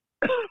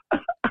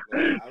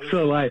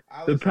 So like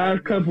the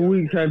past couple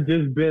weeks have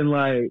just been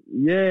like,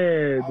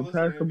 the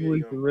past couple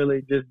weeks have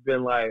really just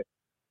been like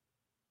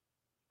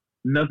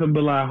nothing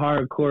but like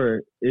hardcore.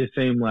 It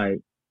seemed like.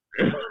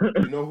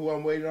 You know who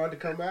I'm waiting on to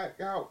come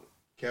back out?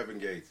 Kevin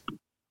Gates.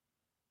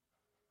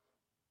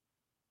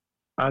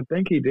 I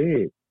think he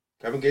did.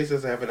 Kevin Gates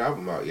doesn't have an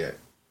album out yet.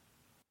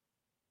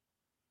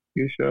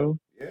 You sure?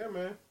 Yeah,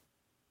 man.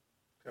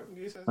 Kevin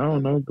Gates hasn't. I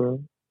don't know,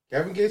 bro.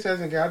 Kevin Gates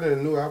hasn't gotten a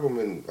new album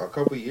in a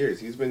couple of years.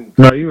 He's been.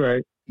 No, you're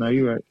right. He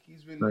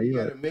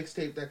had a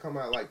mixtape that come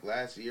out like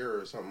last year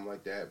or something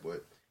like that,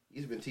 but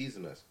he's been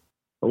teasing us.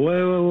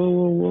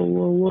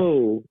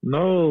 Whoa.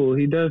 No,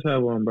 he does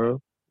have one, bro.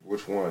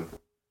 Which one?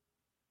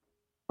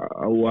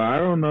 Well, I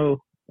don't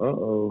know.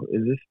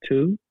 Is this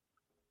two?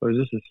 Or is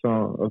this a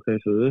song? Okay,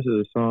 so this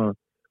is a song.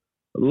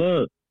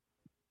 Look,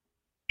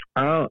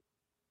 I'm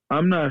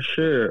not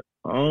sure.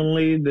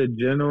 Only the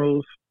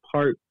Generals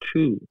Part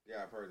 2.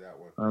 Yeah, I've heard that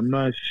one. I'm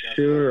not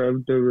sure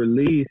of the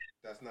release.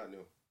 That's not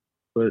new.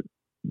 But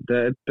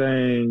that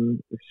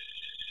thing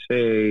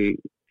say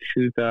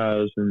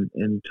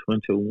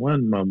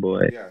 2021, my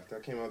boy. Yeah,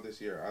 that came out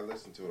this year. I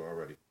listened to it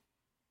already.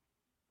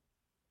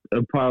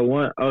 Part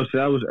 1. Oh, so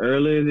that was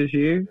earlier this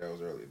year? Yeah, it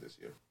was earlier this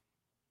year.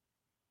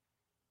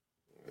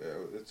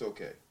 Yeah, it's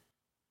okay.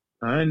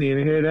 I didn't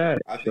even hear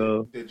that. I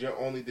think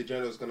only the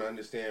general's gonna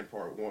understand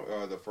part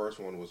 1. The first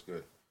one was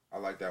good. I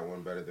like that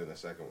one better than the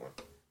second one.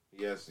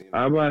 Yes, you know.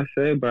 I'm about to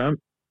say, but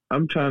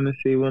I'm trying to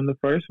see when the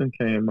first one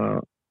came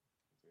out.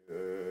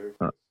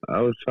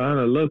 I was trying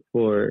to look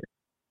for it.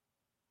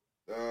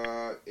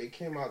 It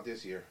came out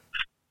this year.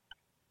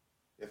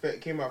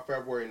 It came out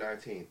February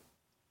 19th.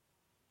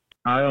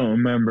 I don't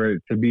remember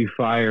it to be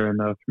fire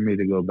enough for me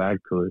to go back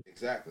to it.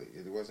 Exactly.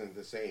 It wasn't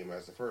the same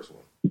as the first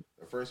one.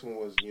 The first one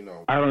was,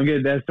 I don't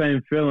get that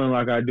same feeling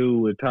like I do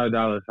with Ty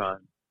Dolla $ign.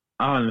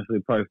 Honestly,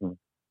 personally.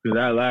 Because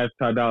that last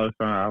Ty Dolla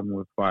 $ign album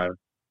was fire.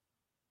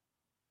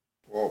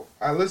 Well,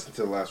 I listened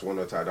to the last one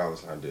that Ty Dolla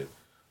 $ign did.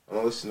 I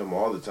don't listen to him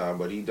all the time,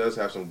 but he does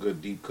have some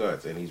good deep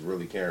cuts, and he's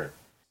really caring.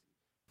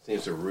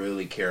 Seems to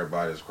really care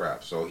about his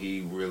craft. So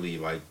he really,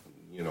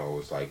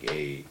 is like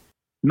a...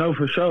 No,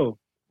 for sure.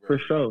 For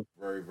sure.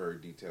 Very, very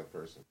detailed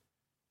person.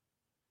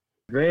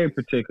 Very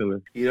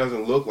particular. He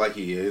doesn't look like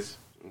he is,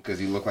 because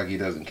he look like he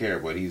doesn't care,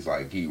 but he's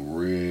like, he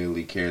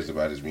really cares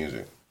about his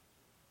music.